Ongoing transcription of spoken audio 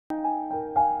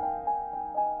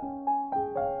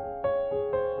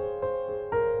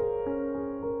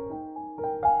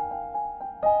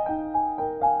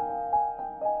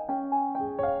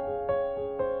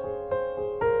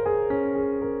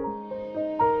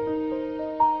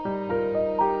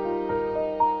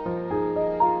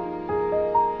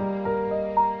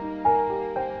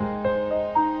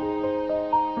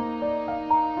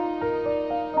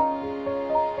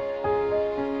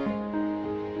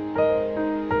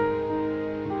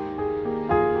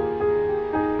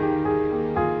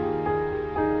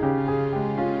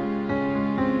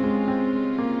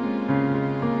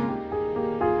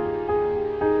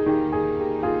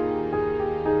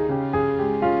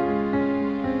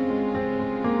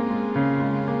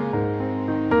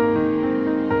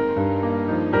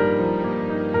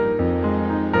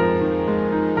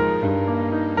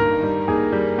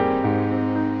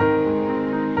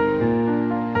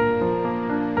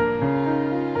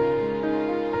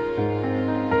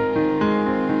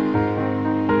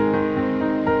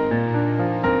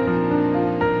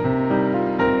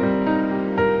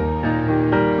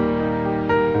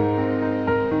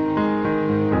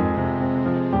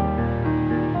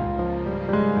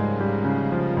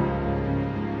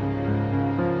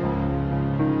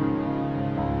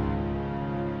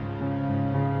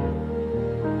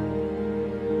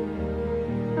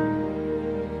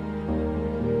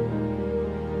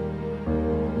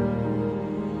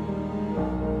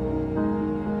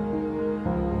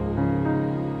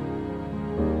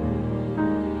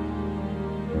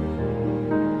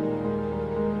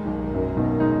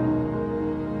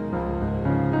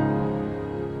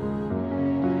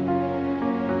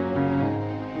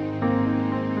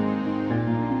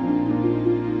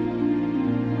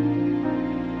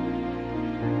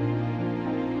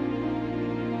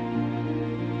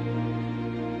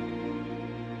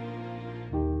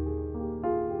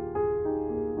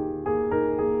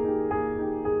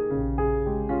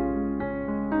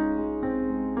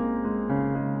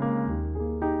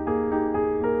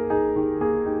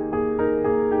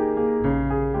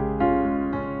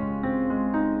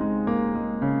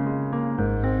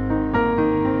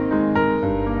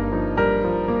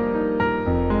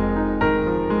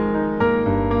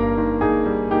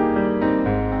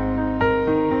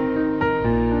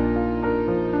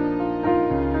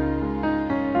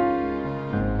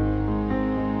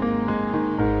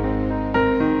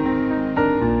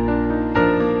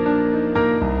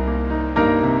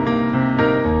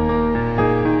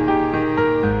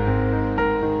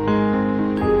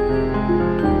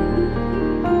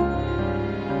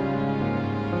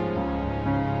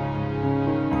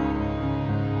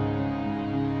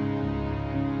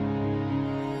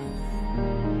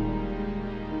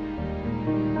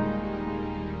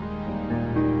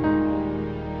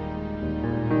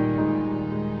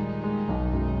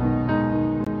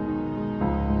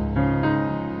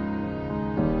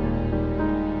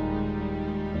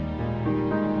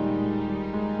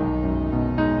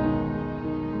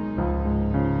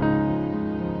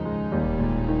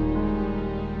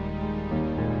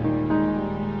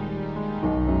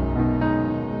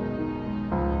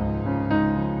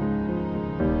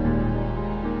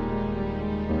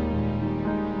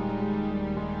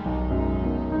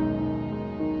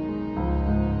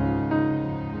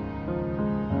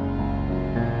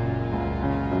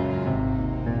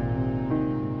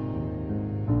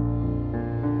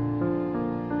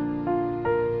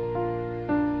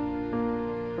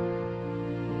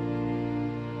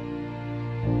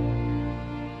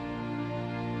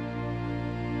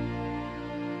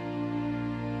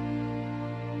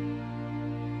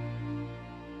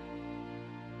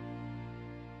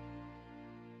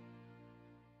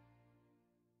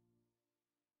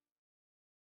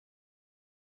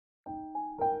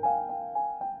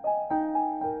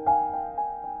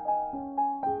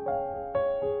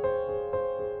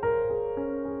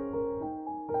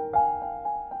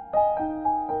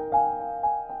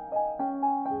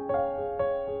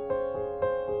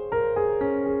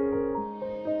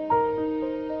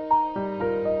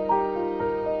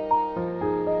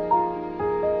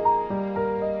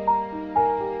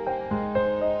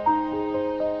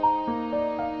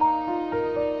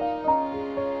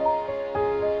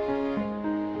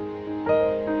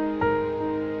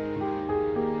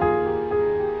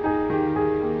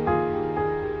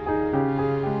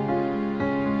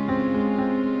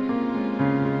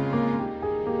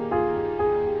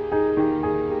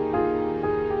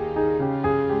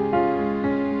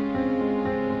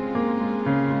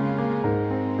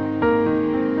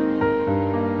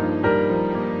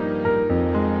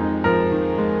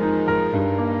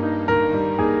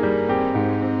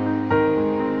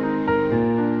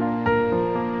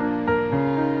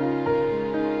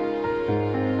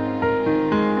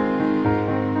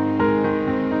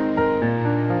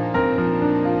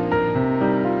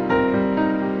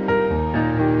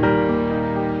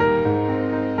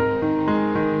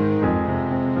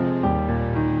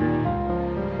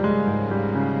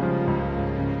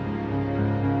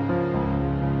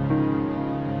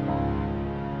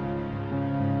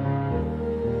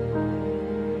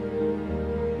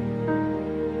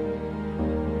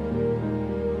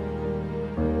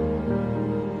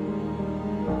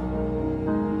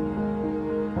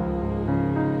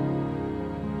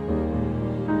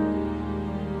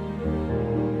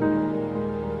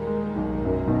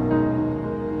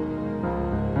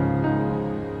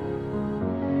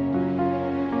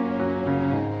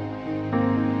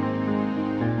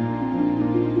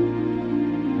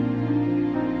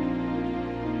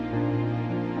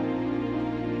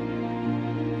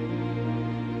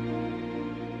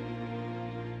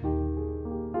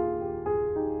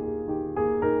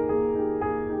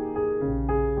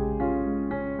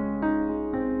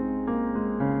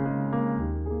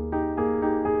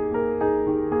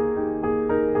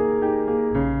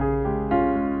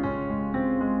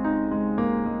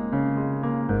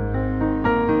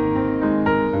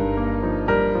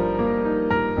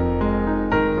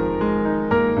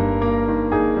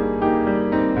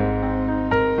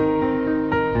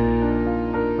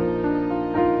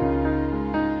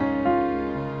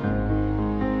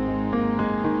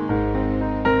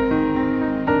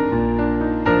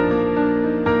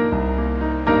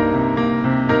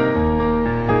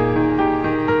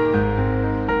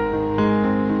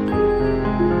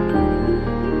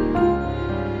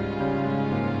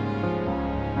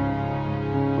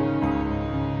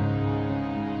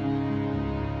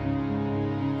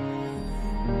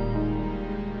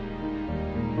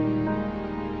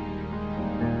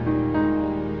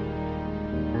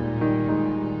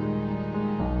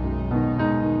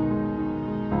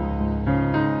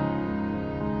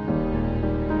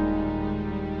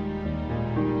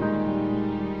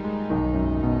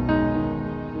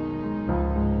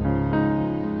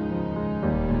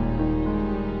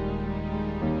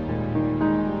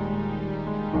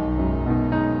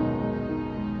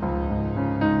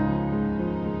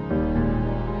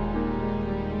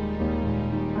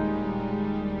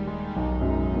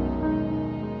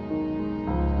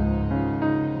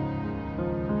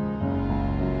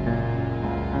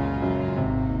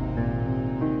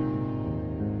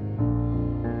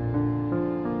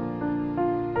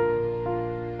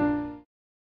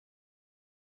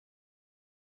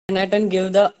Nathan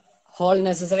give the whole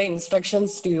necessary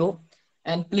instructions to you,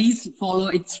 and please follow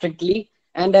it strictly.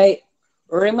 And I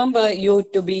remember you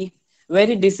to be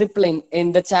very disciplined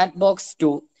in the chat box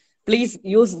too. Please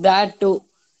use that to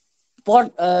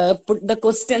put the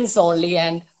questions only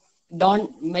and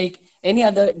don't make any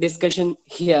other discussion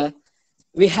here.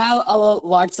 We have our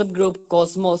WhatsApp group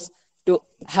Cosmos to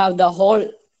have the whole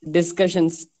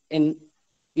discussions in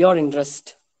your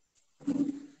interest.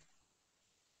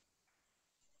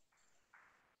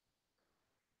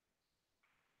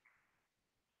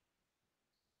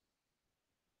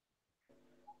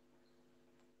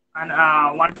 And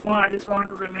once more, I just want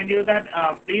to remind you that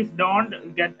please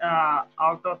don't get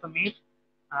out of the meet.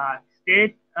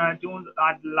 Stay tuned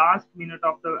at the last minute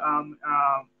of the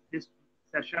this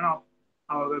session of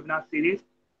our webinar series,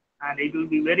 and it will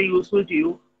be very useful to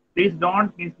you. Please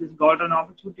don't miss this golden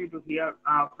opportunity to hear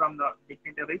from the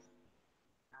dignitaries.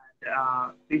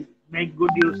 And, please make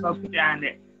good use of it, and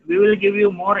we will give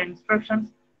you more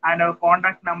instructions and our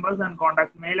contact numbers and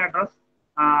contact mail address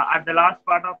at the last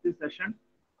part of this session.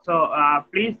 So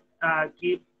please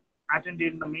keep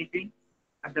attending the meeting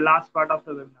at the last part of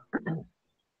the webinar.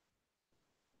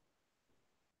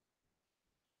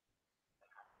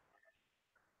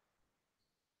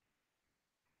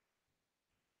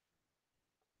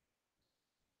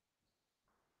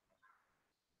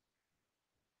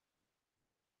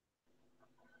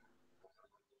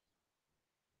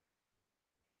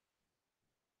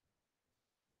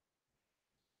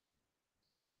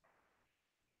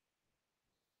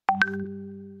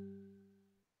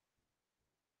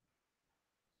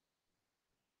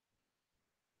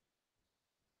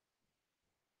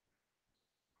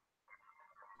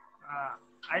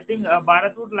 I think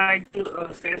Bharat would like to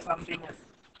say something at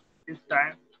this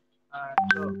time.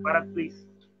 So Bharat, please.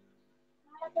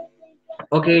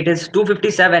 Okay, it is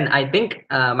 2:57. I think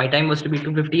my time was to be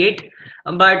 2:58.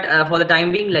 But for the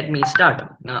time being, let me start.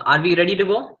 Are we ready to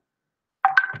go?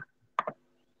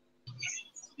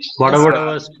 What about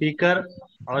our speaker?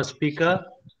 Our speaker?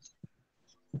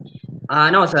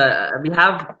 No, sir. We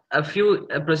have a few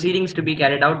proceedings to be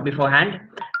carried out beforehand.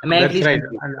 May That's right.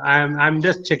 And I'm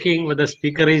just checking whether the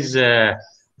speaker is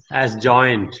as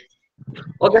joined.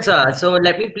 Okay, sir. So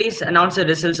let me please announce the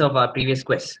results of our previous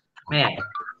quiz. May I?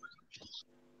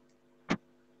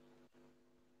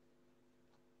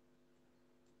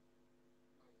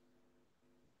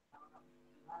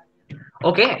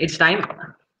 Okay, it's time.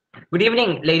 Good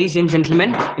evening, ladies and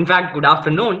gentlemen. In fact, good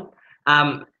afternoon.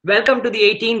 Welcome to the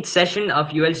 18th session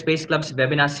of UL Space Club's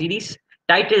webinar series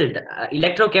titled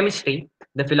Electrochemistry,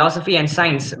 the Philosophy and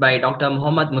Science by Dr.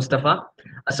 Muhammad Mustafa,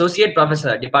 Associate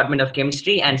Professor, Department of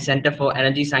Chemistry and Center for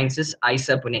Energy Sciences,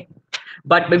 ISA Pune.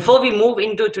 But before we move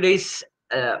into today's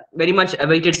very much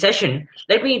awaited session,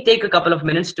 let me take a couple of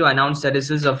minutes to announce the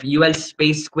results of UL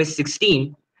Space Quiz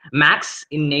 16, Max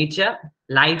in Nature,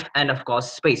 Life, and of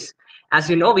course, Space. As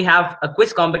you know, we have a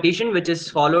quiz competition which is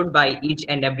followed by each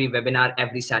and every webinar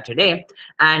every Saturday.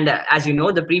 And as you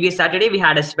know, the previous Saturday we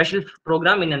had a special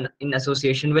program in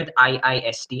association with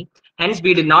IIST. Hence,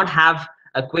 we did not have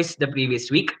a quiz the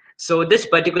previous week. So this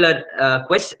particular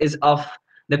quiz is of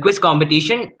the quiz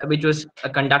competition, which was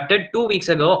conducted 2 weeks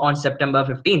ago on September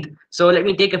 15th. So let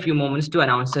me take a few moments to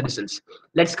announce the results.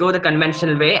 Let's go the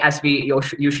conventional way as we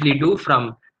usually do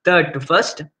from third to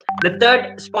first. The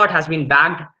third spot has been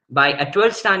bagged by a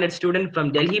 12th standard student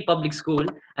from Delhi Public School,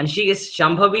 and she is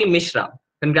Shambhavi Mishra.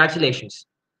 Congratulations.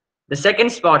 The second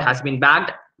spot has been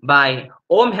bagged by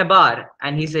Om Hebar,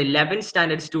 and he's an 11th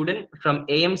standard student from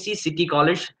AMC City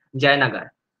College, Jayanagar.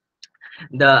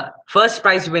 The first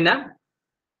prize winner,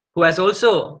 who has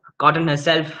also gotten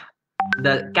herself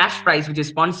the cash prize, which is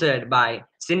sponsored by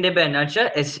Sindebe Nurture,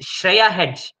 is Shreya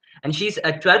Hedge, and she's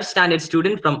a 12th standard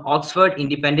student from Oxford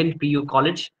Independent PU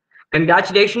College.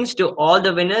 Congratulations to all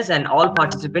the winners and all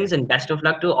participants, and best of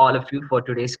luck to all of you for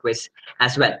today's quiz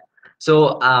as well.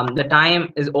 So the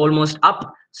time is almost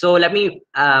up. So let me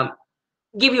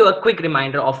give you a quick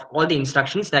reminder of all the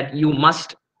instructions that you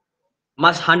must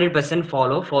 100%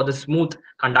 follow for the smooth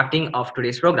conducting of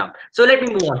today's program. So let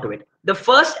me move on to it. The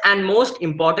first and most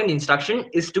important instruction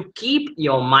is to keep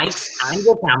your mics and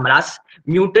your cameras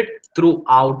muted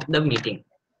throughout the meeting.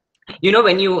 You know,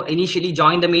 when you initially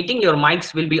join the meeting, your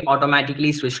mics will be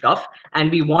automatically switched off,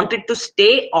 and we want it to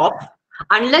stay off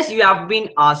unless you have been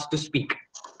asked to speak.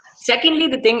 Secondly,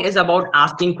 the thing is about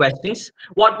asking questions.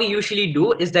 What we usually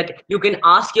do is that you can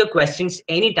ask your questions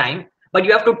anytime, but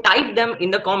you have to type them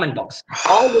in the comment box.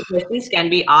 All the questions can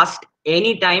be asked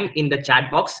anytime in the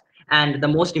chat box, and the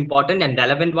most important and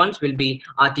relevant ones will be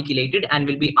articulated and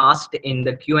will be asked in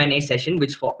the Q&A session,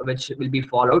 which will be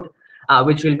followed,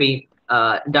 which will be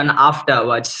done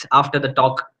afterwards, after the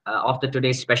talk, after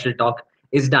today's special talk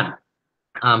is done.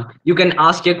 You can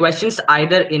ask your questions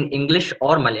either in English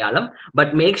or Malayalam,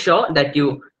 but make sure that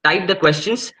you type the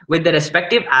questions with the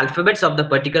respective alphabets of the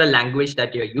particular language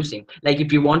that you're using. Like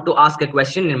if you want to ask a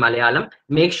question in Malayalam,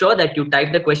 make sure that you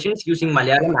type the questions using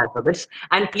Malayalam alphabets,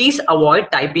 and please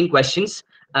avoid typing questions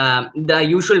the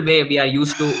usual way we are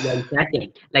used to while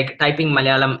chatting, like typing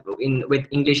Malayalam in with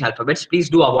English alphabets. Please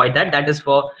do avoid that. That is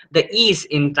for the ease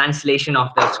in translation of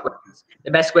the questions. The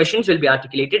best questions will be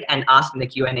articulated and asked in the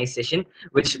Q&A session,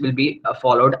 which will be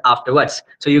followed afterwards.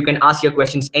 So you can ask your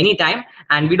questions anytime,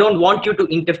 and we don't want you to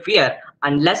interfere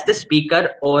unless the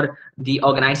speaker or the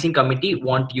organizing committee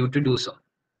want you to do so.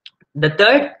 The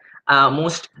third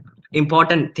most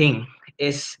important thing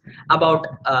is about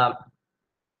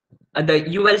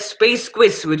the UL space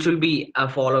quiz, which will be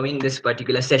following this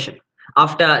particular session.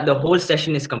 After the whole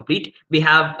session is complete, we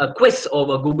have a quiz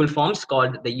over Google Forms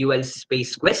called the UL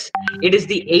Space Quiz. It is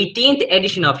the 18th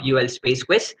edition of UL Space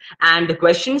Quiz, and the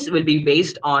questions will be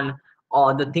based on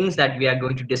all the things that we are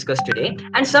going to discuss today,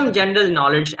 and some general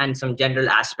knowledge and some general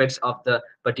aspects of the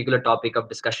particular topic of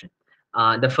discussion.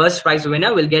 The first prize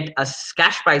winner will get a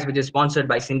cash prize, which is sponsored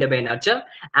by Cinderbay Nurture,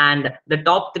 and the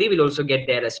top three will also get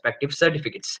their respective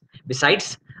certificates.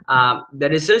 Besides, the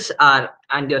results are,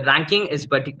 and the ranking is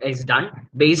done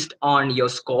based on your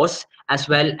scores as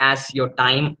well as your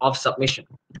time of submission.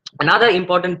 Another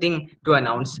important thing to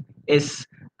announce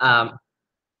um,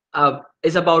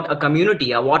 is about a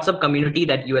community, a WhatsApp community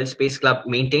that UL Space Club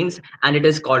maintains, and it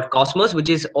is called Cosmos, which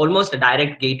is almost a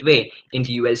direct gateway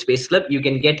into UL Space Club. You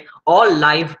can get all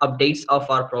live updates of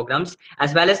our programs,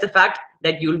 as well as the fact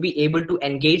that you'll be able to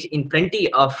engage in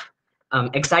plenty of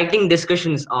exciting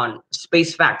discussions on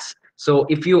space facts. So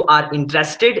if you are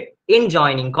interested in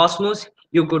joining Cosmos,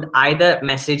 you could either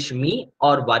message me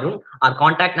or Varun. Our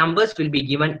contact numbers will be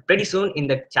given pretty soon in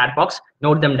the chat box.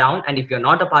 Note them down. And if you're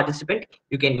not a participant,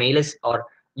 you can mail us or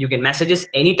you can message us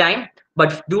anytime.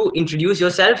 But do introduce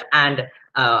yourself, and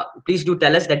please do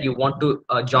tell us that you want to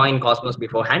join Cosmos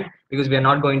beforehand, because we are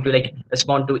not going to like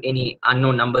respond to any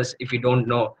unknown numbers if you don't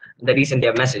know the reason they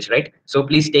have messaged, right? So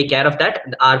please take care of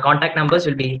that. Our contact numbers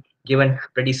will be given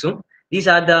pretty soon. These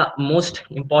are the most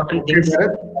important Okay, things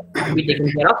Bharat. to be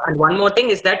taken care of. And one more thing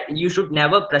is that you should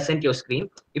never present your screen.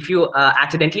 If you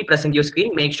accidentally present your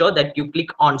screen, make sure that you click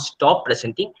on stop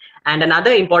presenting. And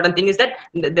another important thing is that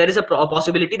there is a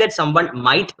possibility that someone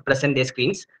might present their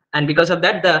screens, and because of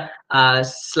that the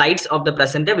slides of the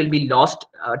presenter will be lost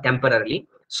temporarily.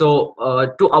 So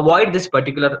to avoid this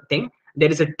particular thing,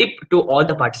 there is a tip to all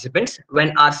the participants.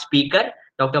 When our speaker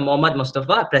Dr. Mohammad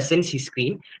Mustafa presents his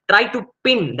screen, try to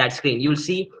pin that screen. You'll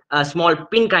see a small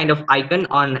pin kind of icon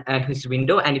on his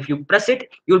window, and if you press it,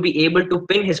 you'll be able to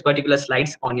pin his particular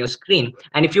slides on your screen.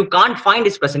 And if you can't find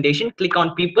his presentation, click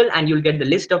on people and you'll get the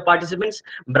list of participants,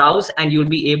 browse, and you'll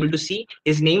be able to see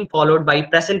his name followed by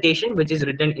presentation, which is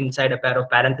written inside a pair of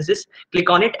parentheses. Click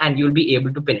on it and you'll be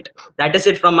able to pin it. That is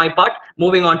it from my part.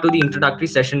 Moving on to the introductory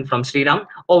session from Sriram.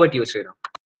 Over to you, Sriram.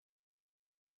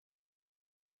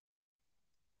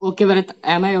 Okay, Bharat,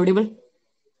 am I audible?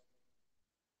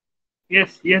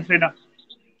 Yes, Reda.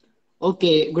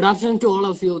 Okay, good afternoon to all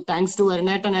of you. Thanks to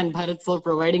Arnatan and Bharat for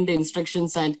providing the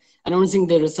instructions and announcing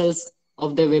the results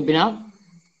of the webinar.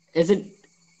 Is it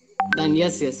done?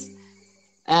 Yes.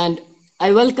 And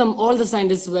I welcome all the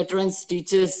scientists, veterans,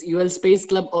 teachers, UL Space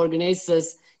Club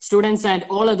organizers, students, and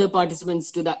all other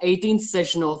participants to the 18th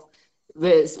session of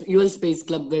UL Space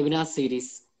Club webinar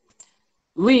series.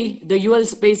 We, the UL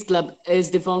Space Club,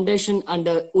 is the foundation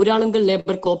under Uralungal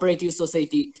Labor Cooperative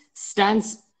Society,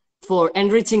 stands for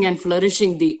enriching and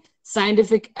flourishing the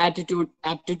scientific aptitude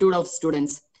of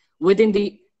students. Within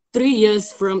the 3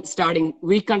 years from starting,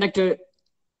 we conducted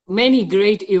many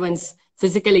great events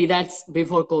physically, that's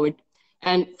before COVID.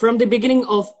 And from the beginning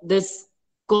of this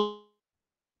COVID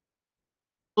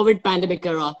pandemic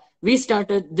era, we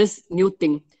started this new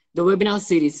thing, the webinar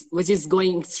series, which is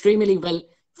going extremely well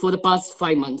for the past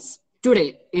 5 months.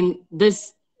 Today, in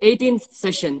this 18th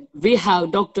session, we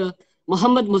have Dr.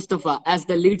 Muhammad Mustafa as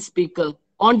the lead speaker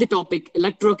on the topic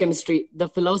electrochemistry, the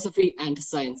philosophy and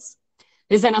science.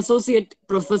 He's an associate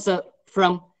professor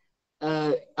from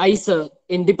ISER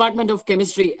in Department of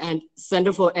Chemistry and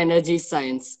Center for Energy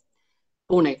Science,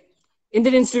 Pune.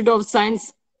 Indian Institute of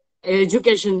Science,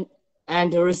 Education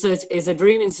and Research is a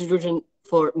dream institution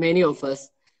for many of us.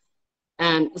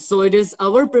 And so it is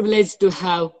our privilege to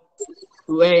have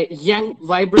a young,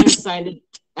 vibrant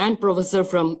scientist and professor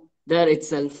from there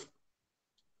itself.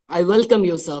 I welcome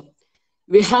you, sir.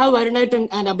 We have Arunatan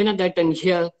and Abhinadatan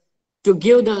here to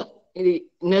give the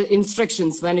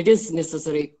instructions when it is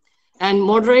necessary. and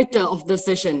moderator of the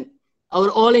session. Our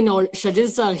all in all,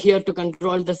 Shajiz are here to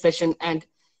control the session and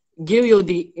give you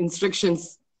the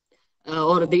instructions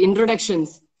or the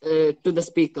introductions to the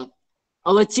speaker.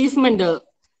 Our chief mentor,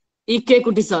 E.K.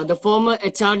 Kutisa, the former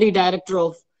HRD director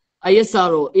of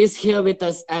ISRO, is here with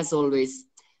us as always.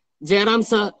 Jairam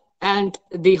sir and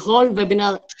the whole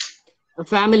webinar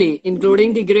family,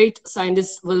 including the great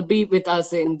scientists, will be with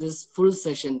us in this full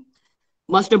session.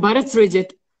 Master Bharat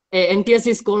Srijit, a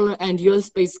NTSC scholar and UL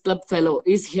Space Club fellow,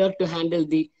 is here to handle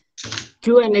the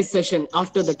Q&A session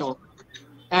after the talk.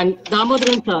 And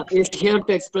Damodaran sir is here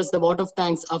to express the vote of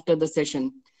thanks after the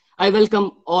session. I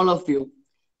welcome all of you.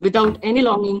 Without any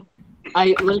longing,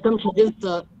 I welcome Shajil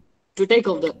sir to take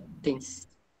over the things.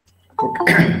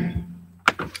 Okay.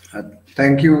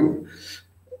 Thank you,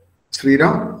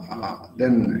 Sriram.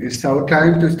 Then it's our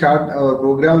time to start our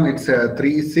program. It's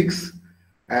 3-6,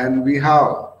 and we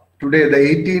have today the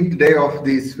 18th day of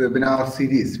this webinar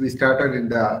series. We started in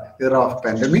the era of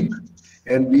pandemic,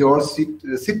 and we all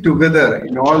sit together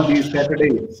in all these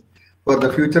Saturdays for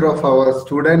the future of our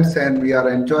students, and we are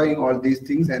enjoying all these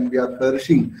things, and we are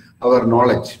flourishing our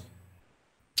knowledge.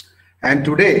 And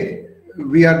today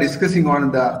we are discussing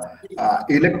on the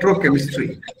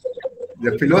electrochemistry,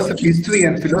 the history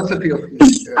and philosophy of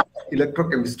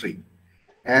electrochemistry,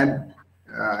 and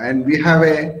we have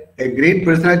a great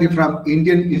personality from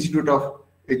Indian Institute of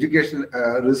Education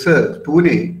Research,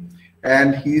 Pune,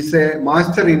 and he is a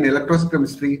master in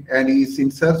electrochemistry, and he is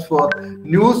in search for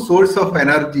new source of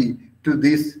energy to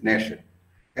this nation,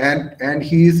 and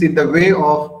he is in the way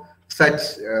of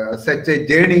such a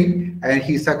journey, and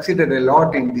he succeeded a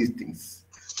lot in these things.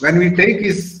 When we take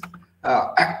his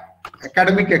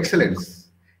academic excellence,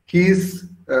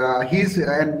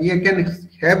 and we can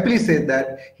happily say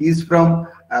that he is from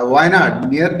Wayanad,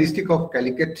 near district of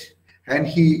Calicut, and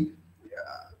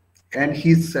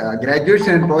his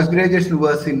graduation and post-graduation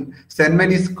was in St.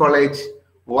 Mary's College,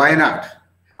 Wayanad.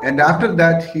 And after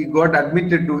that, he got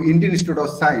admitted to Indian Institute of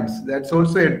Science. That's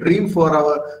also a dream for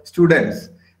our students.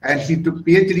 And he took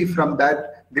PhD from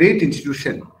that great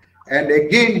institution. And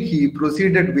again, he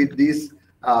proceeded with this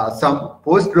some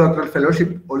postdoctoral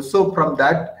fellowship also from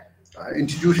that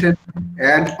institution.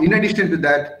 And in addition to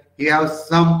that, he has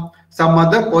some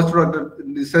other postdoctoral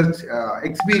research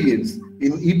experience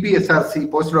in EPSRC,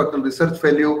 postdoctoral research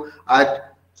fellow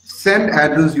at St.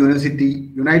 Andrews University,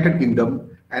 United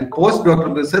Kingdom, and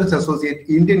postdoctoral research associate,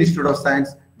 Indian Institute of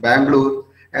Science, Bangalore.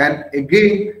 And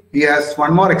again, he has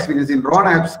one more experience in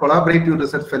RONAP's Collaborative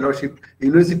Research Fellowship,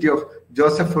 University of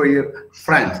Joseph Fourier,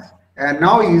 France. And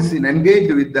now he is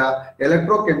engaged with the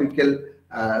electrochemical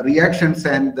reactions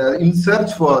and in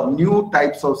search for new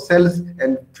types of cells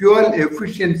and fuel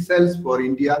efficient cells for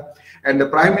India. And the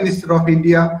Prime Minister of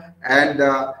India and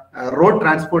Road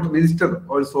Transport Minister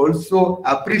also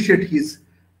appreciate his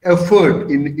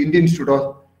effort in Indian Institute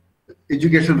of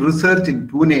Education Research in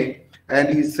Pune, and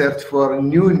he searched for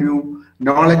new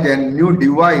knowledge and new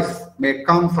device may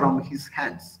come from his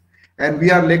hands. And we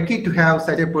are lucky to have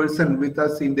such a person with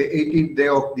us in the 18th day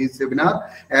of this webinar.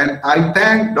 And I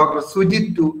thank Dr.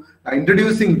 Sujit to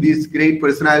introducing this great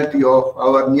personality of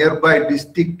our nearby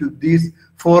district to this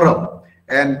forum.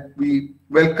 And we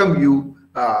welcome you,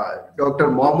 Dr.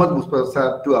 Mohammad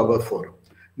Mustafa, to our forum.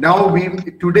 Now,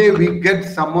 today we get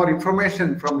some more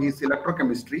information from his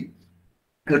electrochemistry.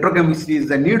 Electrochemistry is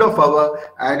the need of our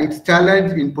and its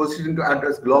challenge in position to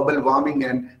address global warming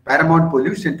and paramount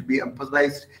pollution to be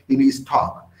emphasized in his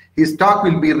talk. His talk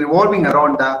will be revolving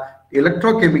around the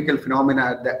electrochemical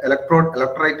phenomena, the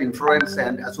electrolyte influence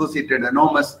and associated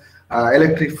enormous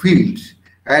electric fields.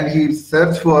 And he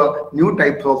searched for new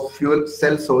types of fuel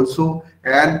cells also,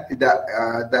 and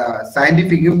the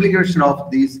scientific implication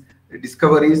of these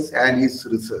discoveries and his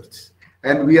research.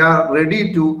 And we are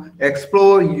ready to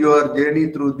explore your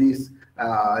journey through this,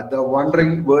 the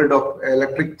wondering world of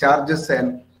electric charges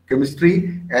and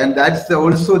chemistry. And that's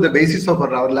also the basis of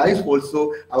our life.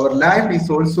 Also, our life is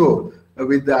also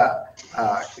with the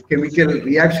chemical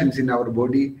reactions in our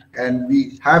body. And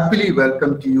we happily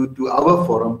welcome to you to our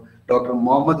forum, Dr.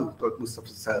 Mohammad Mustafa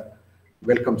sir.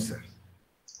 Welcome, sir.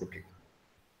 Okay.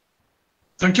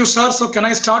 Thank you, sir. So can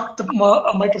I start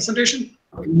my presentation?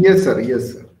 Yes, sir.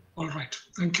 Yes, sir. All right.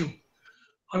 Thank you.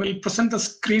 I will present the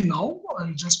screen now.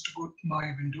 I'll just go to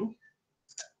my window.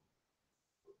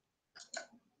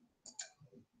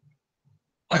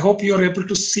 I hope you are able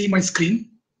to see my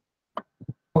screen.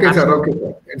 Okay, sir. Okay,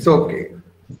 sir. It's okay.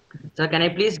 So can I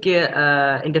please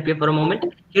interfere for a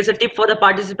moment? Here's a tip for the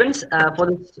participants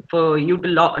for you to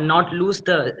not lose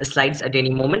the slides at any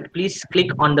moment. Please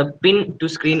click on the pin to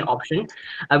screen option,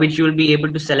 which you will be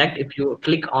able to select if you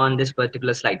click on this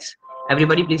particular slides.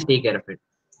 Everybody, please take care of it.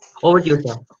 Over to you,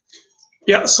 sir.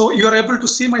 Yeah, so you are able to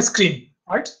see my screen,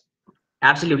 right?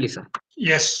 Absolutely, sir.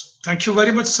 Yes. Thank you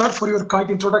very much, sir, for your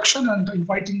kind introduction and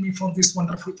inviting me for this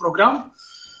wonderful program.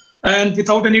 And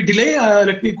without any delay,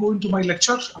 let me go into my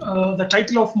lecture. The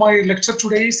title of my lecture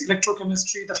today is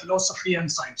Electrochemistry, the Philosophy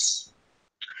and Science.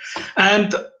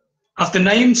 And as the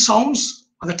name sounds,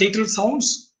 as the title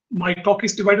sounds, my talk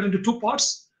is divided into two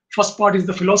parts. First part is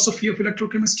the philosophy of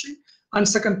electrochemistry, and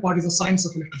second part is the science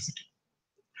of electricity.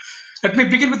 Let me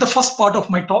begin with the first part of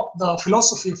my talk, the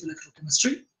philosophy of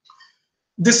electrochemistry.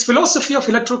 This philosophy of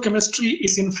electrochemistry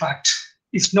is, in fact,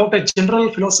 is not a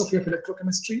general philosophy of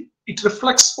electrochemistry. It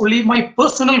reflects only my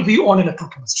personal view on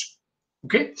electrochemistry.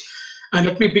 Okay, and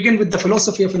let me begin with the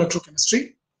philosophy of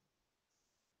electrochemistry.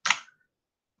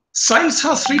 Science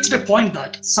has reached a point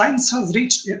that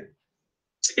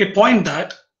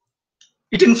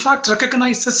it in fact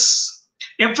recognizes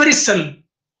every cell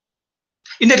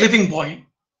in a living body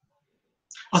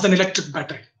as an electric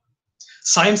battery.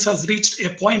 Science has reached a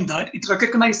point that it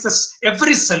recognizes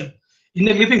every cell in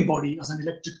a living body as an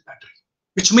electric battery,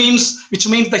 which means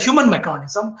the human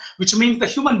mechanism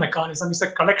is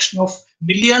a collection of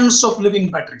millions of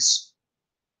living batteries.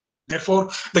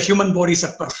 Therefore, the human body is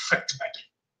a perfect battery.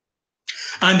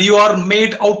 And you are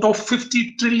made out of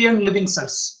 50 trillion living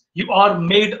cells. You are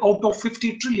made out of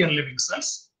 50 trillion living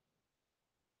cells,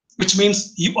 which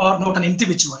means you are not an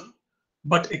individual,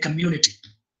 but a community.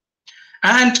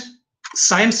 And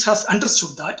science has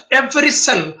understood that every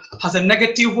cell has a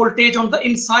negative voltage on the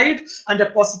inside and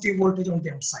a positive voltage on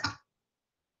the outside.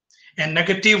 A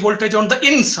negative voltage on the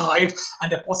inside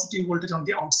and a positive voltage on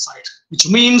the outside, which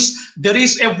means there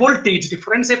is a voltage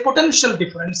difference, a potential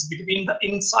difference between the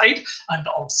inside and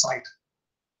the outside,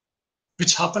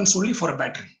 which happens only for a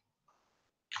battery.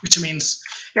 Which means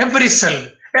every cell,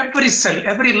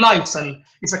 every live cell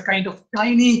is a kind of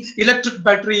tiny electric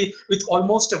battery with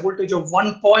almost a voltage of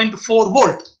 1.4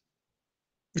 volt,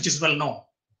 which is well known.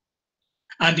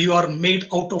 And you are made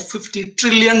out of 50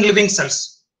 trillion living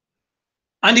cells.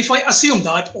 And if I assume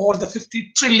that all the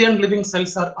 50 trillion living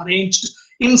cells are arranged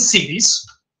in series,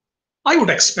 I would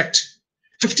expect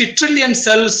 50 trillion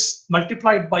cells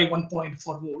multiplied by 1.4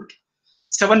 volt,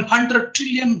 700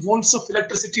 trillion volts of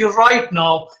electricity right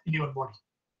now in your body.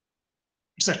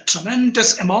 It's a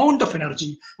tremendous amount of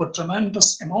energy or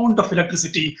tremendous amount of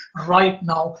electricity right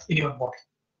now in your body.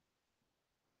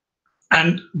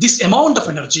 And this amount of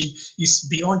energy is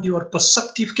beyond your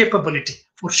perceptive capability,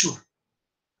 for sure.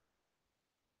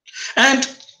 And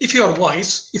if you are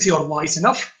wise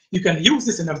enough, you can use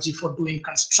this energy for doing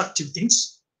constructive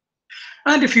things.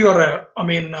 And if you are a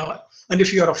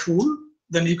fool,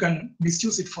 then you can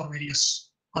misuse it for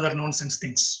various other nonsense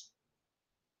things.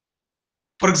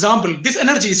 For example, this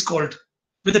energy is called,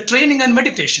 with the training and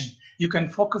meditation, you can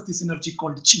focus this energy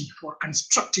called chi for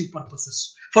constructive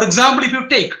purposes. For example, if you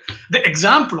take the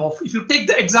example of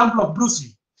Bruce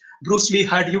Lee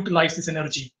had utilized this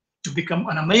energy to become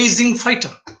an amazing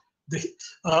fighter.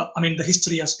 The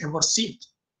history has ever seen.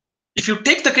 If you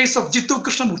take the case of Jiddu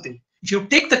Krishnamurti,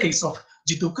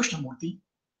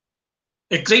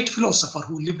 a great philosopher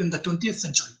who lived in the 20th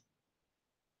century,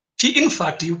 he in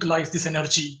fact utilized this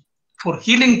energy for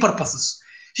healing purposes.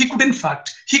 He could in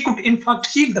fact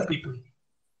heal the people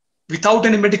without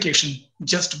any medication,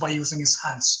 just by using his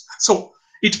hands. So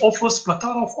it offers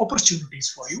plethora of opportunities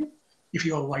for you if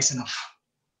you are wise enough.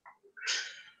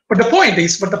 But the point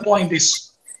is,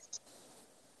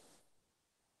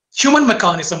 human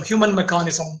mechanism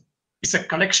is a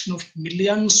collection of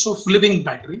millions of living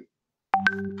battery,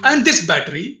 and this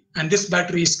battery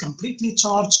is completely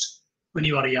charged when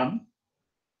you are young.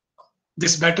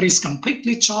 This battery is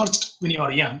completely charged when you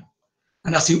are young,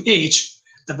 and as you age,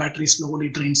 the battery slowly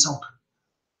drains out.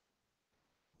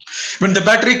 When the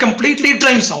battery completely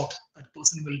drains out, that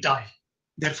person will die.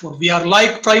 Therefore, we are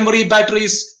like primary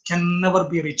batteries, can never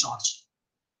be recharged.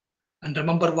 And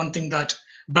remember one thing, that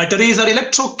batteries are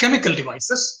electrochemical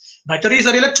devices.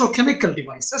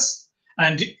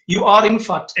 And you are in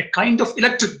fact a kind of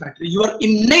electric battery. Your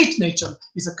innate nature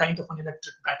is a kind of an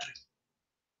electric battery.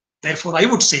 Therefore, I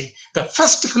would say the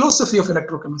first philosophy of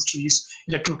electrochemistry is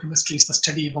the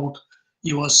study about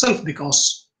yourself,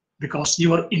 because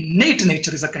your innate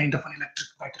nature is a kind of an electric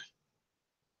battery.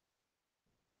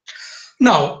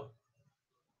 Now,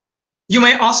 you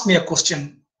may ask me a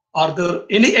question: are there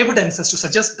any evidences to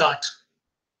suggest that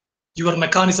your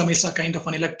mechanism is a kind of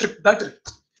an electric battery?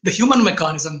 The human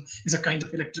mechanism is a kind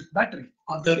of electric battery.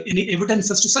 Are there any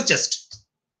evidences to suggest?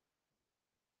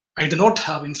 I do not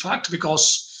have, in fact,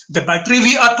 because the battery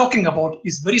we are talking about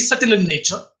is very subtle in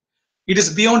nature. It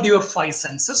is beyond your five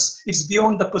senses. It's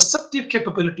beyond the perceptive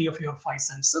capability of your five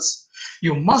senses.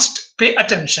 You must pay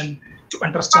attention to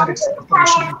understand its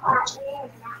operation and function.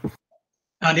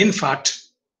 And in fact,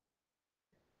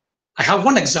 I have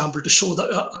one example to show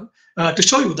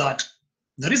you that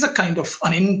there is a kind of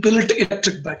an inbuilt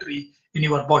electric battery in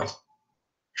your body.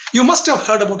 You must have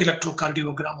heard about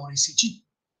electrocardiogram or ECG.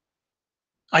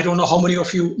 I don't know how many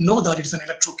of you know that it's an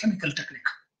electrochemical technique.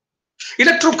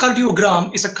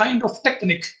 Electrocardiogram is a kind of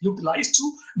technique utilized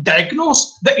to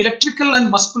diagnose the electrical and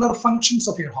muscular functions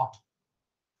of your heart.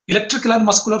 Electrical and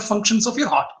muscular functions of your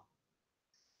heart.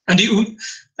 And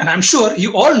I'm sure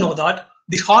you all know that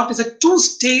the heart is a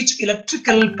two-stage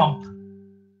electrical pump.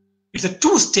 It's a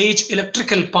two-stage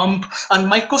electrical pump. And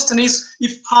my question is,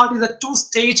 if heart is a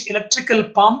two-stage electrical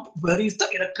pump, where is the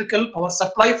electrical power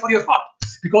supply for your heart?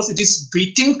 Because it is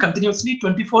beating continuously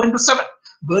 24/7.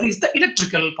 Where is the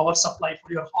electrical power supply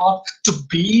for your heart to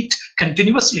beat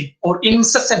continuously or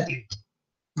incessantly?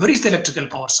 Where is the electrical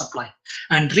power supply?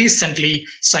 And recently,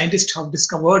 scientists have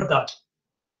discovered that,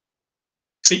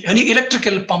 see, any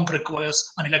electrical pump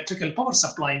requires an electrical power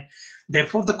supply.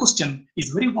 Therefore, the question is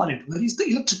very valid. Where is the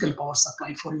electrical power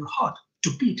supply for your heart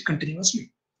to beat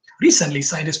continuously? Recently,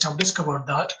 scientists have discovered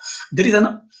that there is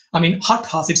heart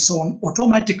has its own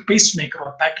automatic pacemaker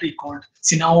or battery called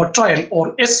sinoatrial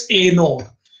or SA node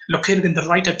located in the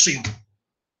right atrium.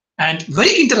 And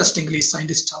very interestingly,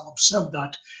 scientists have observed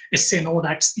that SA node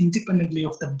acts independently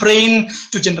of the brain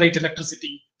to generate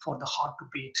electricity for the heart to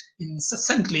beat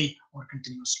incessantly or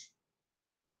continuously.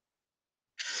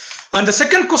 And the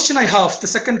second question I have, the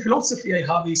second philosophy I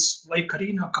have is why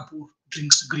Kareena Kapoor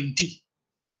drinks green tea.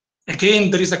 Again,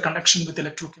 there is a connection with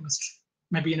electrochemistry,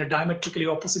 maybe in a diametrically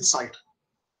opposite side.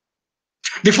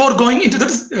 Before going into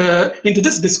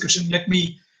this discussion, let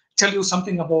me tell you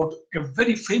something about a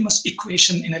very famous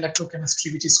equation in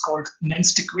electrochemistry, which is called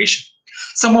Nernst equation.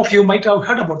 Some of you might have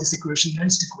heard about this equation,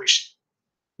 Nernst equation,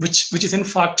 which is in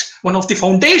fact one of the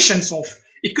foundations of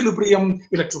equilibrium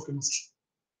electrochemistry.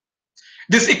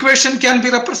 This equation can be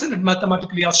represented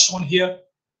mathematically as shown here.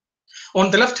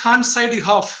 On the left-hand side, you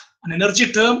have an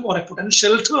energy term or a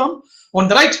potential term. On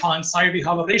the right-hand side, we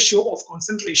have a ratio of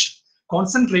concentration.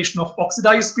 Concentration of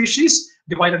oxidized species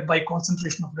divided by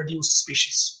concentration of reduced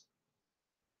species.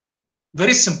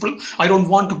 Very simple. I don't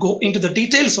want to go into the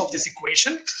details of this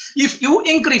equation. If you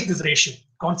increase this ratio,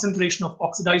 concentration of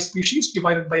oxidized species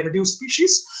divided by reduced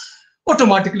species,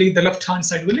 automatically the left-hand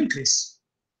side will increase.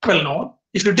 Well known.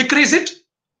 If you decrease it,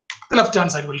 the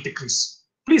left-hand side will decrease.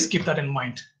 Please keep that in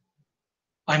mind.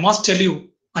 I must tell you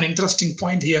an interesting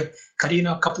point here.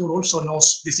 Kareena Kapoor also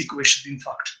knows this equation, in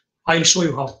fact. I'll show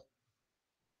you how.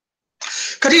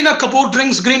 Kareena Kapoor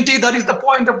drinks green tea. That is the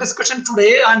point of discussion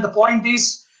today. And the point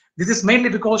is, this is mainly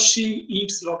because she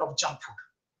eats a lot of junk food.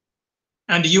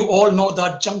 And you all know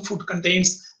that junk food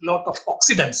contains a lot of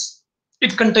oxidants.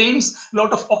 It contains a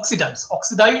lot of oxidants,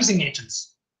 oxidizing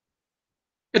agents.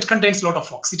 It contains a lot of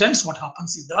oxidants. What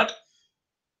happens is that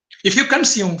if you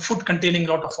consume food containing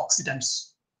a lot of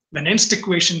oxidants, the Nernst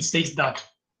equation says that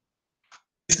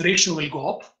this ratio will go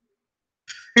up.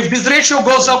 If this ratio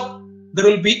goes up, there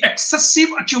will be excessive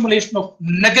accumulation of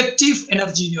negative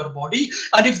energy in your body.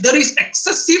 And if there is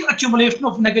excessive accumulation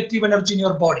of negative energy in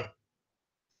your body,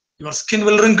 your skin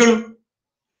will wrinkle,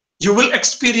 you will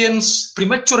experience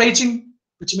premature aging,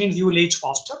 which means you will age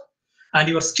faster, and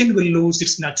your skin will lose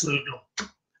its natural glow.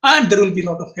 And there will be a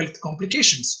lot of health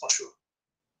complications for sure.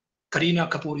 Kareena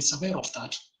Kapoor is aware of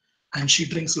that. And she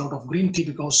drinks a lot of green tea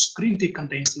because green tea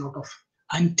contains a lot of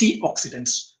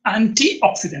antioxidants.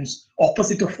 Antioxidants,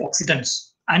 opposite of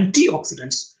oxidants.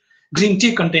 Antioxidants. Green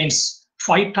tea contains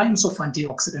 5 times of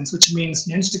antioxidants, which means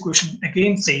Nernst equation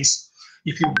again says,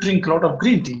 if you drink a lot of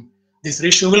green tea, this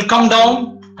ratio will come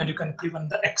down and you can prevent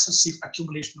the excessive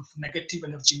accumulation of negative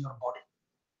energy in your body.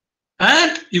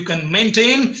 And you can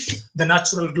maintain the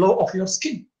natural glow of your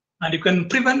skin. And you can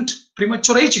prevent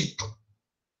premature aging.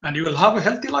 And you will have a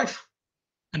healthy life.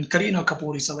 And Kareena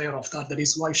Kapoor is aware of that. That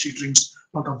is why she drinks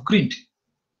a lot of green tea.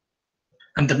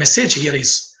 And the message here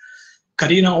is,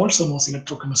 Kareena also knows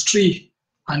electrochemistry.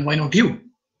 And why not you?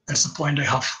 That's the point I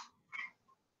have.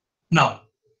 Now,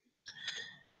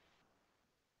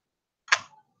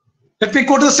 let me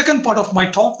go to the second part of my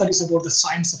talk, that is about the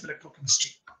science of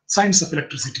electrochemistry, science of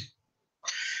electricity.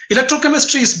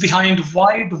 Electrochemistry is behind a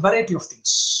wide variety of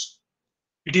things.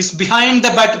 It is behind the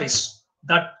batteries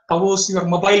that powers your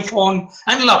mobile phone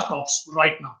and laptops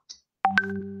right now.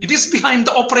 It is behind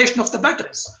the operation of the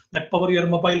batteries that power your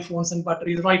mobile phones and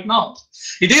batteries right now.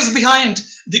 It is behind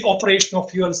the operation of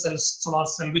fuel cells, solar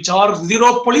cells, which are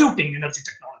zero polluting energy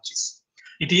technologies.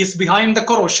 It is behind the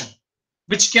corrosion,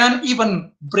 which can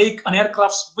even break an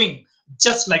aircraft's wing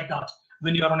just like that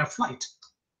when you are on a flight.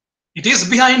 It is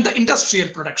behind the industrial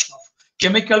production of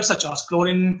chemicals such as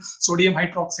chlorine, sodium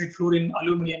hydroxide, fluorine,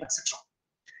 aluminum, etc.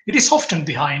 It is often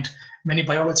behind many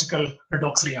biological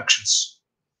redox reactions.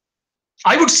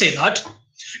 I would say that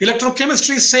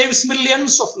electrochemistry saves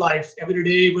millions of lives every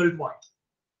day worldwide.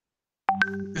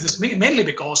 This is mainly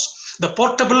because the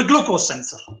portable glucose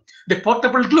sensor,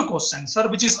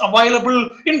 which is available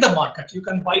in the market, you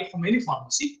can buy it from any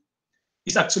pharmacy,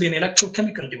 is actually an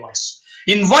electrochemical device.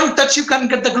 In one touch, you can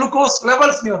get the glucose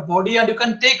levels in your body, and you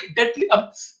can take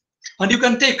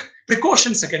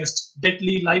precautions against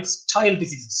deadly lifestyle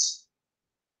diseases.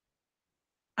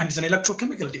 And it's an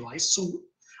electrochemical device, so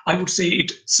I would say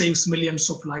it saves millions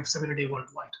of lives every day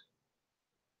worldwide.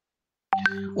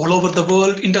 All over the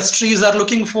world, industries are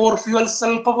looking for fuel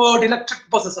cell powered electric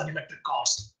buses and electric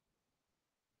cars.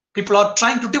 People are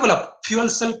trying to develop fuel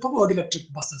cell powered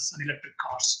electric buses and electric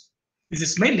cars. This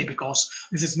is mainly because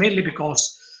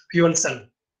fuel cell,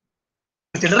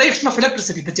 the generation of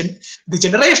electricity, the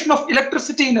generation of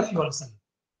electricity in a fuel cell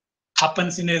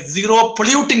happens in a zero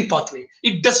polluting pathway.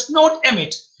 It does not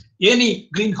emit any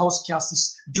greenhouse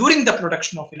gases during the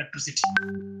production of electricity.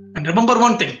 And remember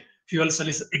one thing, fuel cell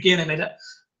is again an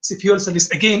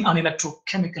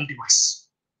electrochemical device.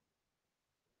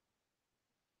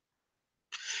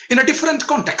 In a different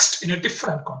context,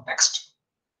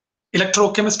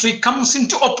 electrochemistry comes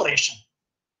into operation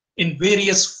in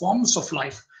various forms of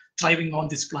life thriving on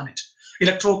this planet.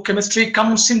 Electrochemistry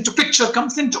comes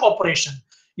into operation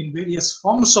in various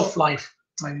forms of life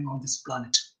thriving on this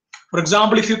planet. For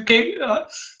example, if you take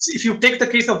the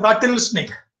case of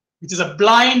rattlesnake, which is a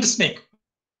blind snake,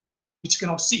 which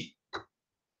cannot see,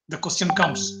 the question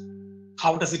comes: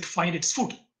 how does it find its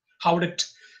food? How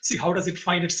does it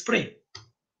find its prey?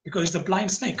 Because it's a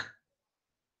blind snake.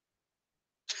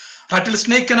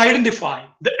 Rattlesnake can identify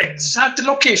the exact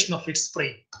location of its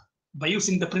prey by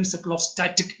using the principle of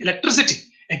static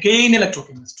electricity, again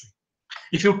electrochemistry.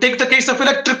 If you take the case of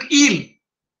electric eel,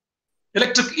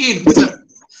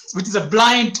 which is a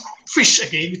blind fish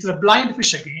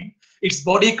again, its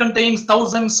body contains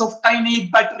thousands of tiny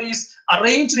batteries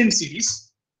arranged in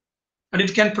series, and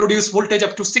it can produce voltage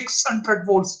up to 600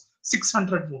 volts.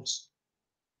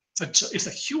 It's a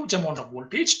huge amount of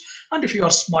voltage, and if you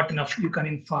are smart enough, you can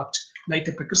in fact light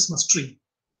up a Christmas tree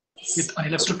with an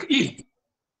electric eel.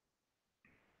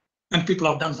 And people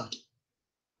have done that.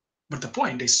 But the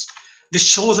point is, this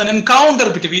shows an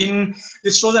encounter between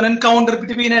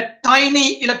a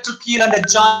tiny electric eel and a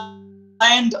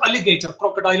giant alligator,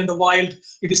 crocodile in the wild.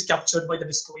 It is captured by the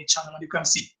Discovery Channel, and you can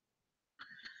see.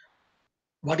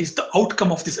 What is the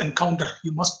outcome of this encounter?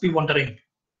 You must be wondering.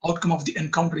 Outcome of the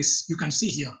encounter is, you can see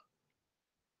here,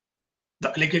 the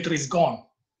alligator is gone.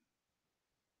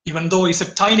 Even though it's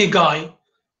a tiny guy,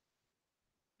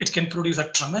 it can produce a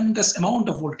tremendous amount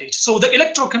of voltage. So the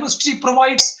electrochemistry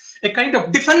provides a kind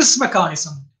of defense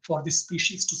mechanism for this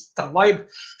species to survive.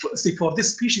 For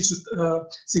this species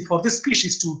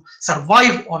to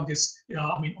survive on this,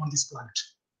 on this planet.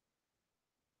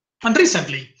 And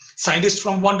recently, scientists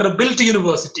from Vanderbilt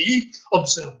University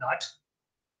observed that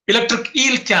electric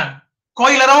eel can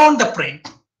coil around the prey,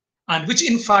 and which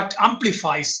in fact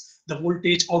amplifies the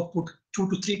voltage output 2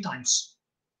 to 3 times,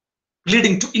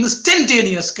 leading to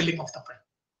instantaneous killing of the prey.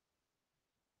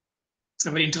 It's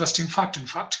a very interesting fact, in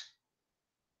fact.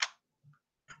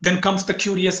 Then comes the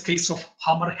curious case of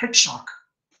hammerhead shark.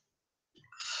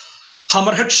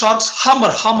 Hammerhead sharks, hammer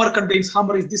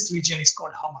is this region is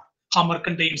called hammer. Hammer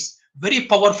contains very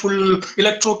powerful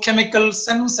electrochemical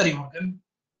sensory organ,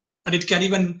 and it can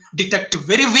even detect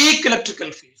very weak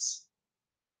electrical fields.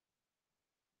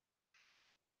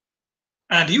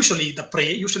 And usually the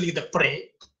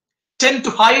prey tend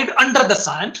to hide under the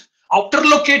sand. After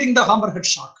locating the hammerhead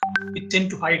shark, it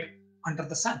tend to hide under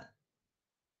the sand.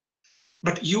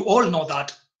 But you all know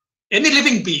that any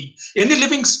living being, any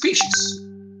living species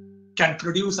can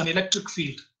produce an electric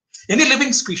field. Any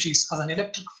living species has an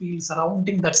electric field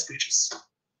surrounding that species.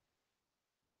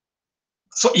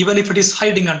 So even if it is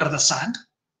hiding under the sand,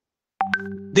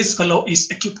 this fellow is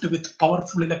equipped with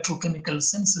powerful electrochemical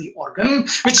sensory organ,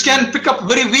 which can pick up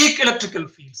very weak electrical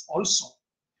fields also.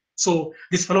 So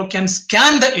this fellow can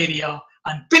scan the area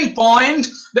and pinpoint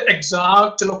the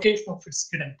exact location of its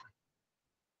hidden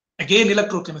prey. Again,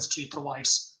 electrochemistry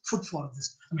provides food for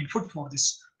this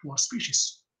to our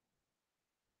species.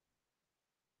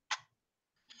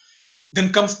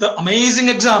 Then comes the amazing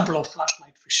example of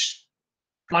flashlight fish.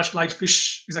 Flashlight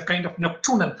fish is a kind of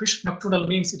nocturnal fish. Nocturnal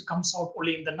means it comes out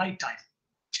only in the night time.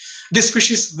 This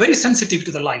fish is very sensitive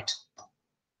to the light.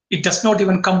 It does not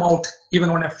even come out even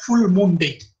on a full moon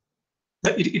day.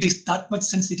 It is that much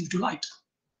sensitive to light.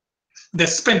 They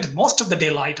spent most of the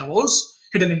daylight hours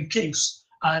hidden in caves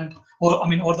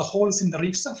or the holes in the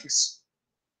reef surface.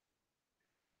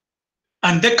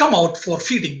 And they come out for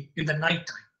feeding in the night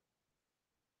time.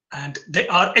 And they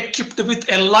are equipped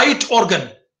with a light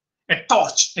organ, a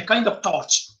torch, a kind of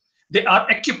torch. They are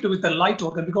equipped with a light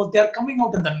organ because they are coming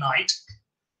out in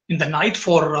the night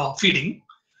for feeding.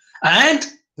 And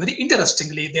very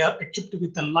interestingly, they are equipped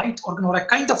with a light organ or a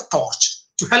kind of torch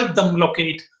to help them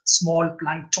locate small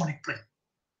planktonic prey.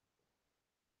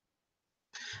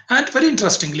 And very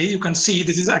interestingly, you can see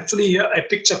this is actually a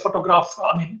picture photograph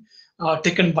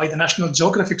taken by the National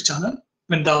Geographic Channel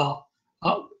when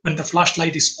the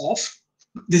flashlight is off.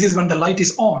 This is when the light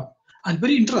is on. And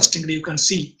very interestingly, you can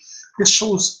see this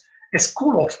shows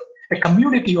a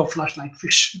community of flashlight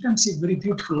fish. You can see very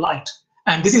beautiful light.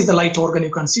 And this is the light organ.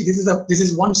 You can see this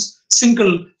is one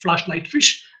single flashlight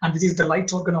fish, and this is the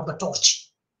light organ of the torch.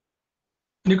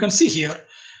 And you can see here,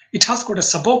 it has got a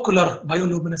subocular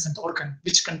bioluminescent organ,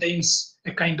 which contains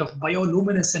a kind of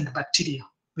bioluminescent bacteria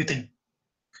within.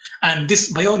 And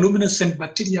this bioluminescent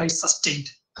bacteria is sustained.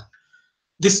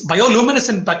 This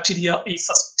bioluminescent bacteria is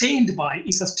sustained by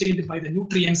the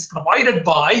nutrients provided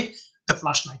by the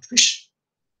flashlight fish.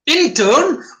 In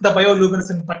turn, the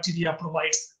bioluminescent bacteria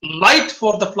provides light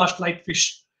for the flashlight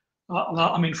fish,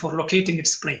 for locating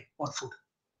its prey or food.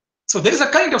 So there is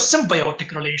a kind of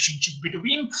symbiotic relationship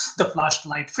between the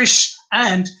flashlight fish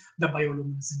and the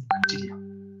bioluminescent bacteria.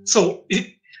 So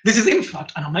this is in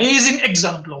fact an amazing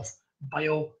example of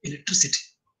bioelectricity.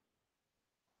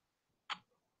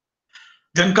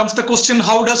 Then comes the question,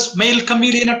 how does male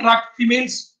chameleon attract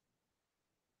females?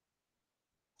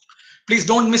 Please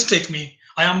don't mistake me.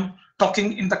 I am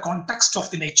talking in the context of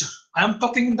the nature. I am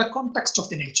talking in the context of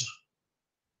the nature.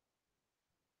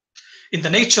 In the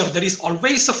nature, there is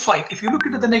always a fight. If you look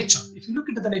into the nature,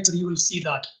 you will see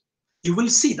that. You will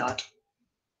see that.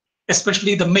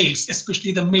 Especially the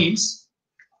males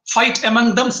fight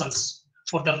among themselves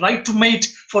for the right to mate,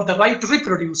 for the right to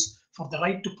reproduce, for the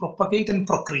right to propagate and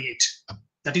procreate.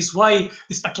 That is why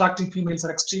these attracting females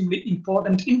are extremely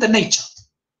important in the nature.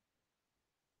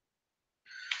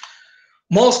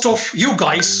 Most of you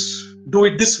guys do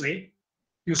it this way,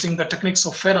 using the techniques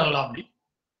of fair and lovely.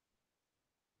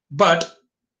 But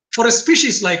for a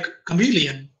species like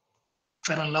chameleon,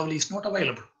 fair and lovely is not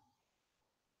available.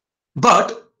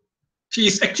 But he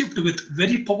is equipped with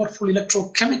very powerful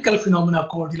electrochemical phenomena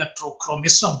called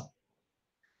electrochromism.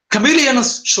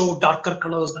 Chameleons show darker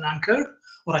colors when anchored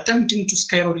or attempting to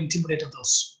scare or intimidate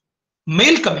others.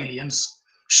 Male chameleons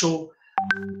show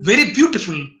very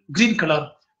beautiful green color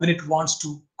when it wants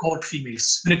to court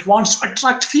females. When it wants to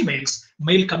attract females,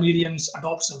 male chameleons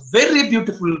adopts a very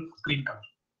beautiful green color.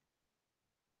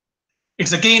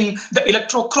 It's again the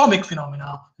electrochromic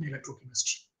phenomena in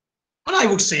electrochemistry. And I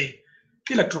would say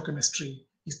electrochemistry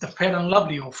is the fair and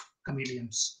lovely of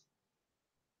chameleons.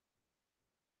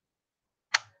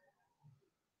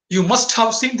 You must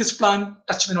have seen this plant,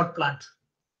 touch-me-not plant.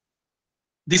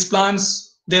 These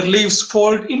plants, their leaves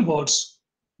fold inwards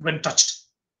when touched.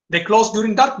 They close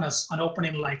during darkness and open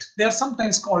in light. They are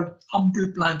sometimes called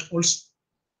humble plant also.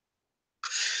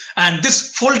 And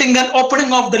this folding and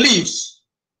opening of the leaves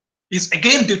is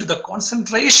again due to the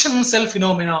concentration cell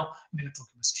phenomena in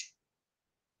electrochemistry.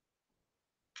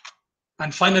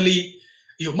 And finally,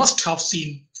 you must have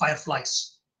seen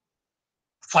fireflies.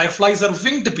 Fireflies are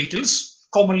winged beetles,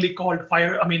 commonly called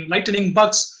lightning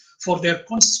bugs, for their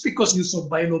conspicuous use of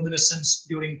bioluminescence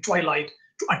during twilight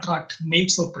to attract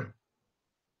mates or prey.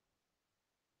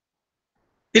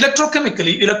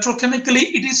 Electrochemically,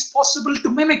 it is possible to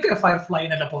mimic a firefly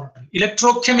in a laboratory.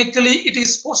 Electrochemically, it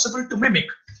is possible to mimic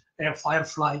a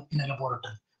firefly in a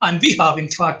laboratory. And we have, in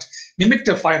fact, mimicked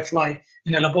a firefly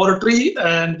in a laboratory,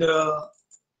 and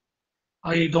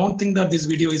I don't think that this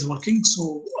video is working,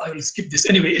 so I will skip this.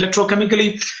 Anyway,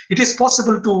 electrochemically, it is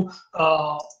possible to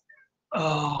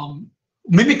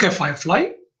mimic a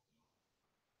firefly.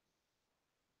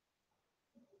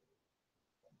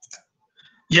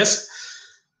 Yes,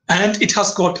 and it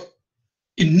has got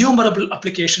innumerable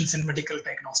applications in medical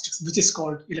diagnostics, which is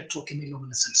called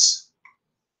electrochemiluminescence.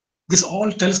 This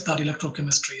all tells that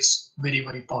electrochemistry is very,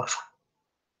 very powerful.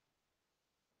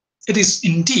 It is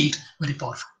indeed very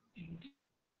powerful.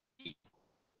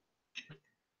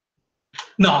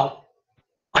 Now,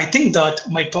 I think that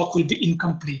my talk will be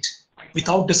incomplete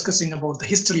without discussing about the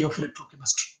history of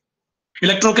electrochemistry.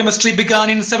 Electrochemistry began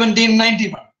in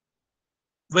 1791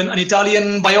 when an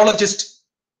Italian biologist,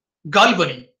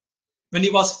 Galvani, when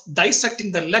he was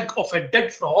dissecting the leg of a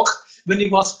dead frog, when he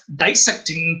was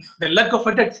dissecting the leg of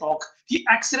a dead frog, he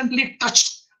accidentally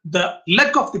touched the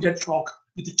leg of the dead frog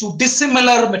with two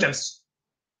dissimilar metals.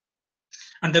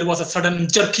 And there was a sudden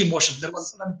jerky motion. There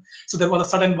was a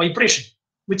sudden vibration,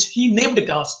 which he named it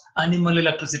as animal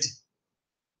electricity.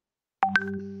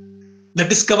 The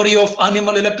discovery of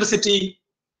animal electricity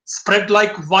spread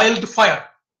like wildfire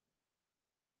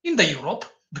in the Europe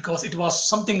because it was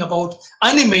something about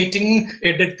animating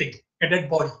a dead thing, a dead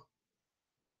body.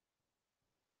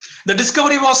 The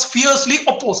discovery was fiercely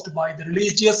opposed by the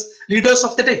religious leaders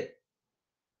of the day,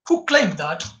 who claimed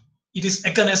that it is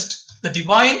against the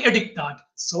divine edict that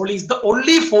soul is the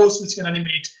only force which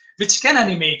can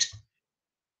animate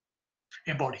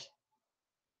a body.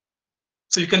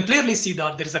 So you can clearly see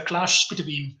that there is a clash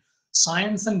between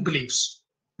science and beliefs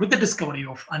with the discovery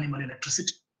of animal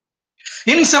electricity.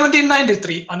 In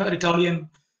 1793, another Italian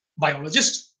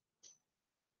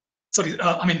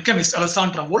chemist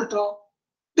Alessandro Volta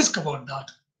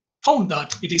found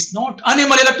that it is not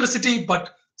animal electricity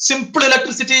but simple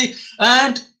electricity,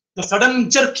 and the sudden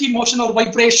jerky motion or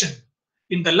vibration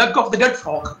in the leg of the dead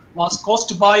frog was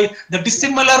caused by the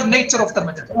dissimilar nature of the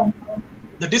metal.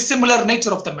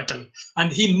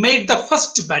 And he made the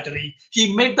first battery.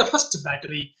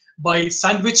 By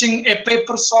sandwiching a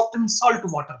paper soaked in salt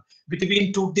water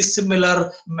between two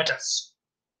dissimilar metals.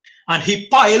 And he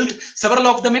piled several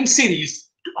of them in series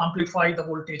to amplify the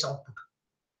voltage output.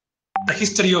 The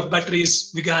history of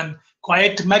batteries began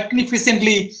quite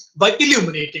magnificently by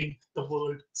illuminating the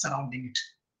world surrounding it.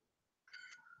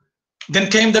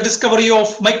 Then came the discovery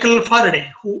of Michael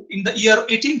Faraday, who in the year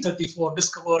 1834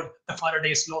 discovered the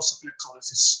Faraday's laws of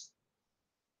electrolysis.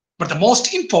 But the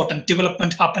most important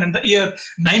development happened in the year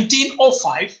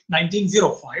 1905,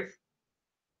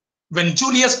 when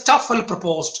Julius Tafel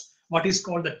proposed what is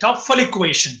called the Tafel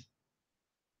equation,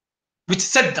 which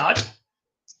said that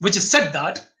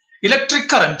electric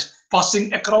current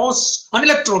passing across an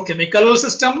electrochemical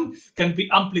system can be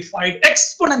amplified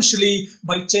exponentially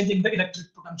by changing the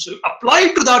electric potential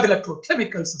applied to that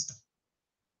electrochemical system.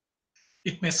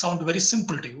 It may sound very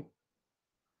simple to you,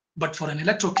 but for an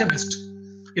electrochemist,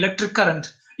 electric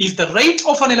current is the rate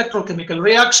of an electrochemical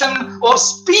reaction or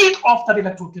speed of that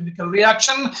electrochemical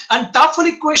reaction. And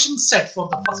Tafel equation said for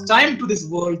the first time to this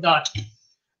world that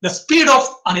the speed of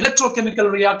an electrochemical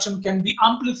reaction can be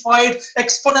amplified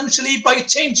exponentially by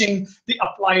changing the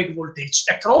applied voltage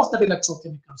across that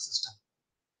electrochemical system.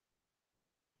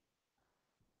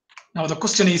 Now the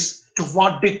question is, to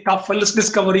what did Tafel's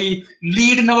discovery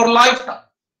lead in our lifetime?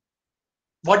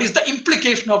 What is the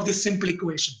implication of this simple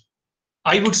equation?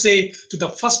 I would say to the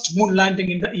first moon landing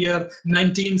in the year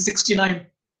 1969.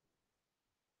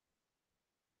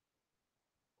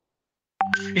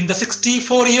 In the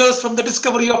 64 years from the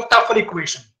discovery of Tafel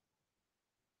equation,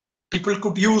 people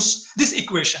could use this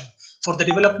equation for the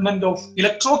development of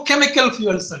electrochemical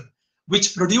fuel cell,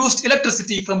 which produced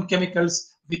electricity from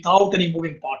chemicals without any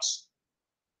moving parts.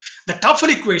 The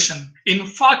Tafel equation, in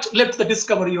fact, led to the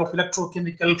discovery of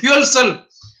electrochemical fuel cell,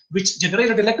 which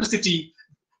generated electricity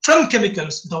from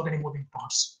chemicals without any moving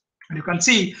parts. And you can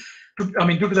see,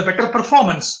 due to the better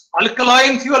performance,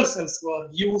 alkaline fuel cells were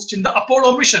used in the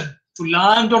Apollo mission to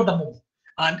land on the moon.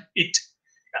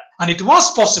 And it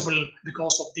was possible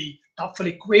because of the Tafel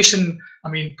equation,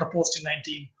 proposed in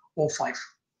 1905.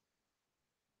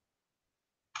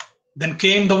 Then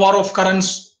came the war of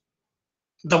currents,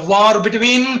 the war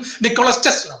between Nikola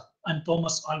Tesla and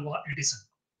Thomas Alva Edison.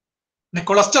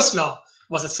 Nikola Tesla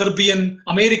was a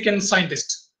Serbian-American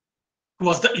scientist who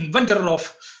was the inventor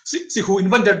who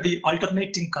invented the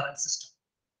alternating current system.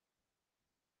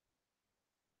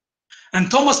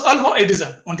 And Thomas Alva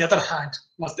Edison, on the other hand,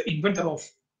 was the inventor of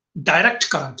direct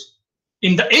current.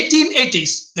 In the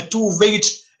 1880s, the two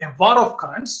waged a war of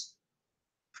currents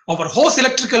over whose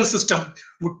electrical system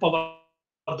would power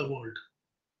the world.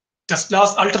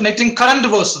 Tesla's alternating current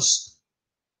versus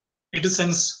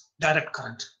Edison's direct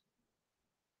current.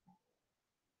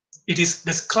 It is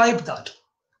described that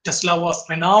Tesla was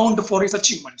renowned for his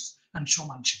achievements and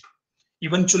showmanship,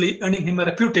 eventually earning him a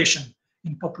reputation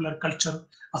in popular culture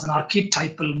as an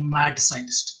archetypal mad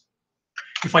scientist.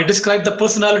 If I describe the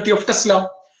personality of Tesla,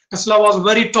 Tesla was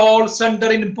very tall,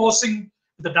 slender, and imposing,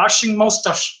 with a dashing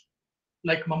moustache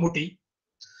like Mammootty,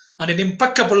 and an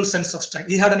impeccable sense of style.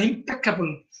 He had an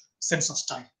impeccable sense of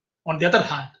style. On the other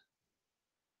hand,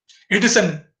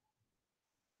 Edison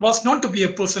was known to be a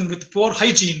person with poor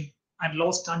hygiene and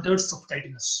low standards of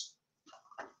tidiness.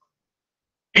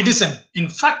 Edison, in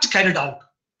fact, carried out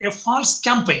a false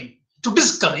campaign to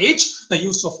discourage the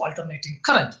use of alternating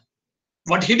current.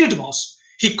 What he did was,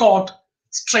 he caught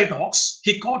stray dogs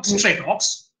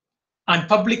and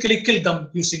publicly kill them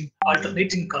using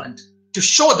alternating current to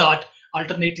show that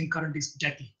alternating current is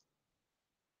deadly.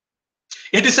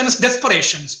 Edison's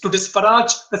desperations to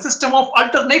disparage the system of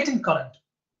alternating current,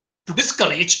 to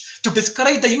discourage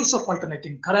the use of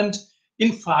alternating current,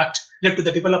 in fact, led to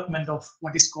the development of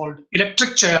what is called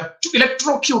electric chair to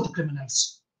electrocute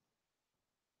criminals.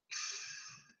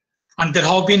 And there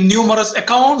have been numerous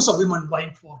accounts of women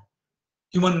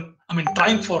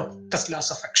trying for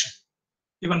Tesla's affection.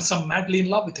 Even some madly in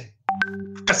love with him.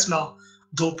 Tesla,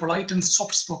 though polite and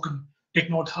soft-spoken, did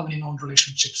not have any known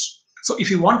relationships. So if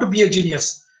you want to be a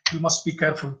genius, you must be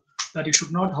careful that you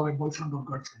should not have a boyfriend or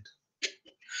girlfriend.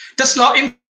 Tesla,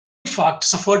 in fact,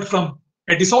 suffered from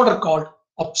a disorder called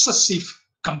obsessive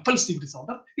compulsive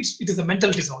disorder. It is a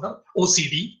mental disorder,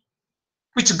 OCD,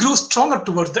 which grew stronger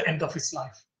towards the end of his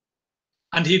life.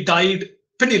 And he died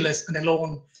penniless and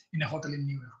alone in a hotel in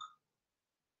New York.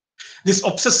 This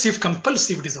obsessive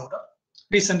compulsive disorder,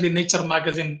 recently Nature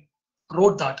magazine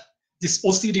wrote that this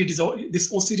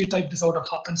OCD type disorder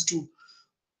happens to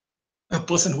a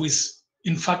person who is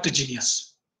in fact a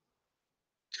genius.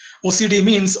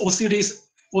 OCD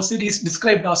is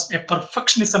described as a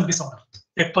perfectionism disorder.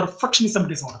 A perfectionism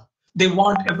disorder. They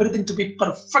want everything to be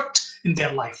perfect in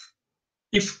their life.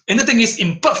 If anything is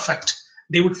imperfect,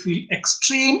 they would feel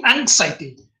extreme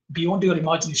anxiety beyond your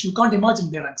imagination. You can't imagine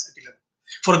their anxiety level.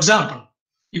 For example,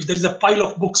 if there is a pile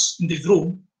of books in this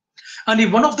room, and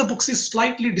if one of the books is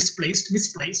slightly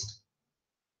misplaced,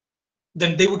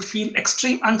 then they would feel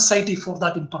extreme anxiety for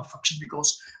that imperfection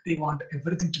because they want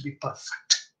everything to be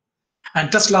perfect.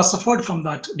 And Tesla suffered from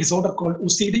that disorder called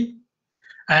OCD.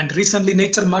 And recently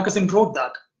Nature magazine wrote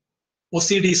that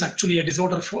OCD is actually a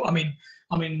disorder for,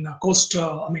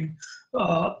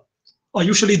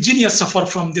 usually genius suffer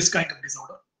from this kind of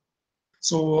disorder.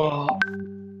 So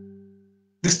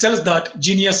this tells that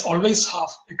genius always have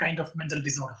a kind of mental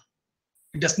disorder.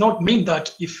 It does not mean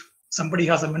that if somebody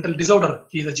has a mental disorder,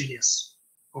 he is a genius.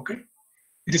 Okay?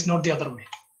 It is not the other way.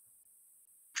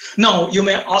 Now, you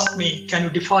may ask me, can you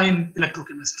define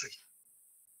electrochemistry?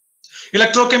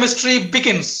 Electrochemistry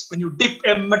begins when you dip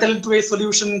a metal into a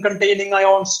solution containing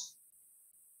ions.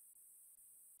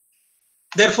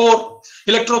 Therefore,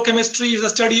 electrochemistry is a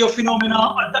study of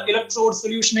phenomena at the electrode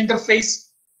solution interface.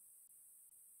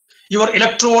 Your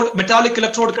electrode, metallic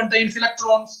electrode, contains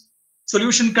electrons,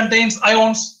 solution contains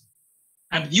ions,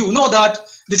 and you know that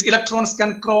these electrons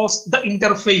can cross the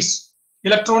interface.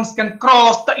 Electrons can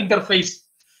cross the interface.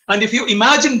 And if you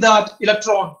imagine that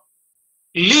electron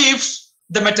leaves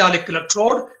the metallic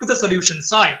electrode to the solution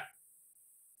side,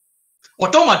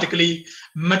 automatically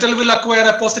metal will acquire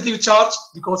a positive charge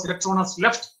because electron has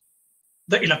left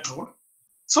the electrode.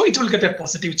 So it will get a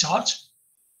positive charge.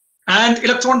 And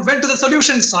electron went to the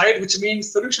solution side, which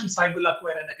means solution side will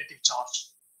acquire a negative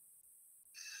charge.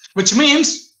 Which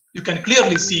means you can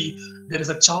clearly see there is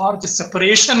a charge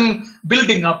separation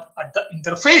building up at the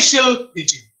interfacial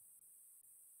region.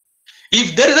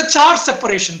 If there is a charge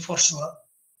separation, for sure,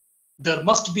 there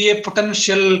must be a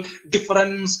potential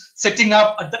difference setting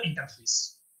up at the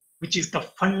interface, which is the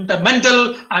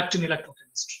fundamental act in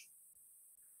electrochemistry.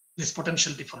 This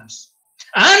potential difference.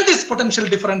 And this potential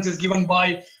difference is given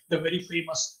by the very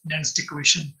famous Nernst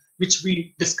equation, which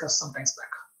we discussed sometimes back.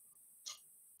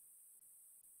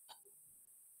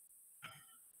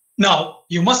 Now,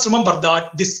 you must remember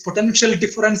that this potential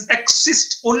difference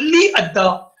exists only at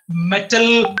the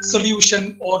metal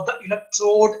solution or the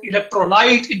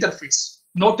electrolyte interface,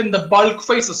 not in the bulk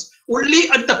phases. Only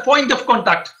at the point of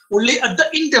contact, only at the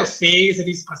interface it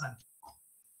is present.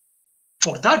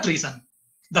 For that reason,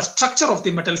 the structure of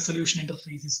the metal solution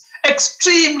interface is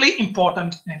extremely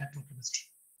important in electrochemistry.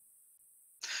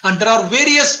 And there are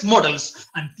various models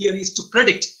and theories to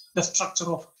predict the structure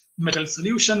of metal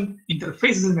solution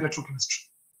interfaces in electrochemistry.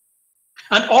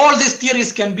 And all these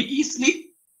theories can be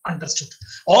easily understood.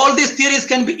 All these theories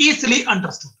can be easily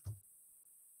understood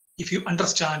if you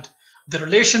understand the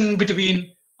relation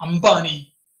between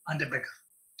Ambani and a beggar.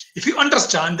 If you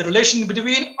understand the relation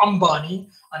between Ambani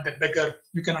and a beggar,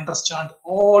 you can understand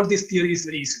all these theories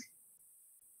very easily.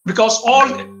 Because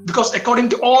according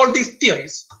to all these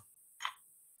theories,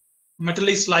 metal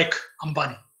is like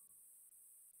Ambani.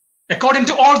 According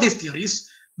to all these theories,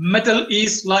 metal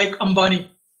is like Ambani,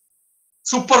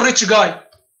 super rich guy.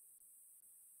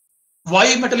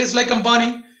 Why metal is like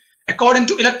Ambani? According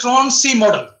to electron C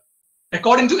model.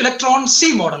 According to electron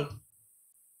C model,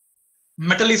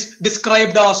 metal is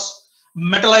described as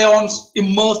metal ions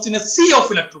immersed in a sea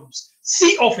of electrons.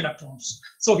 Sea of electrons.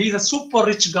 So he's a super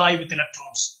rich guy with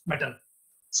electrons, metal.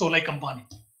 So like Ambani.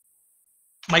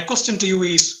 My question to you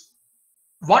is,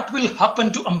 what will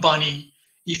happen to Ambani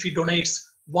if he donates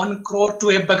 1 crore to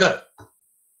a beggar.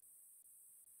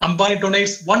 Ambani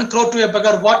donates 1 crore to a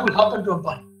beggar, what will happen to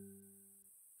Ambani?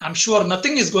 I'm sure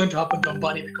nothing is going to happen to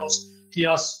Ambani because he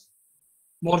has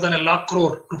more than 1 lakh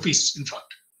crore rupees, in fact.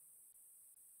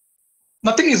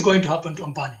 Nothing is going to happen to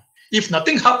Ambani. If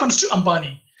nothing happens to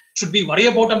Ambani, should we worry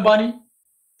about Ambani?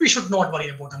 We should not worry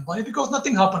about Ambani because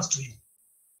nothing happens to him.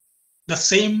 The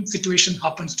same situation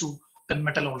happens to the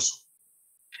metal also.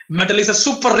 Metal is a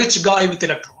super rich guy with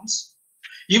electrons.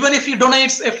 Even if he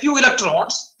donates a few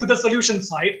electrons to the solution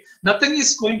side, nothing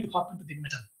is going to happen to the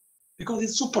metal because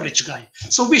he's a super rich guy.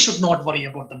 So we should not worry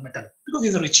about the metal because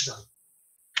he's a rich guy.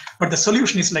 But the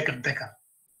solution is like a beggar.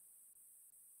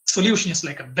 Solution is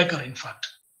like a beggar, in fact.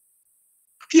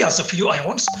 He has a few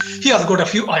ions. He has got a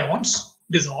few ions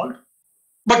dissolved,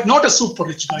 but not a super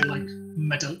rich guy like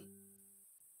metal.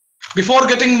 Before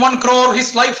getting 1 crore,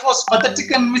 his life was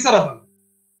pathetic and miserable.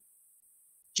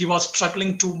 He was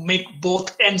struggling to make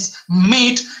both ends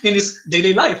meet in his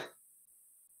daily life.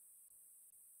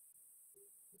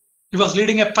 He was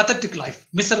leading a pathetic life,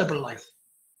 miserable life.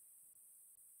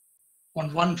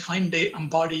 On one fine day,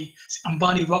 Ambani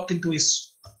walked into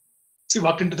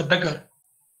the beggar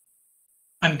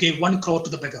and gave 1 crore to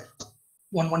the beggar.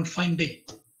 One fine day.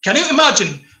 Can you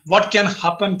imagine what can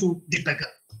happen to the beggar?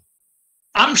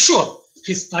 I'm sure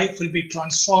his life will be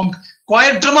transformed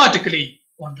quite dramatically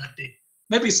on that day.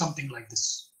 Maybe something like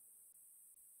this.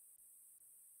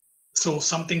 So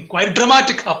something quite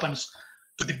dramatic happens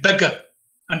to the beggar,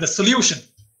 and the solution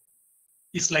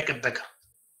is like a beggar.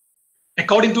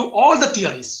 According to all the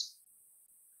theories,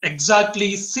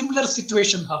 exactly similar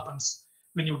situation happens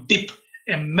when you dip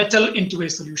a metal into a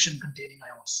solution containing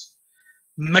ions.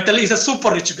 Metal is a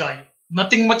super rich guy.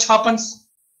 Nothing much happens.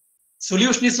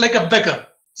 Solution is like a beggar.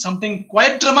 Something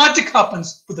quite dramatic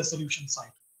happens to the solution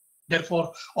side.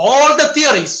 Therefore, all the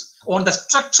theories on the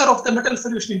structure of the metal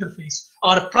solution interface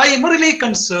are primarily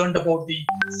concerned about the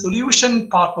solution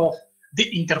part of the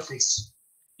interface.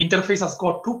 Interface has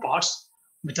got 2 parts,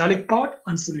 metallic part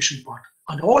and solution part.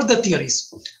 And all the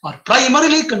theories are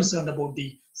primarily concerned about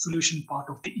the solution part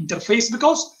of the interface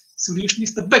because solution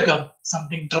is the beggar.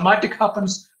 Something dramatic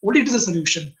happens only to the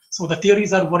solution. So the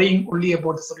theories are worrying only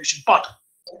about the solution part.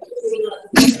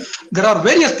 There are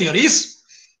various theories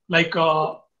like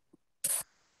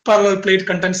parallel plate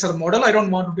condenser model. I don't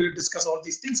want to discuss all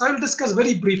these things. I will discuss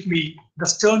very briefly the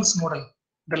Stern's model,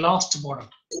 the last model.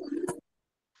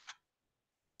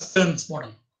 Stern's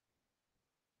model.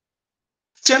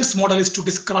 Stern's model is to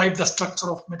describe the structure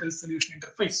of metal solution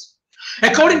interface.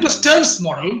 According to Stern's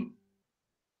model,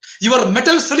 your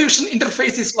metal solution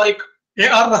interface is like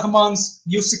A.R. Rahman's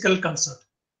musical concert.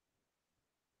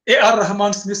 A.R.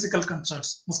 Rahman's musical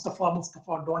concerts. Mustafa,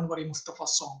 Mustafa, don't worry, Mustafa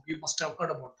song. You must have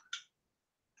heard about it.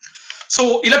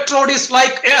 So electrode is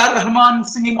like A.R. Rahman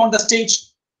singing on the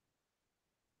stage.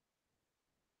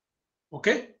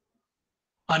 Okay?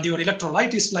 And your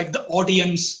electrolyte is like the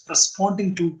audience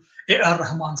responding to A.R.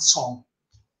 Rahman's song.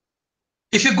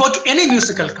 If you go to any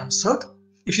musical concert,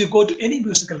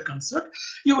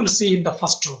 you will see in the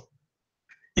first row.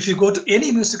 If you go to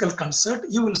any musical concert,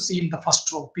 you will see in the first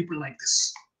row people like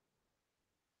this.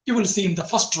 You will see in the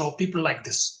first row people like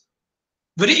this.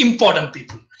 Very important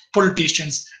people,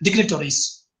 politicians,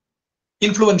 dignitaries,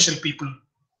 influential people,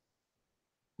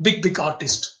 big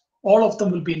artists. All of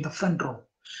them will be in the front row.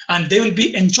 And they will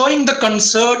be enjoying the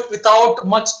concert without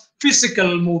much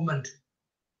physical movement.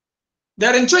 They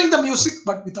are enjoying the music,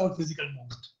 but without physical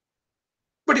movement.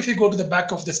 But if you go to the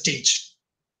back of the stage,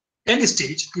 any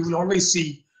stage, you will always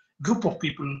see a group of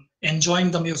people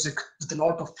enjoying the music with a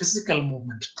lot of physical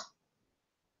movement.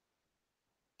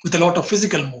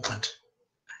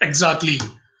 Exactly.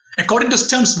 According to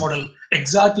Stern's model,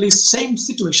 exactly same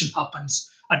situation happens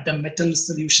at the metal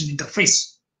solution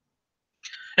interface.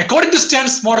 According to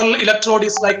Stern's model, electrode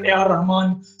is like A.R.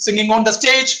 Rahman singing on the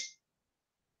stage,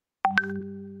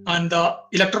 and the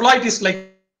electrolyte is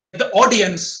like the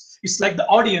audience. It's like the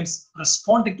audience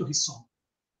responding to his song.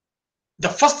 The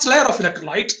first layer of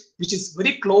electrolyte, which is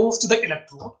very close to the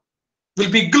electrode,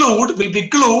 will be glued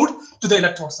to the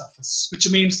electrode surface, which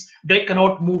means they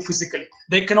cannot move physically.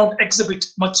 They cannot exhibit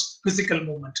much physical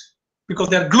movement because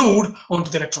they are glued onto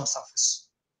the electrode surface.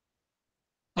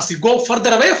 As you go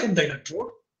further away from the electrode,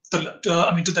 to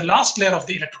the last layer of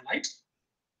the electrolyte,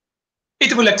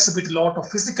 it will exhibit a lot of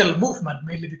physical movement,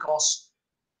 mainly because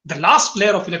the last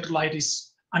layer of electrolyte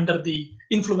is under the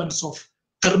influence of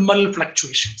thermal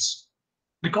fluctuations,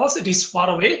 because it is far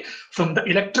away from the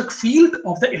electric field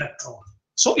of the electrode.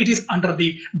 So it is under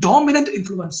the dominant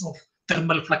influence of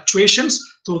thermal fluctuations,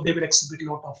 so they will exhibit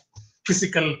a lot of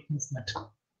physical movement.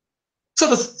 So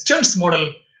the Stern's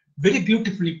model very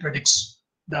beautifully predicts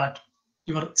that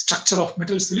your structure of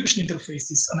metal solution interface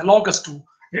is analogous to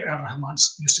A.R.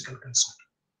 Rahman's mystical concept.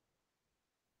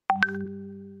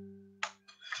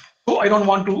 So I don't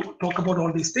want to talk about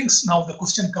all these things. Now the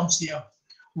question comes here,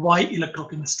 why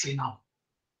electrochemistry now?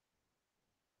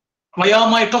 Why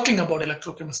am I talking about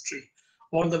electrochemistry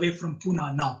all the way from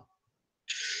Pune now?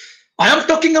 I am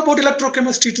talking about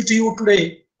electrochemistry to you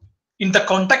today in the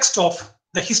context of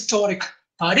the historic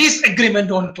Paris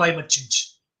Agreement on climate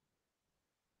change.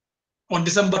 On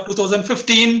December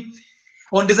 2015,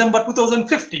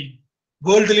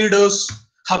 world leaders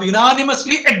have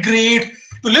unanimously agreed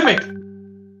to limit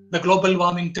the global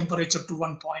warming temperature to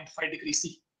 1.5 degrees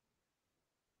C.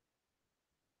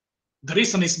 The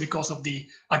reason is because of the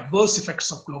adverse effects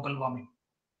of global warming.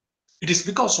 It is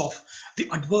because of the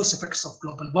adverse effects of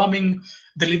global warming,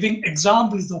 the living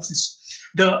examples of this,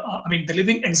 the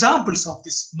living examples of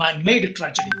this man-made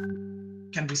tragedy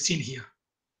can be seen here.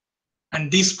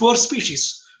 And these poor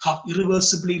species have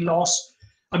irreversibly lost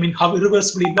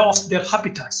their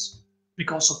habitats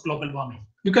because of global warming.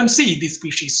 You can see these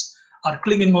species are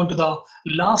clinging onto the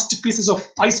last pieces of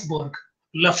iceberg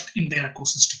left in their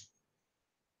ecosystem.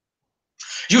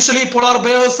 Usually polar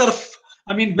bears are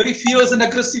very fierce and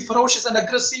aggressive, ferocious and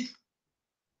aggressive,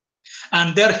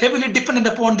 and they're heavily dependent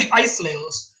upon the ice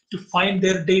layers to find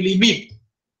their daily meal.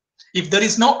 If there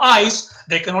is no ice,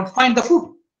 they cannot find the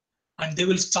food and they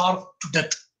will starve to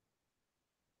death.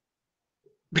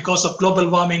 Because of global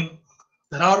warming,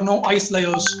 there are no ice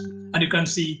layers, and you can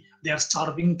see they are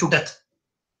starving to death.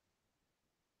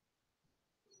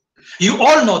 You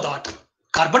all know that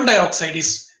carbon dioxide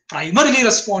is primarily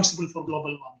responsible for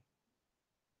global warming.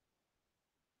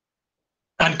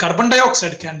 And carbon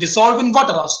dioxide can dissolve in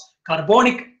water as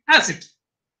carbonic acid,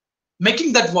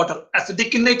 making that water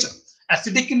acidic in nature.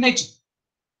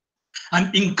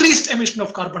 And increased emission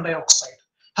of carbon dioxide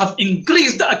have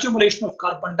increased the accumulation of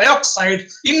carbon dioxide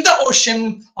in the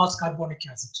ocean as carbonic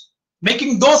acid,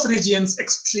 making those regions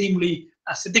extremely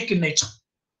acidic in nature.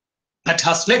 That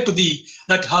has led to the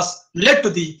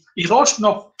erosion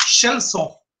of shells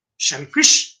of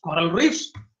shellfish, coral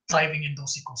reefs thriving in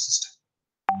those ecosystems.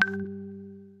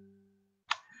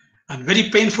 And very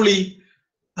painfully,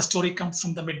 the story comes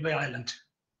from the Midway Island.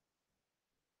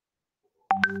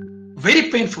 Very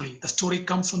painfully, the story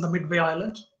comes from the Midway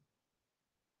Island.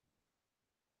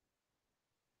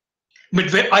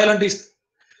 Midway Island is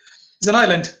an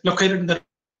island located in the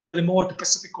remote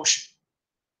Pacific Ocean.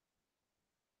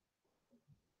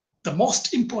 The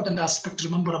most important aspect to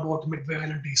remember about Midway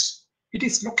Island is it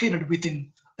is located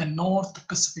within the North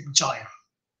Pacific Gyre.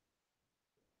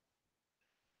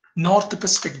 North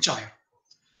Pacific Gyre.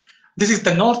 This is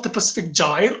the North Pacific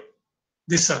Gyre,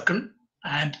 this circle,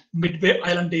 and Midway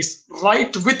Island is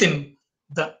right within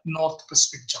the North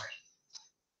Pacific Gyre.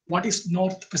 What is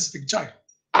North Pacific Gyre?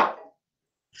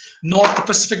 North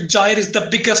Pacific Gyre is the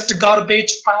biggest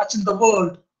garbage patch in the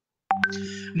world.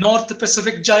 North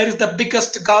Pacific Gyre is the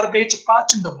biggest garbage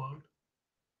patch in the world.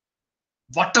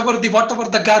 Whatever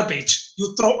the garbage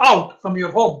you throw out from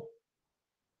your home,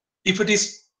 if it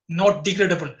is not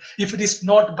degradable, if it is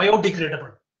not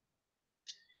biodegradable,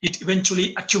 it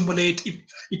eventually accumulates,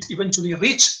 it eventually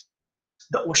reaches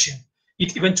the ocean.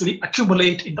 It eventually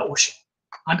accumulates in the ocean.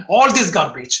 And all this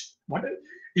garbage,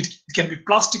 it can be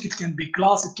plastic, it can be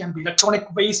glass, it can be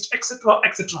electronic waste, etc.,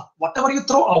 etc. Whatever you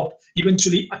throw out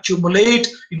eventually accumulate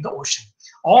in the ocean.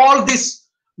 All this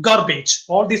garbage,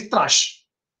 all this trash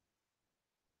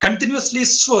continuously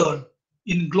swirl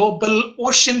in global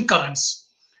ocean currents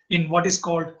in what is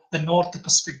called the North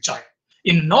Pacific Gyre.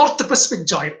 In North Pacific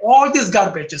Gyre, all these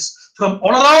garbages from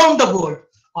all around the world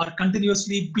are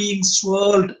continuously being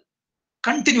swirled,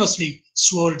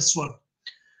 swirled.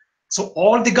 So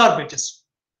all the garbages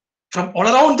from all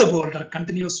around the world are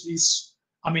continuously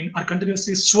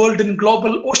swirled in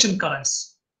global ocean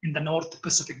currents in the North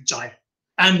Pacific Gyre.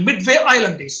 And Midway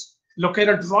Island is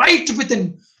located right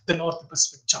within the North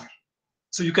Pacific Gyre.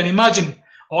 So you can imagine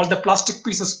all the plastic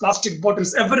pieces, plastic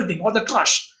bottles, everything, all the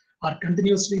trash are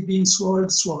continuously being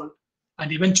swirled,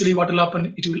 and eventually what will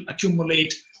happen, it will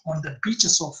accumulate on the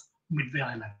beaches of Midway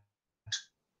Island.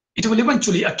 It will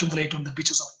eventually accumulate on the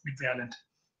beaches of Midway Island.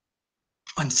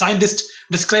 And scientists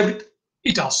described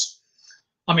it as,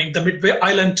 the Midway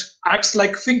Island acts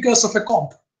like fingers of a comb,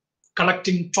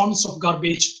 collecting tons of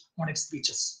garbage on its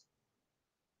beaches.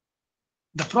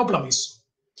 The problem is,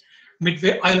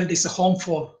 Midway Island is a home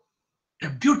for a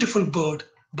beautiful bird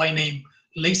by name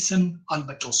Laysan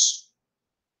albatross.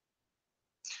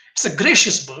 It's a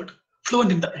gracious bird,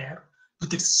 fluent in the air,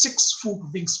 with its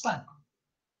 6-foot wingspan.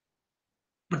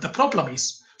 But the problem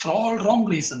is, for all wrong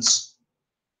reasons.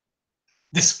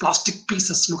 This plastic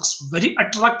pieces looks very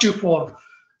attractive for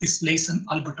this lace and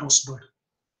albatross bird.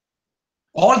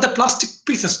 All the plastic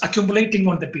pieces accumulating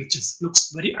on the beaches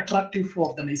looks very attractive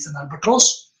for the lace and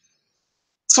albatross.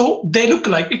 So they look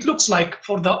like, it looks like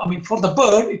for the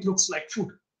bird, it looks like food.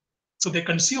 So they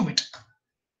consume it.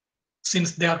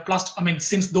 Since they are plastic,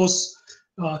 since those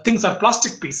things are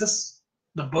plastic pieces,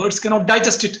 the birds cannot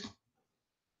digest it.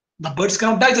 The birds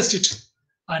cannot digest it,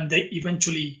 and they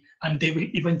will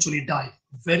eventually die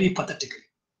very pathetically.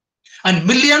 And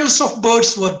millions of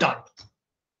birds were died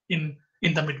in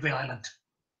the Midway Island.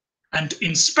 And to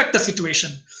inspect the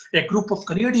situation, a group of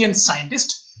Canadian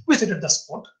scientists visited the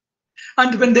spot.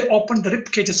 And when they opened the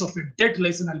rib cages of a dead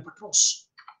lace and albatross,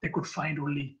 they could find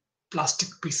only plastic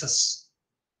pieces.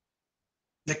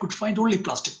 They could find only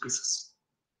plastic pieces.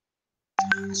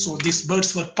 So these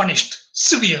birds were punished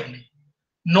severely,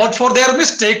 not for their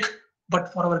mistake,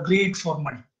 but for our greed for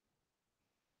money.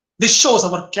 This shows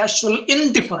our casual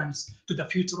indifference to the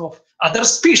future of other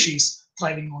species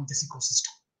thriving on this ecosystem,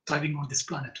 thriving on this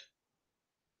planet.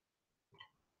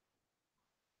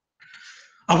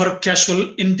 Our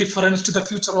casual indifference to the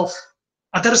future of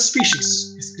other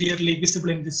species is clearly visible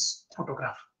in this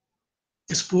photograph.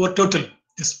 This poor turtle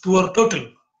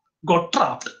got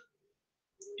trapped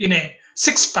in a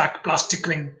 6-pack plastic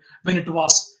ring when it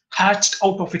was hatched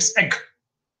out of its egg.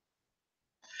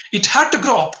 It had to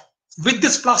grow up with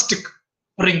this plastic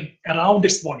ring around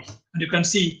its body, and you can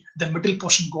see the middle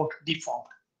portion got deformed.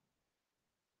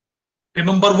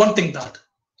 Remember one thing, that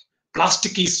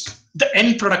plastic is the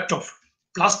end product of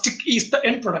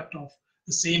the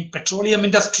same petroleum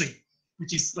industry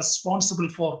which is responsible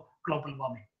for global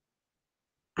warming.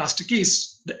 Plastic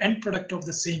is the end product of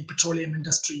the same petroleum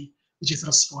industry which is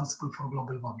responsible for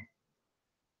global warming.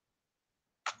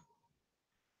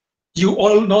 You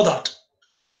all know that.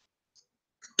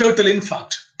 Turtle, in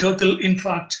fact,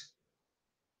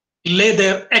 lay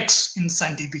their eggs in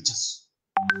sandy beaches.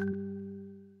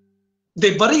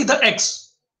 They bury the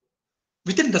eggs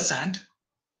within the sand.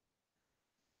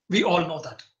 We all know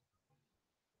that.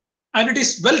 And it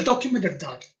is well documented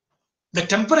that the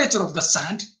temperature of the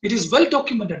sand,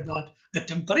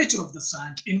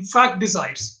 in fact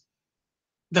decides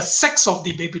the sex of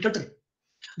the baby turtle.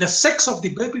 The sex of the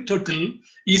baby turtle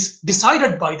is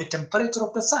decided by the temperature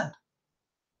of the sand.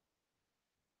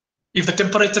 If the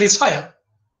temperature is higher,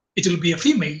 it will be a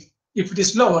female. If it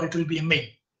is lower, it will be a male.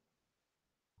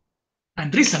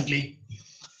 And recently,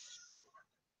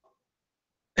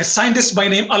 a scientist by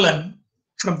name Allen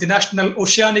from the National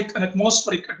Oceanic and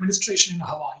Atmospheric Administration in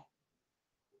Hawaii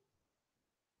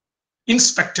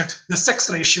inspected the sex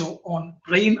ratio on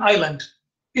Rain Island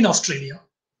in Australia,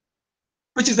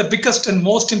 which is the biggest and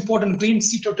most important green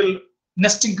sea turtle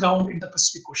nesting ground in the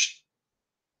Pacific Ocean.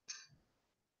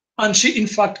 And she, in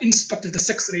fact, inspected the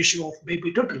sex ratio of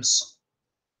baby turtles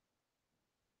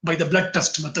by the blood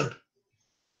test method,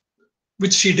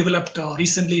 which she developed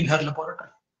recently in her laboratory.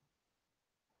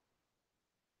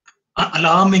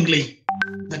 Alarmingly,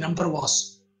 the number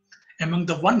was, among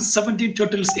the 117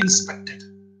 turtles inspected,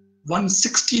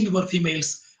 116 were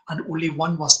females and only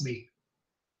 1 was male.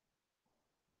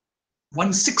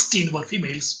 116 were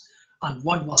females and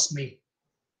 1 was male.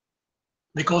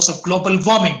 Because of global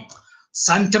warming,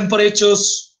 sand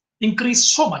temperatures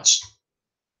increased so much,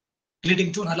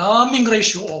 leading to an alarming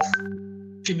ratio of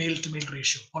female to male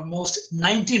ratio. Almost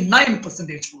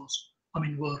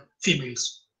 99% were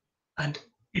females. And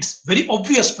it's an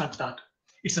obvious fact that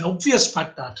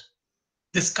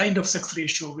this kind of sex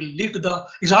ratio will lead to the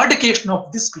eradication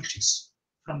of this species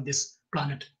from this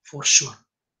planet for sure.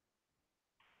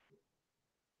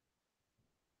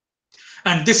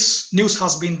 And this news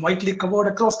has been widely covered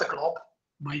across the globe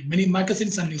by many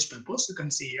magazines and newspapers. You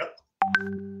can see here.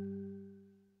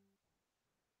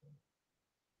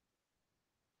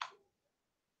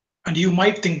 And you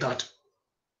might think that,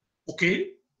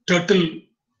 okay, turtle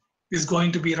is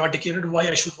going to be eradicated. Why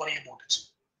I should worry about it?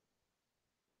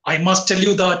 I must tell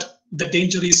you that the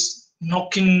danger is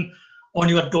knocking on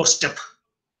your doorstep.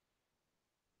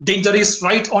 Danger is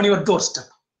right on your doorstep.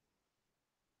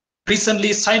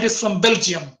 Recently, scientists from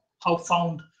Belgium have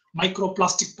found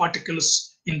microplastic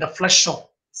particles in the flesh of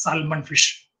salmon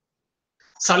fish.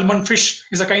 Salmon fish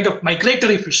is a kind of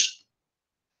migratory fish,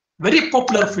 very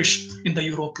popular fish in the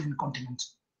European continent.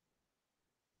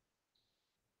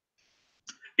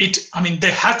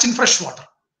 They hatch in fresh water,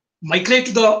 migrate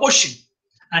to the ocean,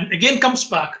 and again comes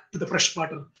back to the fresh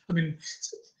water. And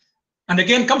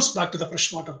again comes back to the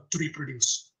fresh water to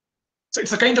reproduce. So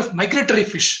it's a kind of migratory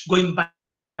fish going back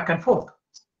and forth.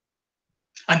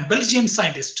 And Belgian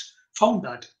scientists found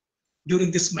that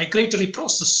during this migratory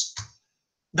process,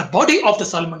 the body of the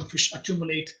salmon fish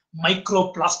accumulate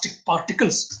microplastic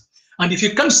particles. And if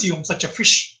you consume such a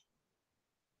fish,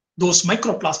 those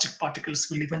microplastic particles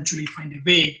will eventually find a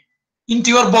way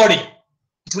into your body.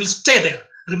 It will stay there,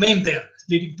 remain there,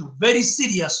 leading to very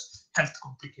serious health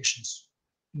complications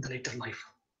in the later life.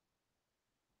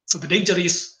 So the danger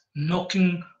is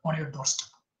knocking on your doorstep.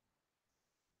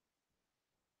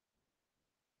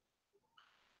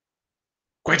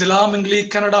 Quite alarmingly,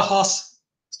 Canada has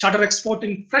started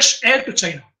exporting fresh air to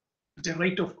China at a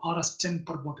rate of Rs10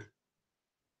 per bottle.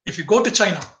 If you go to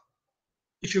China,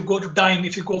 if you go to dine,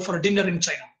 if you go for a dinner in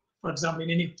China, for example,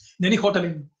 in any hotel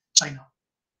in China,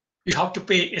 you have to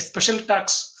pay a special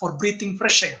tax for breathing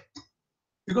fresh air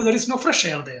because there is no fresh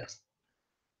air there.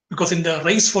 Because in the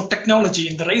race for technology,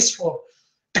 in the race for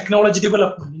technology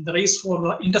development, in the race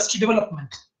for industry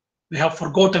development, they have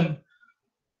forgotten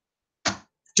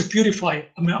to purify,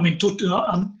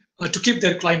 to keep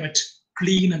their climate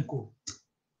clean and cool.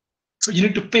 So you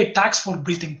need to pay tax for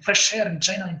breathing fresh air in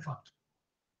China, in fact.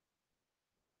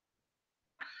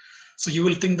 So you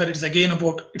will think that it's again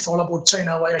about, it's all about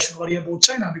China, why I should worry about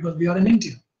China, because we are in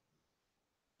India.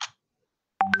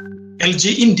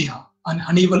 LG India and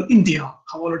Honeywell India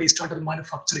have already started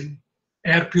manufacturing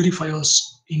air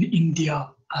purifiers in India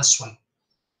as well.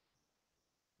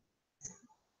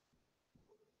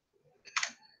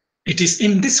 It is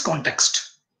in this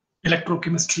context,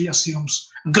 electrochemistry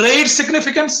assumes great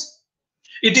significance.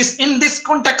 It is in this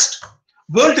context,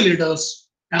 world leaders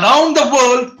around the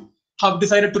world have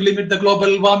decided to limit the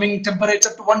global warming temperature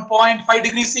to 1.5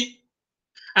 degrees C.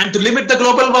 And to limit the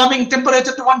global warming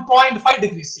temperature to 1.5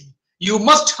 degrees C, you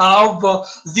must have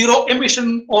zero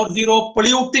emission or zero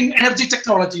polluting energy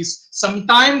technologies,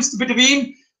 sometimes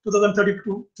between 2030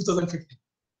 to 2050.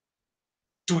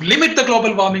 To limit the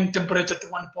global warming temperature to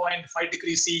 1.5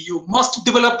 degrees C, you must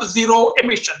develop zero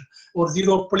emission or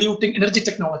zero polluting energy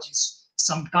technologies,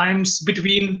 sometimes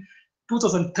between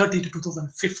 2030 to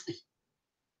 2050.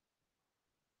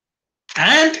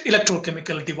 And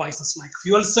electrochemical devices like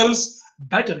fuel cells,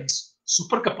 batteries,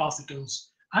 supercapacitors,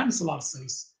 and solar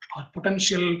cells are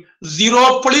potential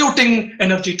zero polluting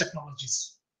energy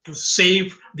technologies to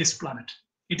save this planet.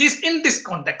 It is in this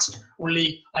context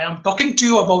only I am talking to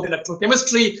you about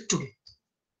electrochemistry today.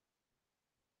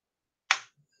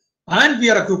 And we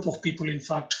are a group of people, in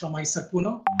fact, from ISER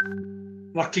Pune,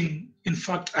 working, in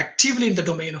fact, actively in the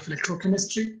domain of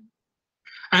electrochemistry.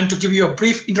 And to give you a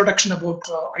brief introduction about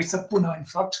ISER Pune, in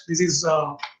fact, this is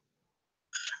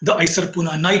the ISER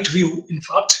Pune night view, in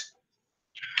fact.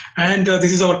 And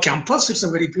this is our campus. It's a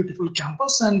very beautiful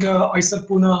campus. And ISER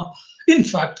Pune, in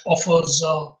fact, offers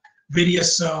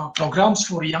various programs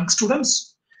for young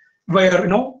students, where,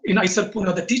 in ISER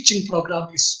Pune, the teaching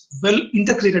program is well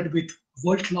integrated with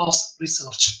world-class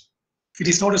research. It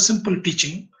is not a simple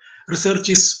teaching. Research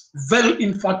is well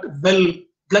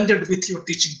blended with your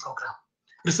teaching program.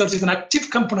 Research is an active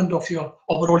component of your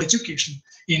overall education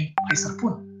in ISER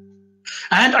Pune.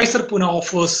 And ISER Pune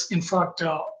offers, in fact,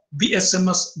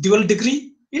 BSMS dual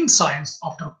degree in science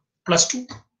after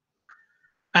 +2.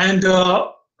 And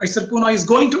ISER Pune is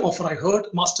going to offer, I heard,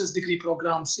 master's degree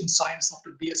programs in science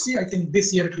after BSc. I think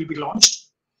this year it will be launched.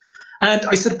 And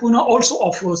ISER Pune also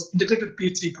offers integrated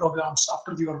PhD programs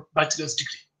after your bachelor's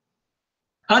degree,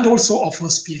 and also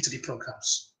offers PhD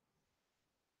programs.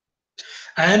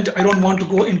 And I don't want to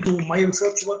go into my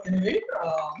research work anyway.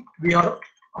 We are,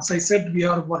 as I said, we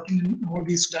are working in all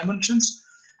these dimensions.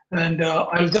 And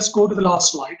I'll just go to the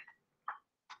last slide.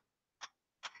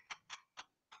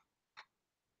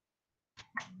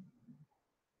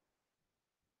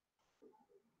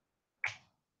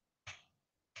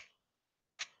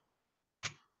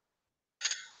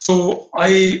 So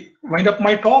I wind up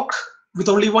my talk with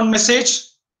only one message.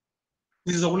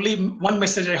 This is only one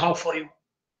message I have for you.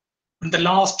 When the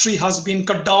last tree has been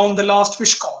cut down, the last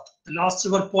fish caught, the last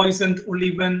river poisoned,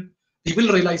 only when we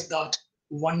will realize that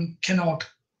one cannot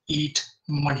eat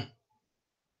money.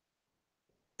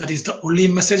 That is the only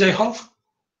message I have.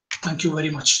 Thank you very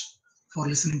much for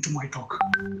listening to my talk.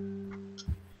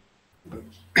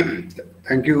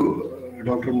 Thank you,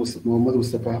 Dr. Mohammad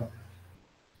Mustafa.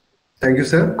 Thank you,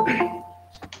 sir.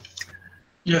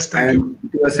 Yes, thank you.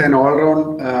 It was an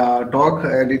all-round talk,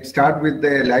 and it starts with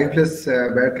the lifeless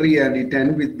battery, and it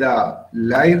ends with the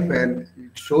life, and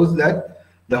it shows that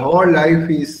the whole life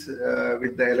is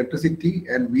with the electricity,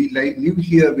 and we live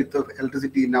here with the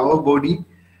electricity in our body,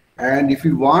 And if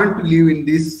we want to live in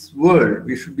this world,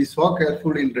 we should be so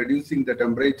careful in reducing the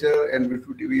temperature, and we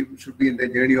should be in the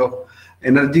journey of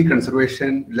energy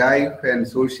conservation, life and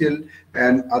social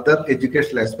and other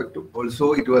educational aspect.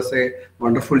 Also, it was a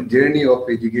wonderful journey of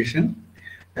education.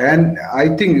 And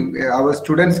I think our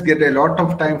students get a lot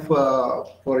of time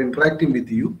for interacting with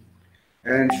you.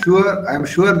 And I'm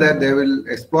sure that they will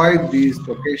exploit this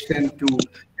occasion to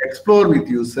explore with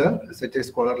you, sir, such a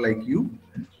scholar like you.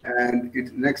 And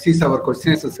next is our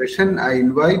question answer session. I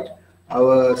invite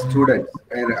our students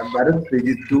and Bharat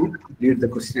Srijit to lead the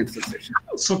question answer session.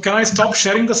 So can I stop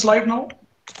sharing the slide now?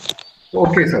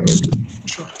 Okay, sir.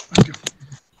 Sure. Thank you.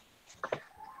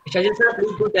 Shajit sir,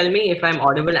 please do tell me if I'm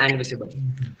audible and visible.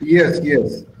 Yes,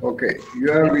 yes. Okay,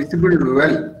 you are visible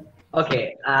well.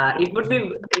 Okay, it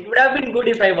would have been good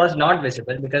if I was not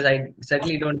visible, because I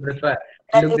certainly don't prefer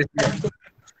to look this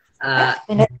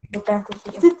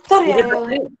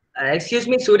way. Excuse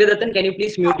me, Suryadattan, can you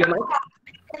please mute your mic?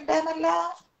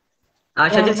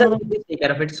 Shajit sir, please take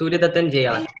care of it. Suryadattan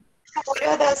JR.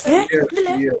 Yes,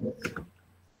 yes.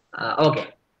 Okay.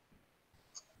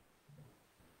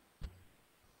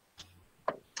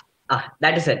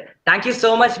 That is it. Thank you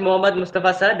so much, Mohammad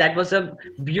Mustafa sir. That was a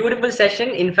beautiful session.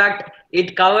 In fact,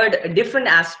 it covered different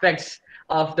aspects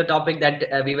of the topic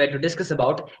that we were to discuss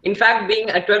about. In fact, being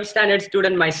a 12th standard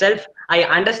student myself, I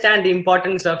understand the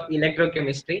importance of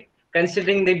electrochemistry,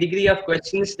 considering the degree of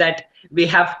questions that we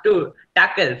have to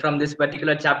tackle from this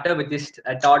particular chapter, which is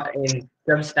taught in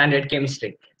 12th standard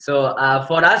chemistry. So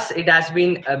for us, it has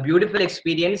been a beautiful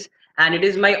experience, and it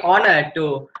is my honor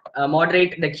to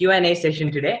moderate the Q&A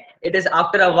session today. It is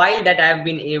after a while that I have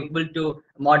been able to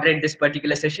moderate this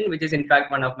particular session, which is in fact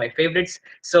one of my favorites.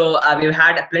 So we've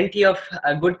had plenty of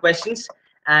good questions,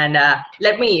 and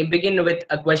let me begin with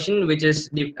a question which is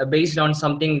based on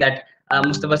something that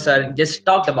Mustafa sir just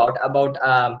talked about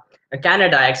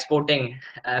Canada exporting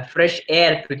fresh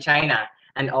air to China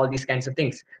and all these kinds of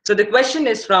things. So the question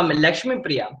is from Lakshmi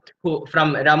Priya, who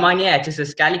from Ramania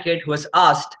HSS Calicut, who has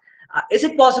asked, is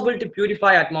it possible to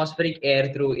purify atmospheric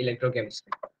air through electrochemistry?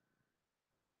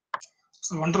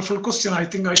 It's a wonderful question. I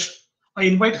think I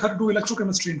invite her to do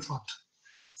electrochemistry, in fact.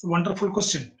 It's a wonderful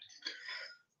question.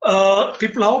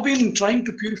 People have been trying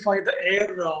to purify the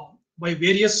air by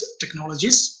various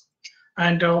technologies.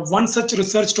 And one such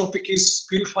research topic is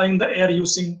purifying the air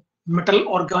using metal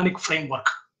organic framework,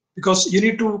 because you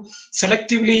need to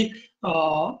selectively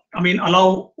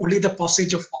allow only the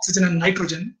passage of oxygen and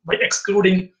nitrogen by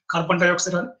excluding carbon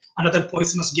dioxide and other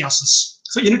poisonous gases.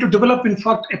 So you need to develop, in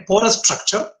fact, a porous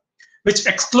structure which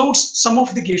excludes some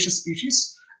of the gaseous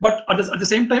species, but at the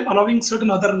same time allowing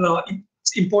certain other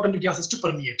important gases to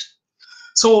permeate.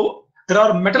 So there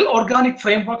are metal organic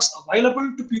frameworks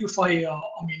available to purify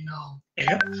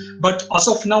air, but as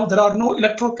of now there are no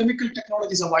electrochemical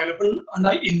technologies available, and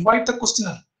I invite the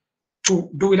questioner to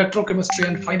do electrochemistry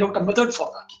and find out a method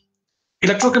for that.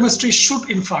 Electrochemistry should,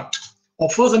 in fact,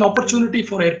 offers an opportunity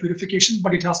for air purification,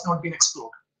 but it has not been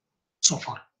explored so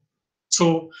far.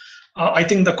 So I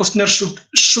think the questioner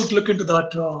should look into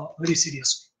that very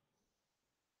seriously.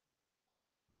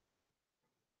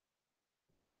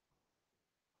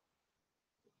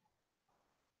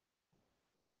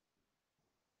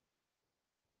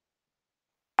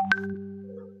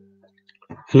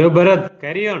 Hello, Bharat.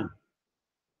 Carry on.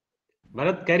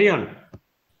 Bharat, carry on.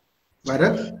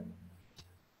 Bharat?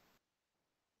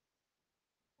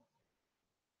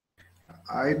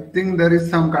 I think there is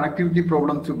some connectivity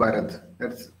problem to Bharat.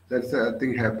 That's a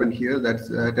thing happened here. That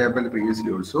happened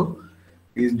previously also.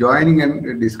 He's joining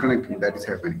and disconnecting. That is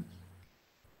happening.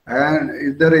 And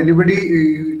is there anybody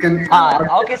you can?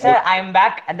 Okay, sir, I'm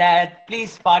back.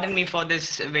 Please pardon me for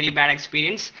this very bad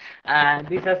experience.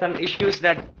 These are some issues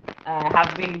that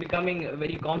have been becoming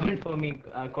very common for me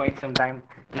quite some time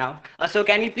now. So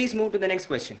can you please move to the next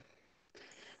question?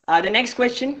 The next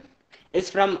question is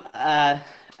from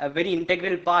a very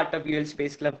integral part of UL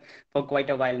Space Club for quite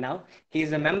a while now. He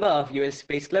is a member of UL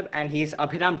Space Club, and he is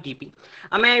Abhiram TP.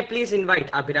 May I please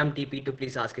invite Abhiram TP to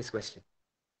please ask his question?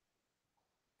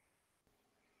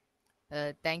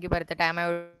 Thank you, Bharat. Am I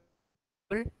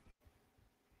audible?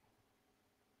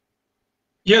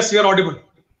 Yes, you are audible.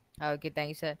 Okay, thank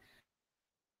you, sir.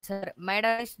 Sir, my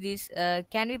doubt is this: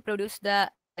 can we produce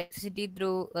the electricity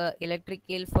through electric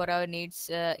eel for our needs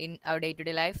in our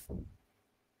day-to-day life?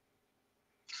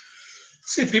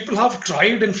 See, people have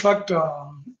tried, in fact,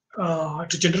 to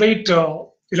generate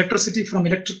electricity from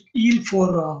electric eel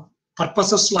for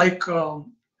purposes like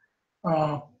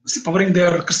powering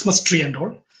their Christmas tree and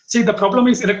all. See, the problem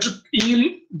is electric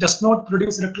eel does not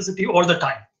produce electricity all the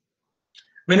time.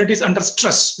 When it is under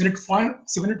stress, when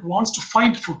it wants to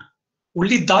find food,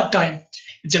 Only that time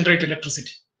it generates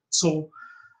electricity. So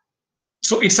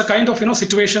it's a kind of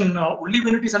situation. Only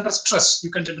when it is under stress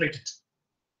you can generate it.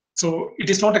 So it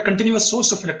is not a continuous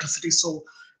source of electricity. So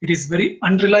it is very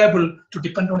unreliable to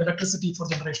depend on electricity for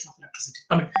generation of electricity.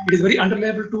 I mean, it is very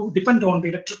unreliable to depend on the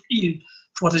electric eel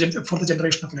for the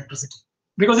generation of electricity,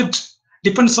 because it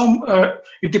depends on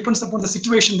upon the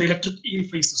situation the electric eel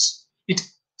faces.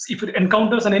 If it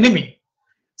encounters an enemy,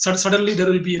 suddenly there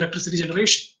will be electricity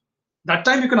generation. That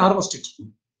time you can harvest it.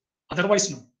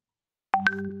 Otherwise, no.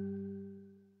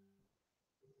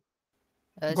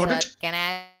 Got Sir, it? can I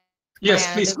ask Yes,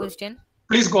 my please. another question?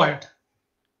 Please go ahead.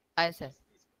 Sir.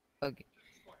 Okay.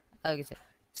 Okay, sir.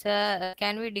 Sir,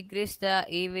 can we decrease the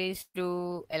e-waste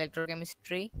through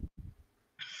electrochemistry?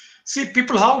 See,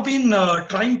 people have been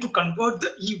trying to convert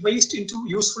the e-waste into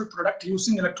useful product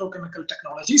using electrochemical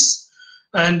technologies.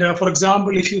 And for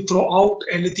example, if you throw out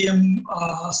a lithium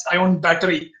ion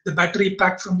battery, the battery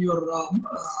pack from your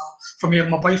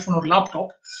mobile phone or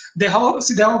laptop, they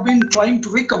have been trying to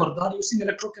recover that using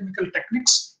electrochemical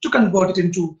techniques to convert it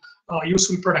into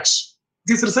useful products.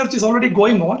 This research is already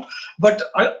going on, but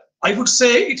I would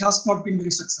say it has not been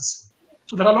very successful.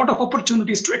 So there are a lot of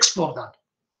opportunities to explore that.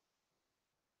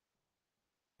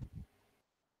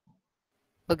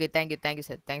 Okay, thank you,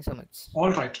 sir. Thanks so much.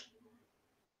 All right.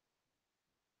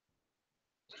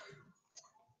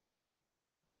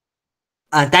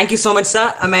 Thank you so much,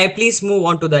 sir. May I please move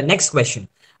on to the next question?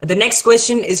 The next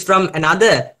question is from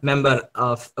another member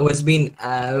who has been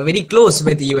very close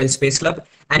with the UL Space Club,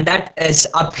 and that is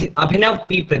Abhinav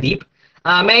P. Pradeep.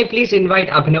 May I please invite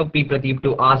Abhinav P. Pradeep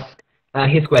to ask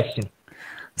his question?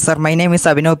 Sir, my name is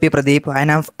Abhinav P. Pradeep.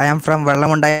 I am from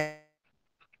Vallamunda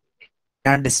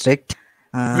district.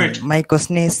 My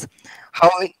question is,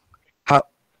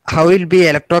 how will be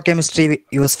electrochemistry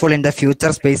useful in the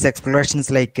future space explorations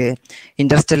like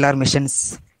interstellar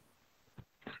missions?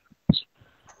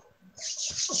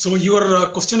 So your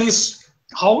question is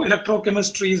how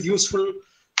electrochemistry is useful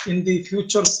in the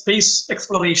future space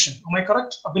exploration. Am I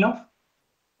correct, Abhinav?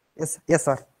 Yes,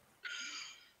 sir.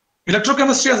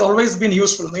 Electrochemistry has always been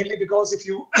useful, mainly because if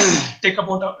you take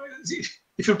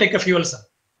a fuel cell,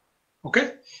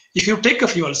 okay? If you take a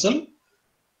fuel cell,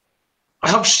 I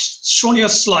have shown you a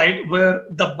slide where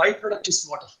the byproduct is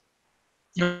water.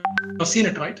 You've seen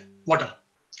it, right? Water.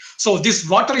 So this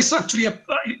water is actually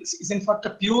is in fact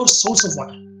a pure source of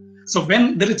water. So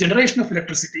when there is generation of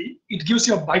electricity, it gives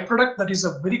you a byproduct that is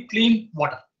a very clean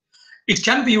water. It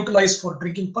can be utilized for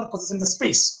drinking purposes in the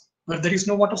space where there is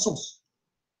no water source.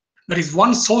 There is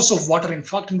one source of water, in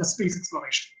fact, in the space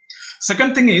exploration.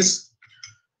 Second thing is,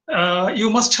 you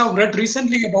must have read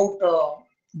recently about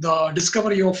the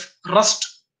discovery of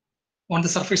rust on the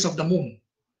surface of the moon,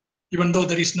 even though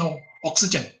there is no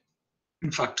oxygen,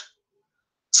 in fact.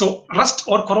 So rust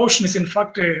or corrosion is in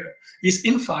fact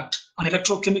an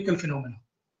electrochemical phenomenon.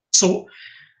 So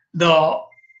the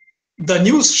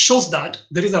news shows that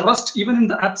there is a rust even in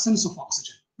the absence of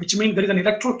oxygen, which means there is an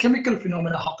electrochemical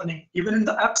phenomenon happening even in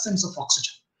the absence of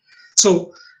oxygen.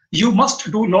 So you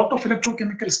must do a lot of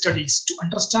electrochemical studies to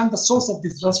understand the source of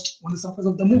this rust on the surface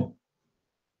of the moon,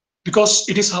 because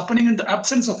it is happening in the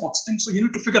absence of oxygen. So you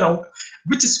need to figure out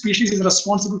which species is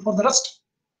responsible for the rust.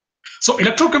 So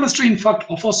electrochemistry, in fact,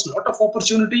 offers a lot of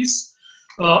opportunities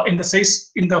in the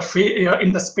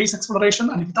space exploration,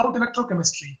 and without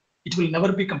electrochemistry, it will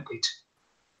never be complete.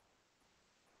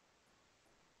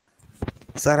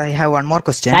 Sir, I have one more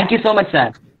question. Thank you so much,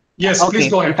 sir. Yes, okay.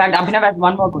 Please go ahead. In fact, Abhinav has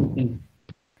one more question.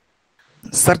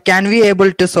 Sir, can we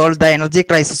able to solve the energy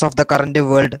crisis of the current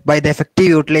world by the effective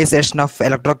utilization of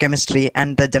electrochemistry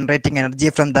and the generating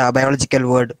energy from the biological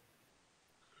world?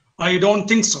 I don't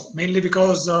think so, mainly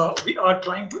because we are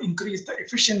trying to increase the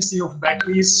efficiency of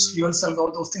batteries, fuel cells,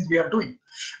 all those things we are doing.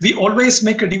 We always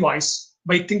make a device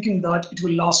by thinking that it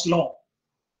will last long.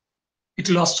 It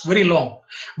will last very long.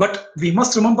 But we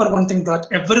must remember one thing, that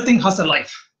everything has a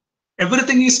life.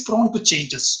 Everything is prone to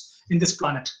changes in this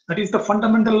planet. That is the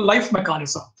fundamental life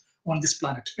mechanism on this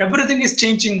planet. Everything is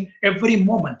changing every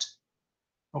moment.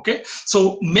 Okay,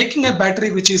 so making a battery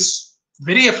which is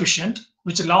very efficient,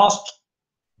 which lasts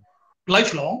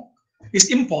lifelong, is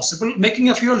impossible. Making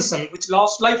a fuel cell which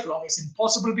lasts lifelong is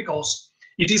impossible, because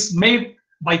it is made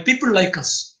by people like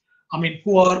us.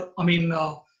 Who are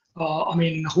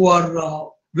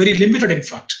very limited, in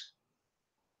fact.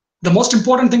 The most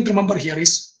important thing to remember here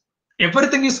is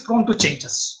everything is prone to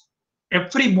changes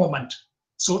every moment.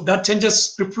 So that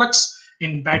changes reflects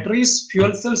in batteries,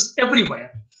 fuel cells,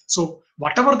 everywhere. So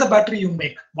whatever the battery you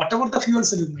make, whatever the fuel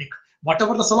cell you make,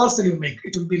 whatever the solar cell you make,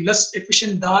 it will be less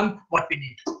efficient than what we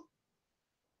need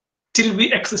till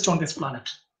we exist on this planet.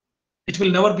 It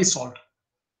will never be solved.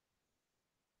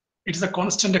 It is a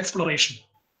constant exploration.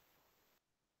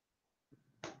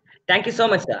 Thank you so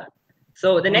much, sir.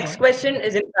 So the next question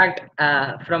is in fact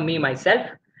from me myself.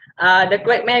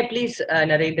 May I please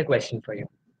narrate the question for you?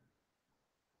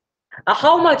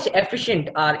 How much efficient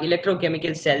are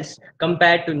electrochemical cells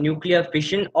compared to nuclear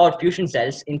fission or fusion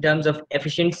cells in terms of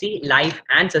efficiency, life,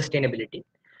 and sustainability?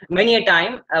 Many a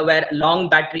time where long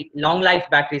life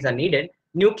batteries are needed,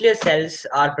 nuclear cells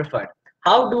are preferred.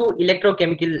 How do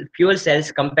electrochemical fuel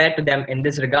cells compare to them in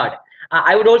this regard?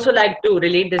 I would also like to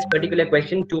relate this particular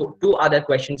question to two other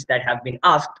questions that have been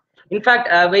asked. In fact,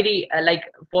 like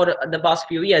for the past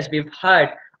few years, we've heard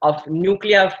of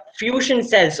nuclear fusion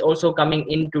cells also coming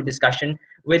into discussion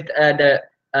with the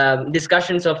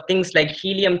discussions of things like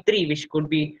helium-3, which could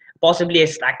be possibly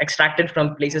extracted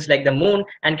from places like the moon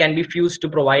and can be fused to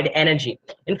provide energy.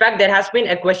 In fact, there has been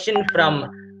a question from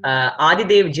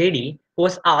Adidev JD who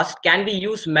was asked, can we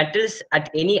use metals at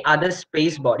any other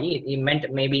space body? He meant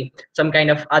maybe some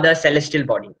kind of other celestial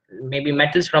body, maybe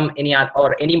metals from any other,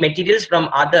 or any materials from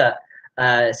other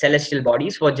celestial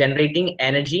bodies for generating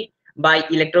energy by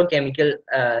electrochemical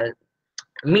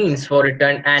means for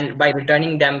return, and by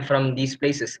returning them from these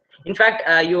places. In fact,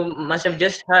 you must have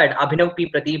just heard Abhinav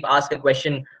P. Pradeep ask a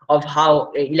question of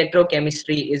how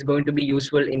electrochemistry is going to be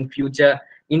useful in future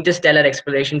interstellar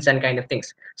explorations and kind of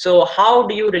things. So how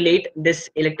do you relate this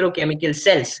electrochemical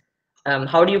cells?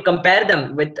 How do you compare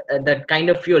them with the kind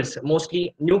of fuels,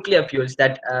 mostly nuclear fuels,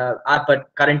 that are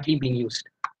currently being used?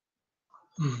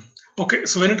 Okay,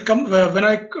 so when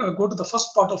I go to the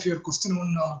first part of your question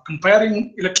on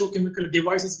comparing electrochemical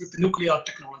devices with nuclear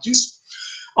technologies,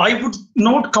 I would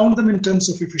not count them in terms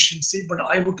of efficiency, but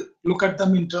I would look at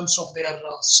them in terms of their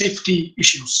safety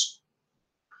issues.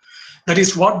 That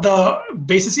is what the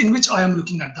basis in which I am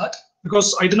looking at that,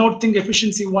 because I do not think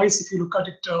efficiency-wise, if you look at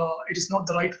it, it is not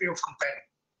the right way of comparing.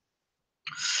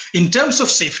 In terms of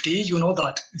safety, you know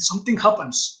that if something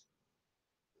happens,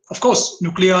 of course,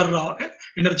 nuclear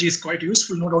energy is quite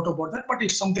useful, no doubt about that, but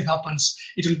if something happens,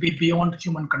 it will be beyond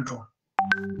human control.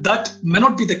 That may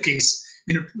not be the case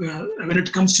when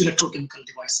it comes to electrochemical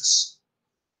devices.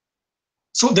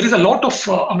 So there is a lot of,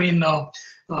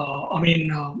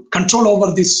 control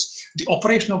over the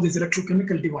operation of these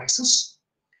electrochemical devices.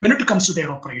 When it comes to their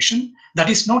operation, that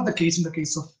is not the case in the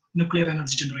case of nuclear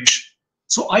energy generation.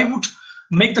 So I would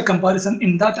make the comparison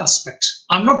in that aspect.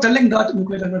 I'm not telling that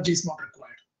nuclear energy is not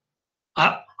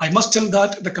required. I must tell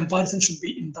that the comparison should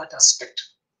be in that aspect.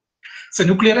 So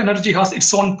nuclear energy has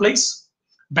its own place.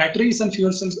 Batteries and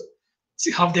fuel cells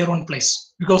have their own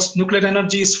place, because nuclear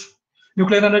energy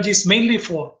is mainly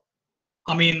for,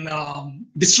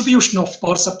 distribution of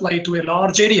power supply to a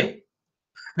large area.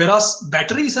 Whereas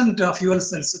batteries and fuel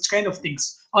cells, such kind of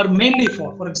things, are mainly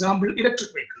for example,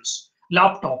 electric vehicles,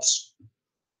 laptops,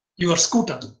 your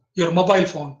scooter, your mobile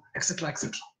phone, etc.,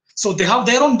 etc. So they have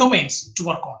their own domains to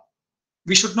work on.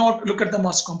 We should not look at them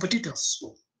as competitors.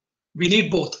 We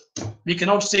need both. We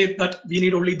cannot say that we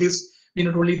need only this, we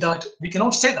need only that. We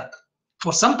cannot say that.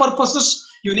 For some purposes,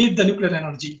 you need the nuclear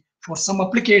energy. For some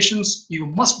applications, you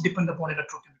must depend upon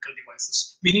electrochemical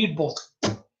devices. We need both.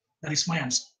 That is my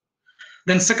answer.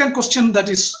 Then second question, that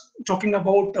is talking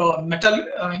about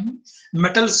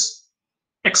metals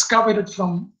excavated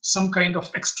from some kind of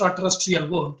extraterrestrial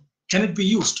world. Can it be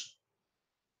used?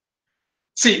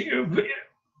 See,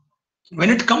 when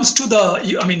it comes to the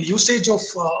usage of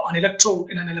an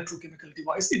electrode in an electrochemical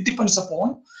device, it depends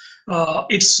upon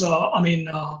its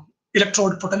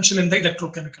electrode potential in the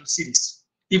electrochemical series.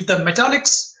 If the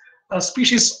metallics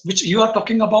species which you are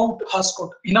talking about has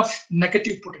got enough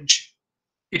negative potential,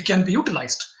 it can be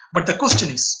utilized. But the question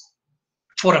is,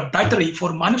 for a battery,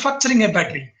 for manufacturing a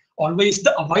battery, always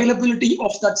the availability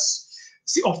of that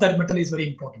metal is very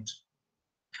important.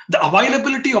 The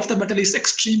availability of the metal is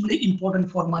extremely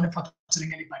important for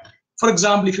manufacturing any battery. For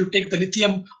example, if you take the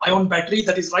lithium-ion battery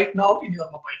that is right now in your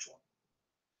mobile phone,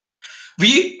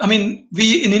 we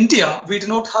in India, we do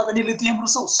not have any lithium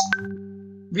resource.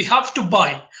 We have to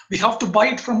buy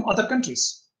it from other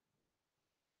countries.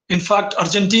 In fact,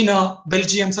 Argentina,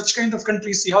 Belgium, such kind of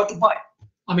countries you have to buy.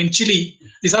 Chile,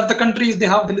 these are the countries, they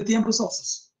have the lithium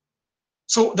resources.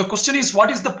 So the question is,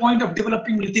 what is the point of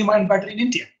developing lithium-ion battery in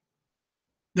India?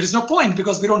 There is no point,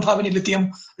 because we don't have any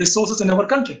lithium resources in our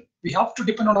country. We have to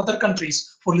depend on other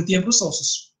countries for lithium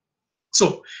resources.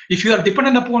 So if you are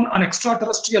dependent upon an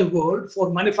extraterrestrial world for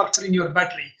manufacturing your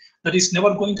battery, that is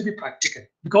never going to be practical,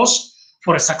 because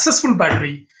for a successful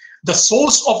battery, the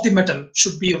source of the metal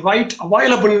should be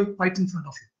available right in front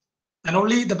of you, and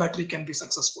only the battery can be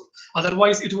successful.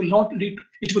 Otherwise, it will not lead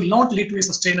to a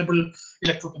sustainable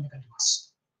electrochemical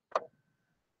device.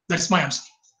 That's my answer.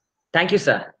 Thank you,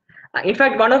 sir. In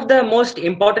fact, one of the most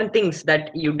important things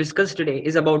that you discussed today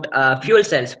is about fuel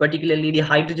cells, particularly the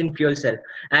hydrogen fuel cell,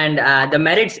 and the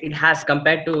merits it has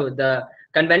compared to the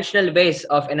conventional ways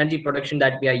of energy production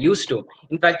that we are used to.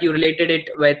 In fact, you related it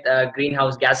with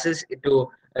greenhouse gases to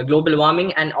global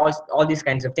warming and all these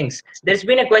kinds of things. There's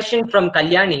been a question from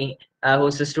Kalyani,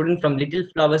 who's a student from Little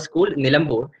Flower School,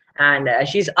 Nilambur, and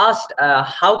she's asked,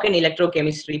 how can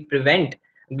electrochemistry prevent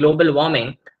global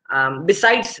warming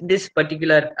besides this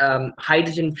particular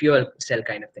hydrogen fuel cell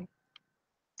kind of thing?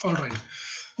 All right.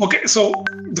 Okay, so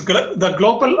the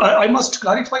global, I must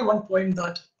clarify one point,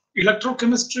 that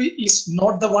electrochemistry is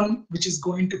not the one which is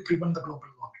going to prevent the global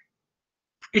warming.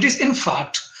 It is in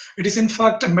fact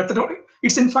a method,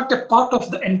 it's in fact a part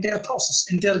of the entire process,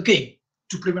 entire game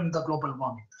to prevent the global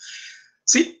warming.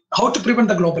 See, how to prevent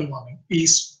the global warming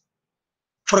is,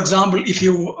 for example, if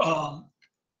you,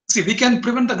 see, we can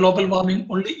prevent the global warming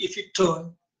only if we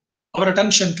turn our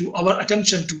attention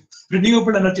to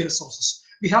renewable energy resources.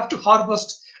 We have to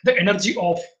harvest the energy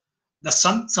of the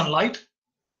sunlight,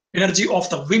 energy of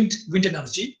the wind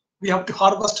energy. We have to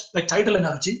harvest the tidal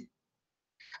energy.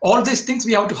 All these things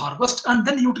we have to harvest and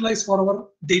then utilize for our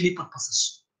daily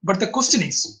purposes. But the question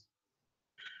is,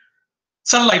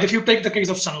 sunlight, if you take the case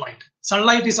of sunlight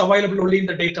is available only in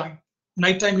the daytime.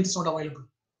 Nighttime it is not available.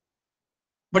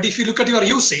 But if you look at your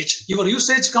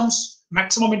usage comes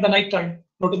maximum in the nighttime,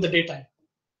 not in the daytime.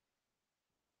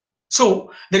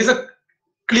 So there is a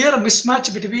clear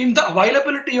mismatch between the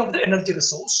availability of the energy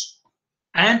resource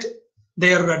and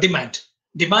their demand.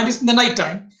 Demand is in the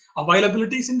nighttime,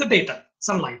 availability is in the daytime,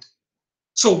 sunlight.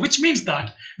 So which means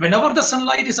that whenever the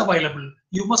sunlight is available,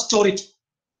 you must store it.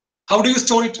 How do you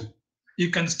store it? You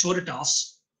can store it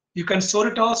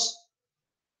as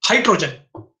hydrogen.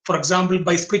 For example,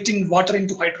 by splitting water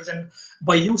into hydrogen,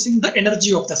 by using the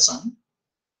energy of the sun,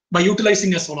 by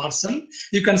utilizing a solar cell,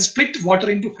 you can split water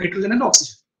into hydrogen and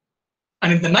oxygen.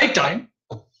 And in the nighttime,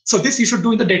 so this you should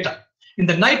do in the daytime. In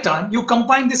the nighttime, you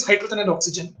combine this hydrogen and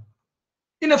oxygen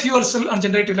in a fuel cell and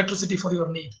generate electricity for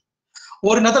your need.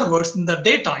 Or in other words, in the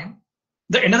daytime,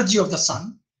 the energy of the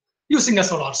sun, using a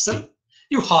solar cell,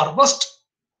 you harvest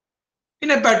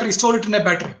in a battery, store it in a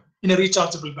battery, in a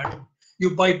rechargeable battery.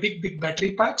 You buy big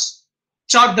battery packs,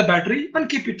 charge the battery and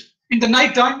keep it. In the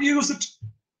night time, you use it.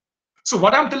 So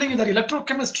what I'm telling you that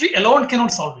electrochemistry alone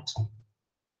cannot solve it.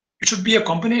 It should be a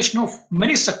combination of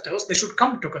many sectors. They should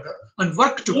come together and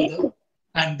work together,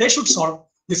 and they should solve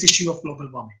this issue of global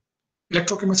warming.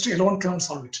 Electrochemistry alone cannot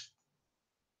solve it.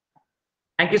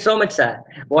 Thank you so much, sir.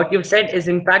 What you've said is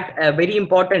in fact very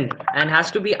important and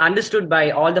has to be understood by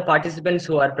all the participants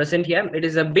who are present here. It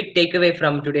is a big takeaway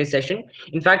from today's session.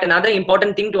 In fact, another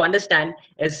important thing to understand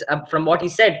is from what he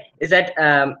said is that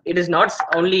it is not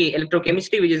only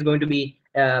electrochemistry which is going to be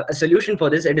a solution for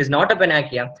this. It is not a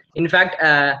panacea. In fact,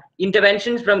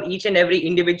 interventions from each and every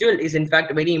individual is in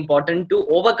fact very important to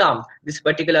overcome this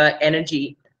particular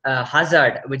energy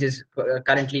hazard which is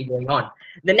currently going on.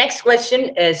 The next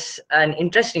question is an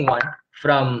interesting one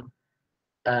from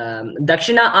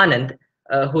Dakshina Anand,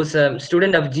 who's a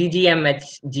student of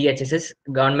GGMH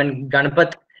Government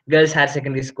Ganapath Girls Higher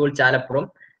Secondary School,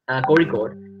 Chalapuram,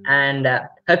 Kozhikode. And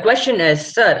her question is,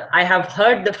 sir, I have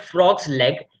heard the frog's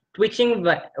leg twitching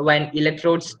when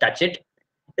electrodes touch it.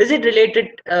 Is it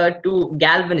related to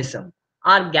galvanism?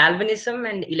 Are galvanism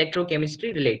and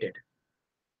electrochemistry related?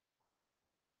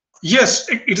 Yes,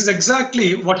 it is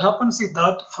exactly what happens is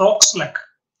that frog's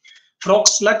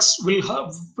legs will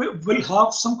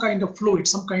have some kind of fluid,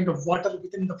 some kind of water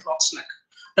within the frog's leg.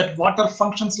 That water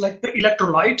functions like the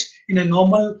electrolyte in a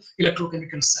normal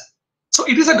electrochemical cell. So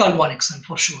it is a galvanic cell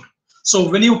for sure. So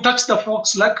when you touch the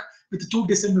frog's leg with two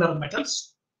dissimilar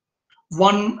metals,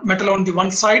 one metal on the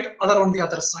one side, other on the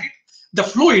other side, the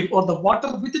fluid or the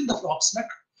water within the frog's leg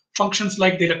functions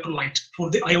like the electrolyte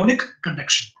for the ionic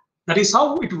conduction. That is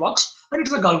how it works, and it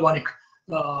is a galvanic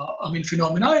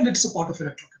phenomena, and it's a part of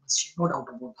electrochemistry, no doubt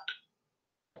about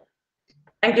that.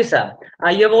 Thank you, sir.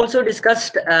 You have also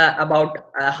discussed about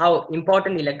how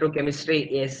important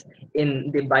electrochemistry is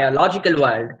in the biological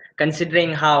world,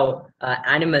 considering how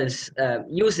animals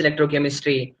use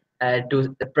electrochemistry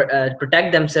to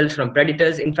protect themselves from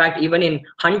predators. In fact, even in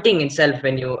hunting itself,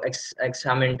 when you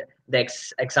examined the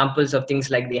examples of things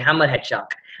like the hammerhead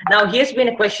shark. Now, here's been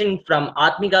a question from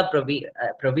Atmika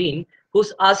Praveen,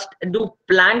 who's asked, do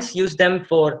plants use them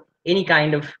for any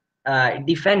kind of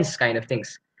defense kind of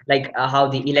things? Like how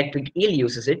the electric eel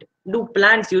uses it. Do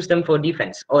plants use them for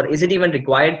defense? Or is it even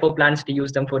required for plants to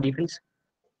use them for defense?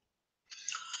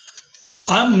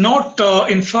 I'm not,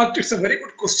 in fact, it's a very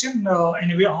good question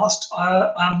anyway asked.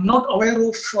 I'm not aware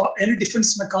of any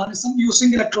defense mechanism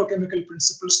using electrochemical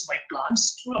principles by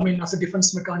plants, I mean, as a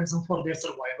defense mechanism for their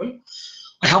survival.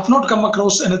 I have not come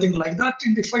across anything like that,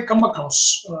 and if I come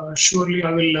across, surely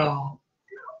I will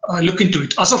look into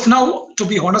it. As of now, to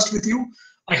be honest with you,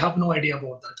 I have no idea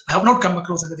about that. I have not come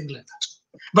across anything like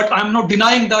that. But I'm not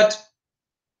denying that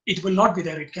it will not be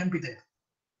there, it can be there.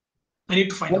 I need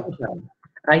to find out.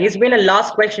 He's been a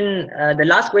last question. The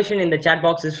last question in the chat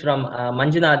box is from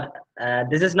Manjunath.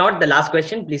 This is not the last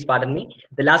question, please pardon me.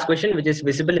 The last question, which is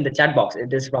visible in the chat box,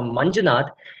 it is from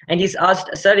Manjunath. And he's asked,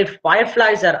 sir, if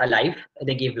fireflies are alive,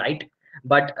 they give light.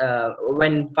 But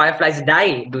when fireflies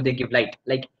die, do they give light?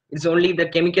 Like, it's only the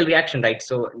chemical reaction, right?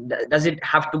 So does it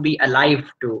have to be alive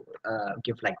to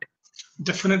give light?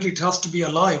 Definitely it has to be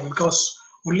alive, because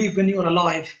only when you are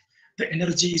alive, the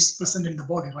energy is present in the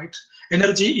body, right?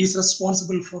 Energy is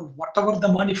responsible for whatever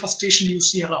the manifestation you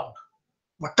see around.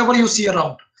 Whatever you see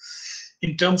around,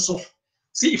 in terms of,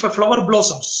 see, if a flower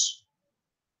blossoms,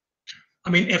 I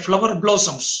mean, a flower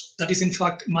blossoms, that is in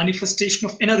fact manifestation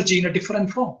of energy in a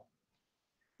different form.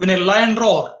 When a lion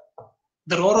roars,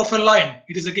 the roar of a lion,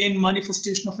 it is again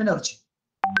manifestation of energy.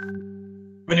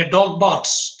 When a dog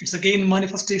barks, it's again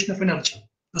manifestation of energy.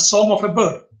 The song of a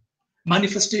bird,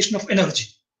 manifestation of energy.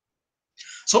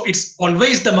 So it's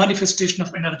always the manifestation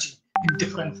of energy in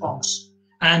different forms.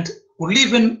 And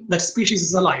only when that species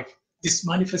is alive, this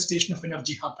manifestation of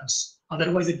energy happens.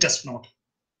 Otherwise, it does not.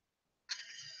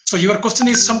 So your question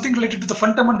is something related to the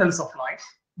fundamentals of life,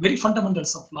 very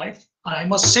fundamentals of life. And I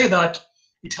must say that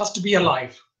it has to be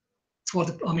alive for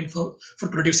the, I mean, for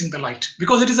producing the light,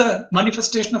 because it is a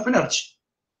manifestation of energy.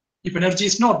 If energy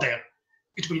is not there,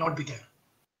 it will not be there.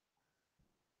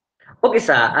 Okay,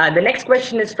 sir. The next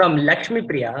question is from Lakshmi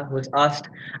Priya, who's asked,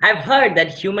 I've heard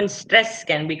that human stress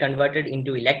can be converted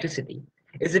into electricity.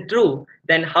 Is it true?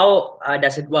 Then how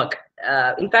does it work?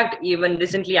 In fact, even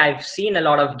recently, I've seen a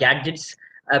lot of gadgets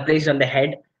placed on the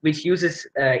head, which uses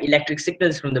electric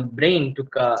signals from the brain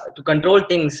to control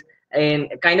things, and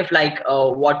kind of like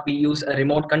what we use a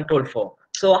remote control for.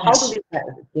 So how do these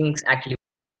things actually?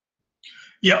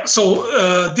 Yeah,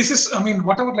 so this is, I mean,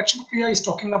 whatever Lakshmi Priya is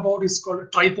talking about is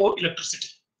called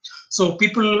triboelectricity. So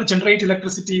people generate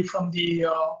electricity from the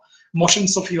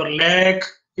motions of your leg,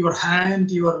 your hand,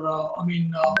 your, I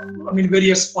mean,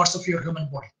 various parts of your human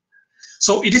body.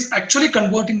 So it is actually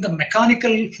converting the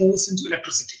mechanical force into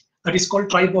electricity. That is called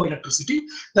triboelectricity.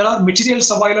 There are materials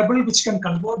available which can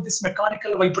convert this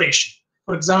mechanical vibration.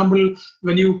 For example,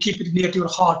 when you keep it near to your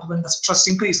heart, when the stress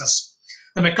increases,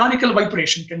 the mechanical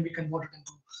vibration can be converted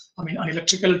into, I mean, an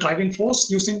electrical driving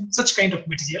force using such kind of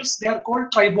materials. They are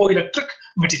called triboelectric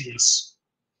materials.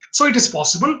 So it is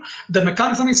possible. The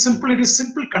mechanism is simple. It is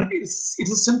simple. It is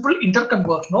a simple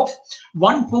interconversion of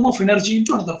one form of energy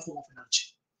into another form of energy.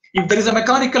 If there is a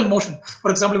mechanical motion,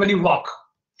 for example, when you walk,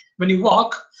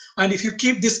 and if you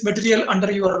keep this material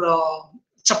under your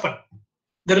chappal,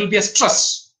 there will be a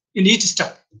stress in each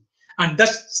step, and that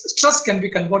stress can be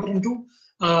converted into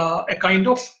a kind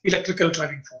of electrical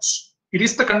driving force. It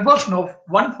is the conversion of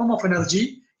one form of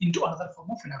energy into another form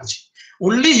of energy.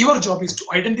 Only your job is to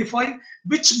identify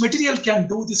which material can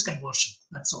do this conversion.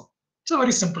 That's all. It's a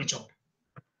very simple job.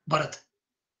 Bharat.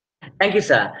 Thank you,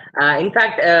 sir. In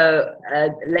fact,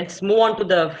 let's move on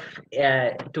to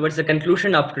towards the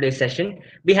conclusion of today's session.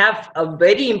 We have a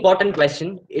very important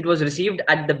question. It was received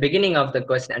at the beginning of the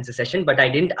question answer session, but I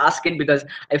didn't ask it because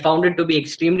I found it to be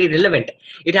extremely relevant.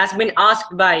 It has been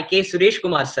asked by K. Suresh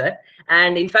Kumar, sir.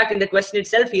 And in fact, in the question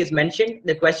itself, he has mentioned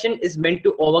the question is meant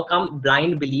to overcome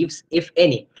blind beliefs, if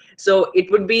any. So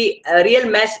it would be a real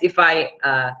mess if I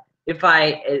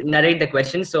narrate the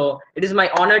question. So it is my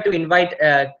honor to invite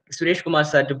Suresh Kumar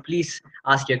sir to please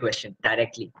ask your question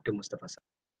directly to Mustafa sir.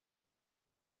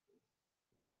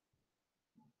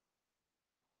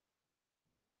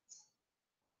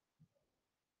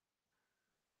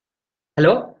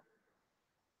 Hello?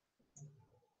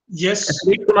 Yes.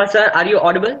 Suresh Kumar sir, are you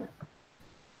audible?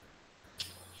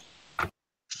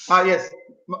 Yes.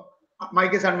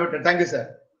 Mic is unmuted. Thank you,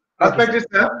 sir. Respected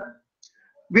sir,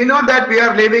 we know that we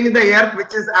are living in the earth,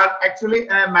 which is actually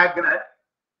a magnet.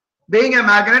 Being a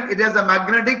magnet, it has a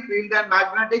magnetic field and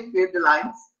magnetic field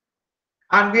lines.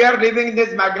 And we are living in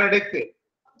this magnetic field.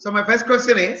 So my first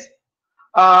question is,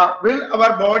 will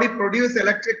our body produce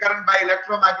electric current by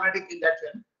electromagnetic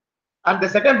induction? And the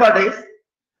second part is,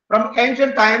 from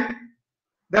ancient time,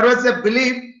 there was a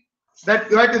belief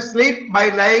that you have to sleep by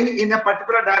lying in a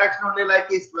particular direction only, like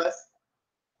east-west.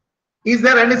 Is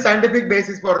there any scientific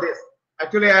basis for this?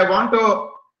 Actually, I want to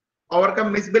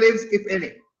overcome misbeliefs, if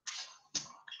any.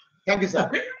 Thank you, sir.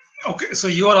 Okay. Okay. So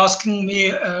you are asking me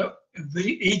a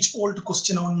very age-old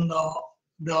question on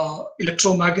the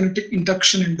electromagnetic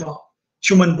induction in the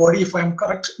human body, if I am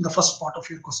correct, in the first part of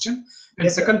your question. And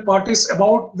Yes, second part is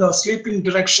about the sleeping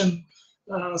direction.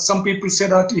 Some people say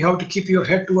that you have to keep your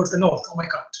head towards the north. Am I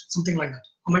correct? Something like that.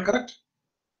 Am I correct?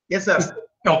 Yes, sir.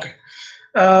 Okay.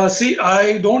 See,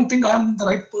 I don't think I'm the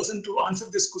right person to answer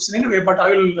this question anyway, but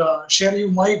I will share you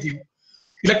my view.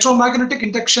 Electromagnetic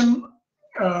induction,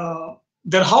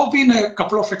 there have been a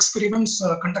couple of experiments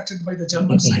conducted by the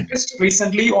German scientists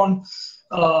recently on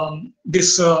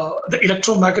the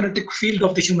electromagnetic field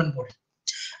of the human body.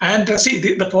 And see,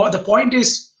 the point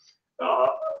is,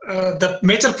 the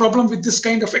major problem with this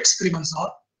kind of experiments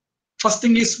are, first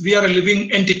thing is we are a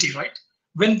living entity, right?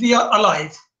 When we are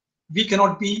alive, we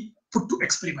cannot be put to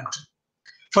experiment.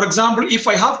 For example, if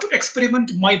I have to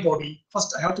experiment my body,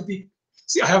 first I have to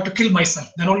kill myself.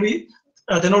 Then only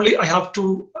I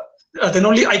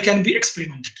can be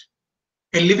experimented.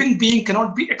 A living being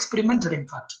cannot be experimented. In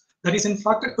fact, there is in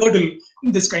fact a hurdle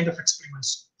in this kind of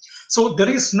experiments. So there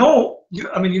is no,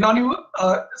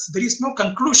 there is no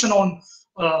conclusion on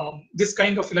this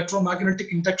kind of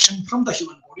electromagnetic induction from the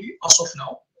human body as of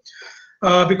now.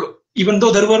 Because even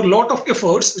though there were a lot of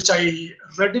efforts, which I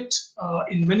read it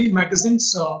in many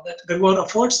magazines, that there were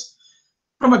efforts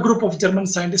from a group of German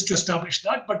scientists to establish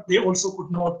that, but they also could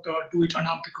not do it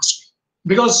unambiguously.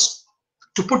 Because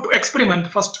to put to experiment,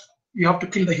 first you have to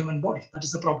kill the human body. That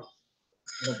is the problem.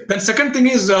 Okay. Then second thing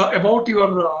is about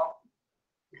your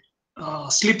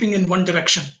sleeping in one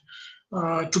direction.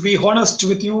 To be honest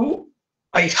with you,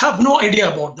 I have no idea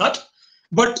about that.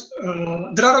 But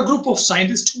there are a group of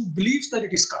scientists who believe that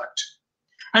it is correct.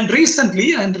 And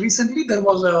recently there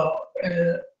was a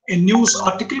news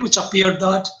article which appeared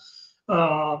that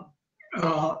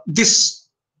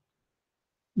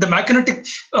the magnetic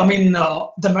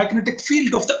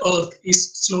field of the Earth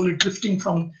is slowly drifting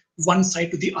from one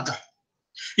side to the other.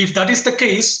 If that is the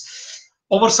case,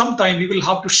 over some time we will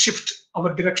have to shift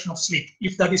our direction of sleep,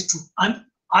 if that is true. And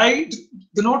I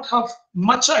do not have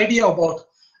much idea about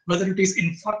whether it is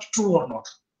in fact true or not.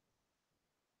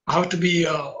 I have to be,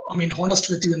 honest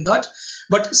with you in that.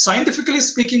 But scientifically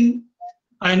speaking,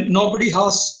 and nobody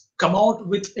has come out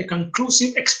with a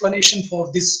conclusive explanation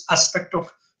for this aspect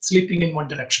of sleeping in one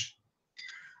direction.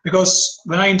 Because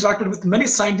when I interacted with many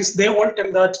scientists, they all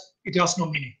tell that it has no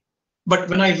meaning. But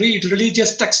when I read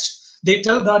religious texts, they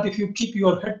tell that if you keep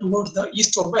your head towards the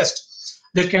east or west,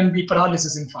 there can be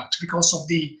paralysis, in fact, because of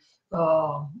the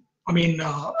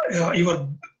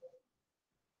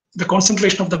the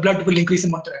concentration of the blood will increase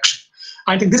in one direction.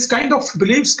 I think this kind of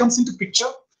beliefs comes into picture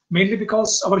mainly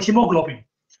because our hemoglobin,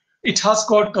 it has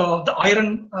got the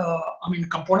iron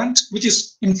component, which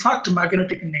is in fact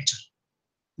magnetic in nature.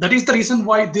 That is the reason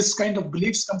why this kind of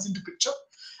beliefs comes into picture.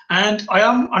 And I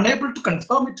am unable to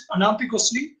confirm it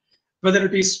unambiguously whether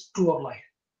it is true or lie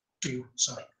to you,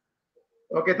 sir.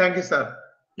 Okay, thank you, sir.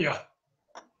 Yeah.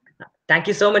 Thank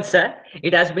you so much, sir.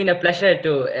 It has been a pleasure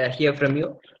to hear from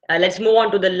you. Let's move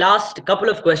on to the last couple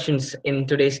of questions in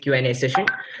today's Q&A session.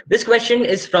 This question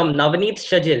is from Navneet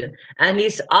Shajil, and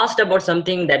he's asked about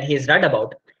something that he's read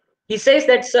about. He says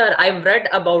that, sir, I've read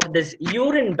about this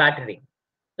urine battery.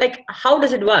 Like, how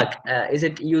does it work? Is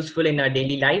it useful in our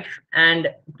daily life? And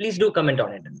please do comment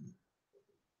on it.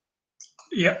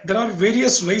 Yeah, there are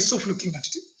various ways of looking at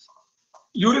it.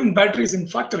 Urine battery is in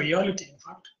fact a reality. In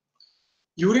fact,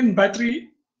 urine battery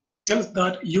tells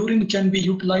that urine can be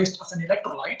utilized as an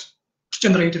electrolyte to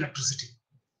generate electricity.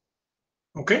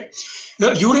 Okay,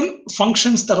 the urine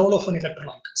functions the role of an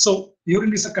electrolyte. So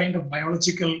urine is a kind of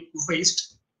biological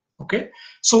waste. Okay,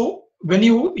 so when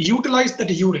you utilize that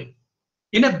urine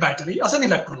in a battery as an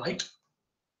electrolyte,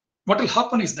 what will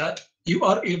happen is that you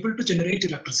are able to generate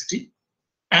electricity,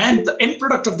 and the end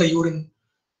product of the urine,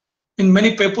 in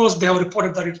many papers they have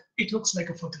reported that it looks like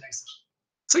a fertilizer.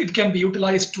 So it can be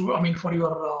utilized to, for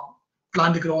your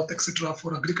plant growth, etc.,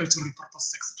 for agricultural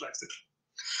purpose, etc., etc.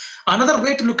 Another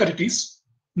way to look at it is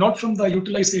not from the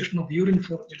utilization of urine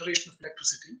for generation of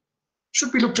electricity,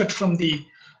 should be looked at from the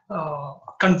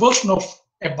conversion of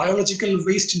a biological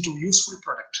waste into useful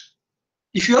product.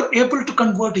 If you are able to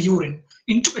convert urine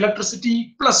into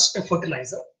electricity plus a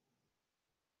fertilizer,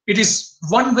 it is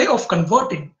one way of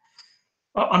converting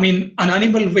an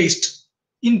animal waste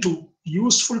into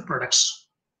useful products.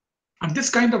 And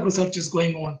this kind of research is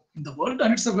going on in the world,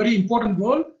 and it's a very important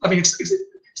world.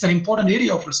 It's an important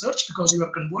area of research because you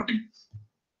are converting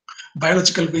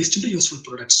biological waste into useful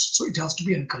products. So it has to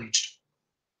be encouraged.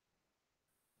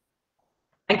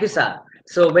 Thank you, sir.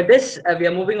 So with this, we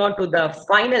are moving on to the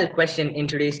final question in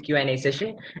today's Q&A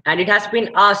session, and it has been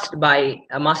asked by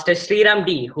Master Sriram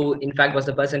D, who in fact was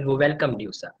the person who welcomed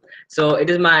you, sir. So it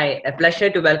is my pleasure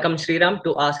to welcome Sriram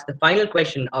to ask the final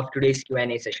question of today's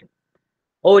Q&A session.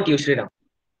 Over to you, Sriram.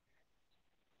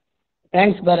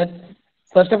 Thanks, Bharat.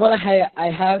 First of all,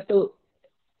 I have to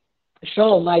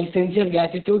show my sincere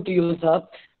gratitude to you, sir,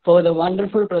 for the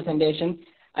wonderful presentation.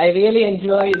 I really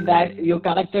enjoyed that you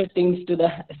connected things to the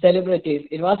celebrities.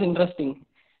 It was interesting.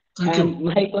 Thank And you.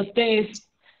 my question is,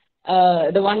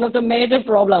 the one of the major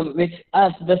problem which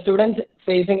us, the students,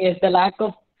 facing is the lack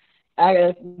of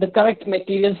the correct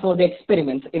materials for the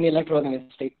experiments in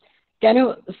electrochemistry. Can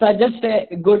you suggest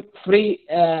a good free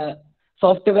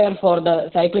software for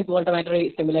the cyclic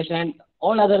voltammetry simulation and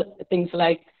all other things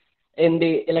like in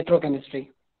the electrochemistry?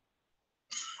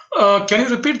 Can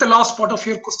you repeat the last part of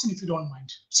your question if you don't mind,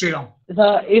 Sriram?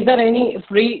 So, is there any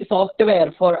free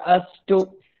software for us to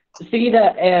see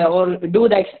the or do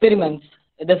the experiments,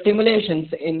 the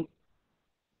simulations in?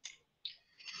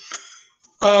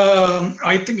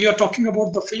 I think you are talking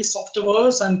about the free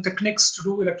softwares and techniques to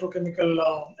do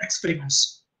electrochemical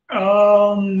experiments.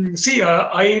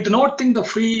 I do not think the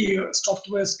free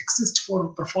softwares exist for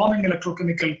performing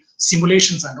electrochemical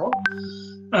simulations and all.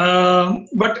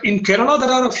 But in Kerala,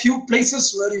 there are a few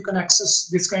places where you can access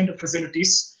this kind of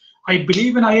facilities. I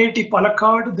believe in IIT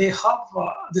Palakkad, they have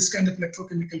this kind of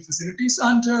electrochemical facilities,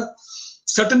 and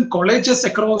certain colleges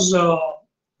across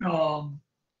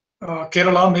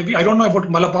Kerala, maybe, I don't know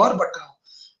about Malabar, but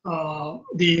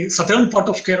the southern part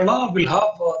of Kerala will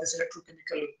have this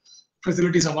electrochemical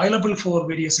facilities available for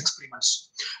various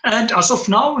experiments. And as of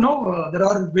now, there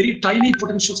are very tiny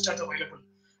potential stats available,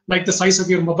 like the size of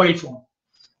your mobile phone,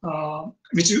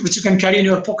 which you can carry in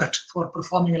your pocket for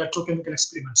performing electrochemical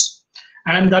experiments.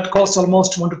 And that costs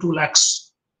almost 1 to 2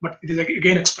 lakhs, but it is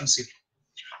again expensive.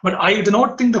 But I do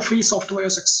not think the free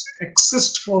softwares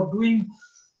exist for doing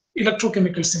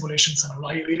electrochemical simulations and all.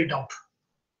 I really doubt.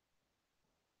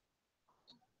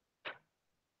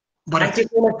 Thank you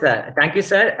so much, sir. Thank you,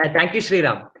 sir. Thank you,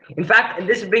 Sriram. In fact,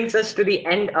 this brings us to the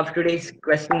end of today's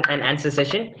question and answer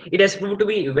session. It has proved to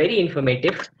be very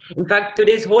informative. In fact,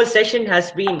 today's whole session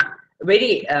has been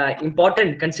very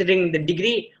important, considering the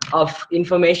degree of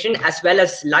information as well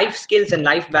as life skills and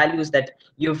life values that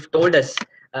you've told us,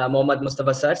 Mohammad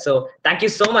Mustafa sir. So thank you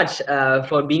so much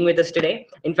for being with us today.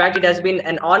 In fact, it has been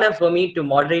an honor for me to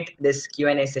moderate this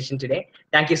Q&A session today.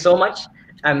 Thank you so much.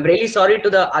 I'm really sorry to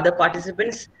the other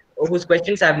participants whose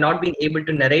questions I have not been able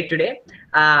to narrate today.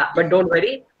 But don't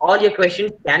worry, all your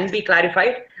questions can be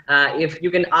clarified. If you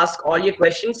can ask all your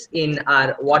questions in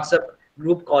our WhatsApp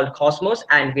group called Cosmos,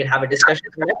 and we'll have a discussion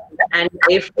on it. And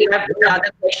if we have any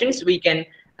other questions, we can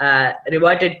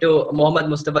revert it to Mohammad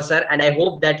Mustafa sir, and I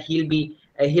hope that he'll be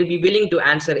willing to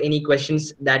answer any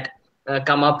questions that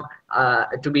come up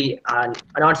to be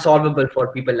not solvable for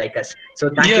people like us.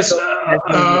 So thank you so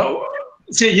much.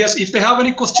 Yes, if they have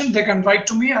any question, they can write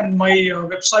to me, and my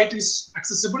website is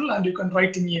accessible, and you can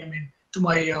write to me, to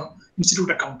my institute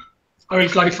account. I will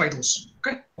clarify those.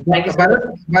 Okay. Thank you, Bharat,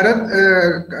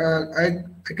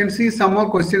 I can see some more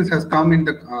questions has come in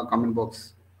the comment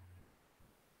box.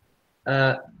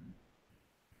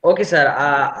 Okay, sir.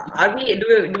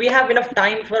 Do we have enough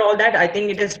time for all that? I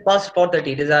think it is past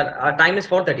 4:30. It is our time is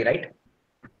 4:30, right?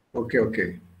 Okay.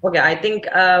 Okay, I think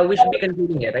we should be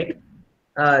concluding here, right?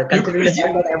 Considering the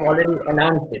fact that I've already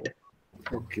announced it.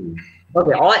 Okay.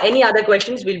 Okay. Or any other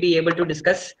questions we'll be able to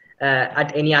discuss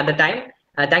at any other time.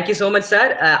 Thank you so much,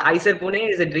 sir. ICER Pune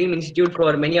is a dream institute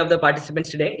for many of the participants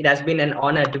today. It has been an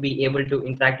honor to be able to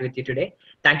interact with you today.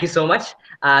 Thank you so much.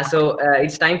 So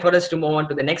it's time for us to move on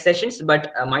to the next sessions.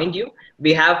 But mind you,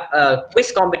 we have a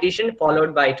quiz competition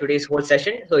followed by today's whole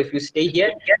session. So if you stay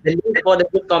here, the link for the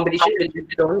quiz competition will be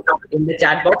shown in the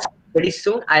chat box pretty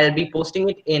soon. I'll be posting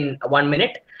it in 1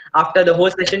 minute. After the whole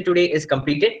session today is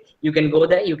completed, you can go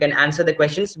there, you can answer the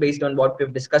questions based on what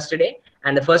we've discussed today.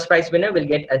 And the first prize winner will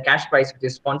get a cash prize, which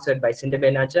is sponsored by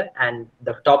Cinderbay Nurture. And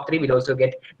the top 3 will also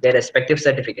get their respective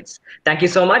certificates. Thank you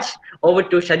so much. Over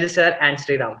to Shajil sir and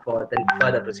Sriram for the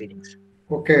further proceedings.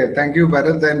 Okay, thank you,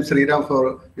 Bharat and Sriram,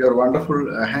 for your wonderful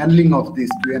handling of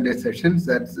these Q&A sessions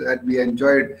that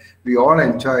we all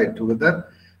enjoyed together.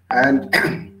 And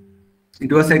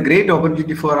it was a great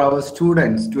opportunity for our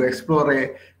students to explore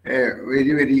a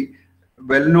very, very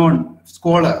well-known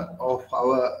scholar of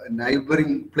our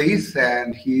neighboring place,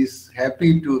 and he is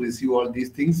happy to receive all these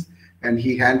things, and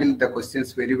he handled the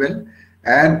questions very well.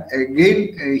 And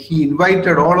again, he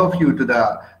invited all of you to the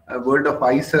world of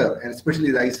ICER, and especially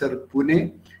the ICER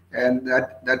Pune, and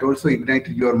that also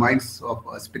ignited your minds of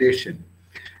aspiration.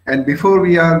 And before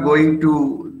we are going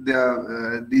to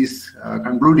these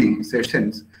concluding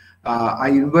sessions, I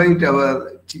invite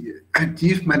our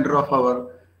chief mentor of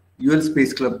our UL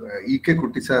Space Club, E.K.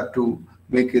 Kutty sir, to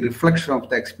make a reflection of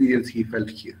the experience he felt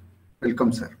here.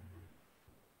 Welcome, sir.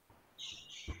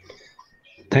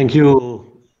 Thank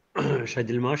you,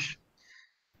 Shajil Mash.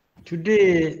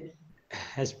 Today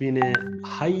has been a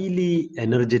highly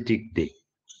energetic day,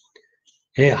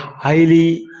 a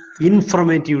highly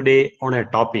informative day on a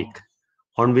topic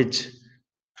on which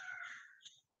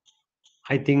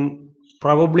I think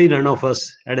probably none of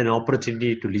us had an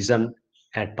opportunity to listen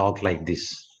a talk like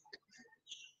this.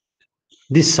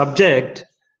 This subject,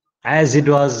 as it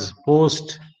was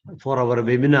posed for our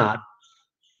webinar,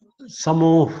 some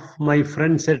of my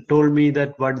friends had told me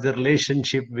that what is the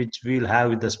relationship which we'll have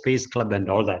with the Space Club and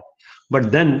all that.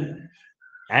 But then,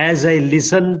 as I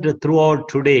listened throughout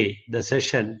today, the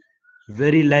session,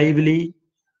 very lively,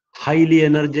 highly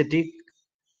energetic,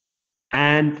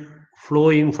 and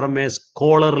flowing from a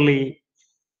scholarly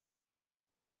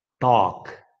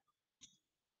talk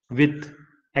with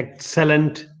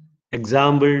excellent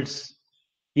examples,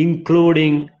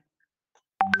 including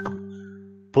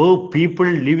people,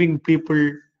 living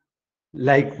people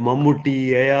like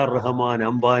Mammootty, A.R. Rahman,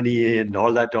 Ambani, and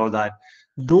all that.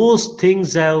 Those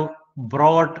things have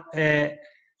brought a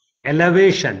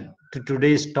elevation to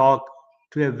today's talk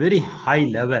to a very high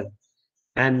level,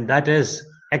 and that has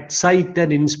excited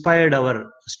and inspired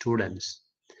our students.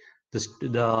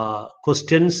 The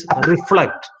questions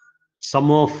reflect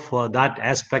some of that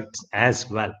aspects as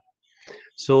well.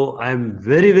 So I'm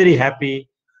very, very happy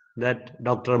that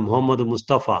Dr. Muhammad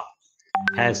Mustafa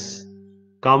has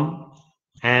come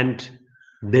and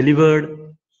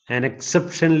delivered an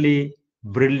exceptionally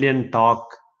brilliant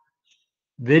talk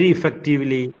very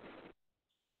effectively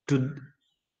to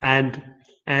and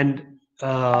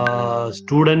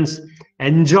students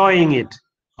enjoying it,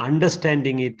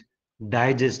 understanding it,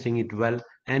 digesting it well,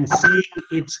 and seeing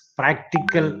its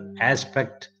practical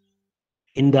aspect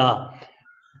in the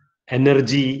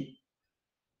energy,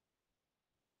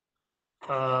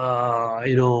 the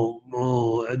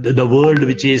world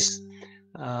which is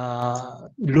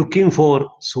looking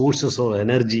for sources of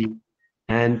energy,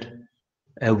 and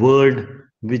a world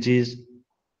which is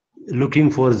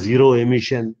looking for zero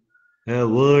emission, a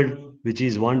world which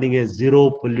is wanting a zero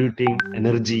polluting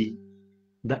energy.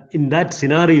 In that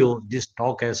scenario, this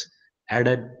talk has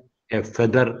added a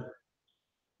feather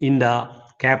in the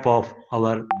cap of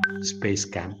our space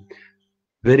camp.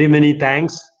 Very many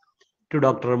thanks to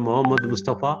Dr. Muhammad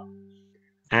Mustafa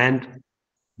and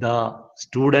the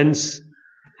students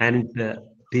and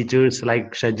teachers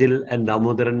like Shajil and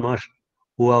Damodaran Mash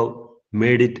who have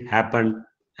made it happen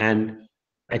and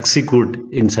execute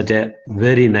in such a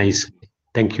very nice way.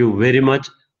 Thank you very much.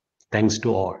 Thanks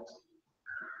to all.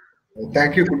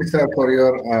 Thank you, Kutty sir, for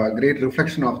your great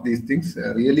reflection of these things.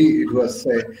 Really,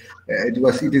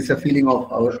 it is a feeling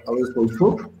of ours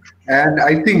also. And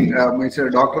I think Mr.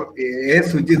 Dr. A.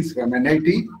 Sujit from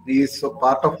NIT, he is so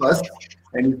part of us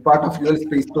and he's part of your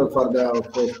space for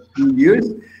few years.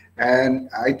 And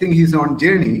I think he's on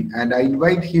journey. And I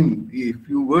invite him a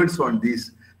few words on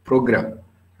this program.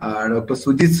 Dr.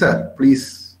 Sujit sir,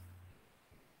 please.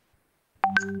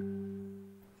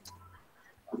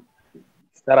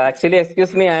 Sir, actually,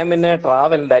 excuse me, I am in a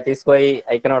travel. That is why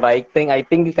I cannot. I think.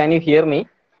 Can you hear me?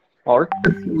 All.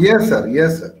 Yes, sir.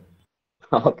 Yes, sir.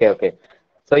 Okay.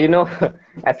 So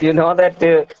as you know that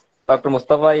Dr.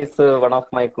 Mustafa is one of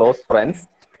my close friends,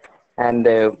 and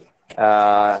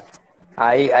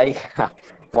I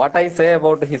what I say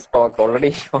about his talk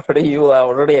already you have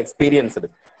already experienced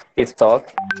his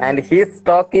talk, and his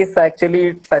talk is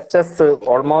actually touches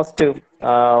almost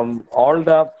all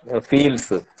the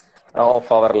fields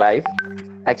of our life.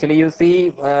 Actually, you see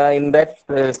in that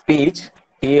speech,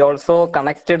 he also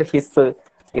connected his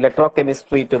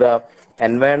electrochemistry to the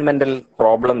environmental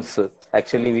problems. The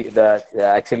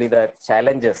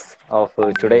challenges of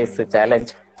today's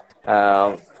challenge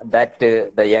that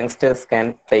the youngsters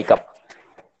can take up.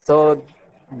 So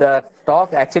the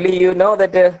talk actually,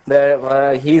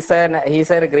 that he's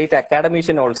a great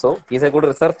academician also. He's a good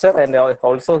researcher and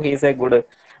also he's a good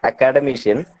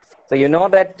academician. So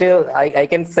that I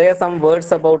can say some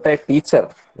words about a teacher.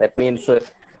 That means a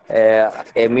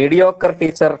mediocre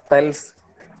teacher tells,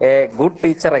 a good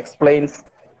teacher explains,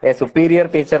 a superior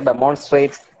teacher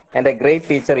demonstrates, and a great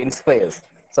teacher inspires.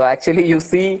 So actually, you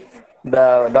see,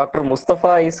 the Dr.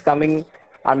 Mustafa is coming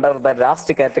under the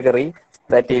last category.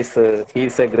 That is, he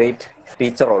is a great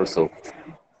teacher also.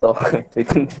 So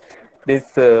within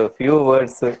these few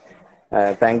words,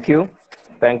 thank you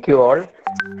all.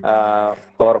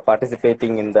 for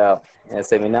participating in the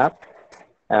seminar.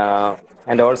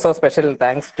 And also special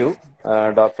thanks to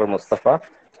Dr. Mustafa.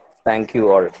 Thank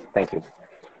you all. Thank you.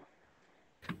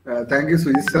 Thank you,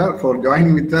 Sujit sir, for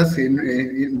joining with us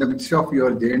in the midst of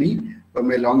your journey,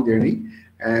 from a long journey.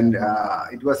 And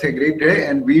it was a great day.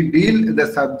 And we deal the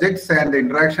subjects and the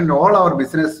interaction, all our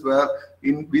business were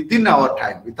within our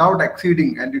time, without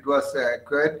exceeding. And it was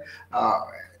quite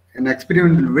an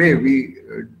experimental way.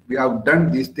 We have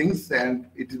done these things, and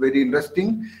it's very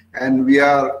interesting. And we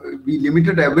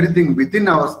limited everything within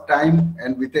our time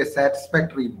and with a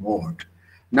satisfactory mode.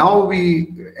 Now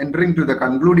we entering to the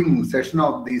concluding session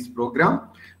of this program.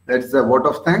 That is a vote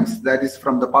of thanks. That is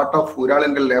from the part of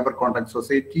Uralangal Labor Contact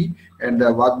Society and the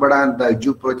Vagbada and the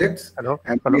Edu projects.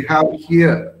 And we have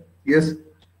here, yes,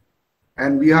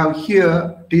 and we have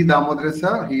here T. Damodar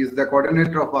sir. He is the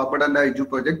coordinator of Vagbada and the Edu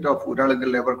project of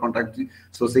Uralangal Labor Contact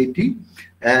Society.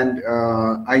 And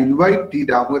I invite T.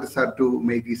 Damodar sir to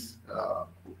make his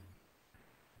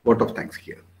vote of thanks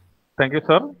here. Thank you,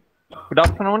 sir. Good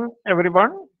afternoon,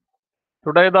 everyone.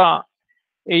 Today, the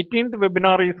 18th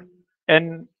webinar is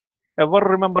an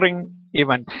ever-remembering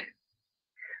event.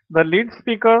 The lead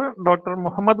speaker, Dr.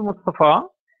 Muhammad Mustafa,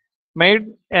 made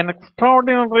an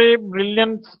extraordinary,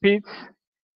 brilliant speech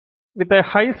with a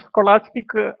high scholastic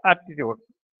attitude.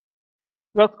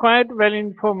 It was quite well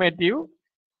informative.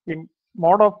 The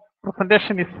mode of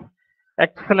presentation is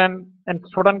excellent and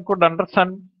students could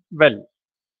understand well.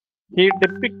 He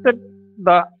depicted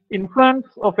the influence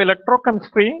of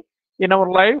electrochemistry in our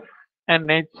life and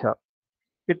nature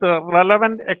with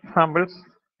relevant examples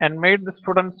and made the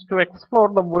students to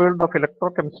explore the world of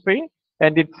electrochemistry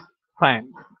and its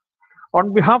science.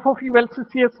 On behalf of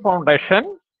ULCCS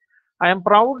Foundation, I am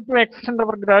proud to extend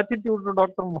our gratitude to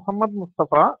Dr. Muhammad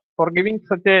Mustafa for giving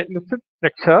such a lucid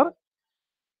lecture.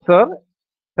 Sir,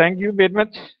 thank you very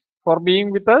much for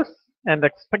being with us and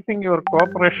expecting your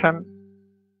cooperation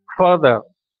further.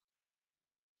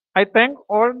 I thank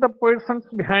all the persons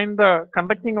behind the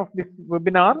conducting of this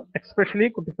webinar, especially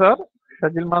Kuti sir,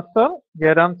 Shajil Master,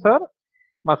 Jairam sir,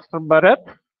 Master Bharat,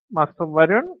 Master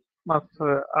Varun,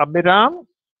 Master Abhiram,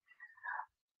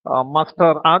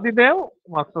 Master Adidev,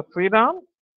 Master Sriram,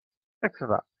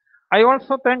 etc. I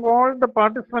also thank all the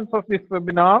participants of this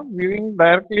webinar viewing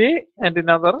directly and in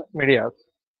other medias.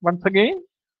 Once again,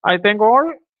 I thank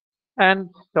all and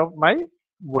stop my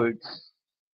words.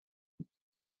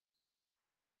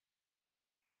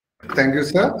 Thank you,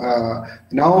 sir.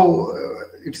 Now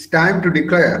it's time to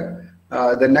declare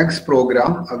the next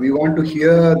program. We want to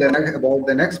hear about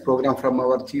the next program from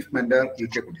our chief mentor,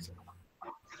 E.K. Kuti sir.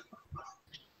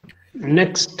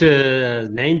 Next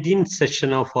 19th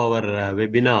session of our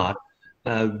webinar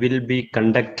will be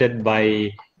conducted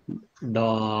by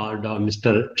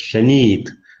Mr. Shaneet.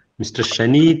 Mr.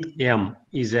 Shaneet M.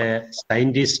 is a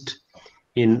scientist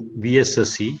in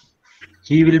VSSC.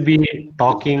 He will be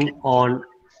talking on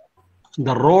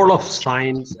the role of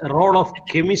science, role of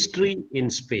chemistry in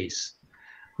space.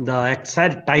 The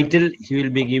exact title he will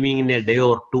be giving in a day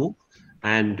or two,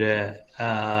 and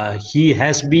he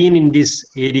has been in this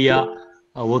area,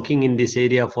 working in this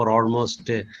area for almost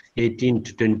 18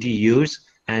 to 20 years,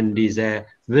 and is a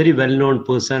very well-known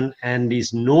person and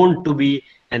is known to be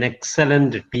an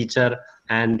excellent teacher,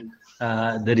 and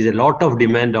there is a lot of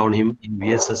demand on him in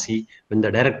VSSC. When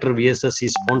the director of VSSC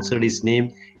sponsored his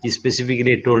name, he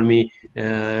specifically told me,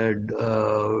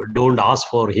 don't ask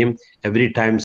for him every time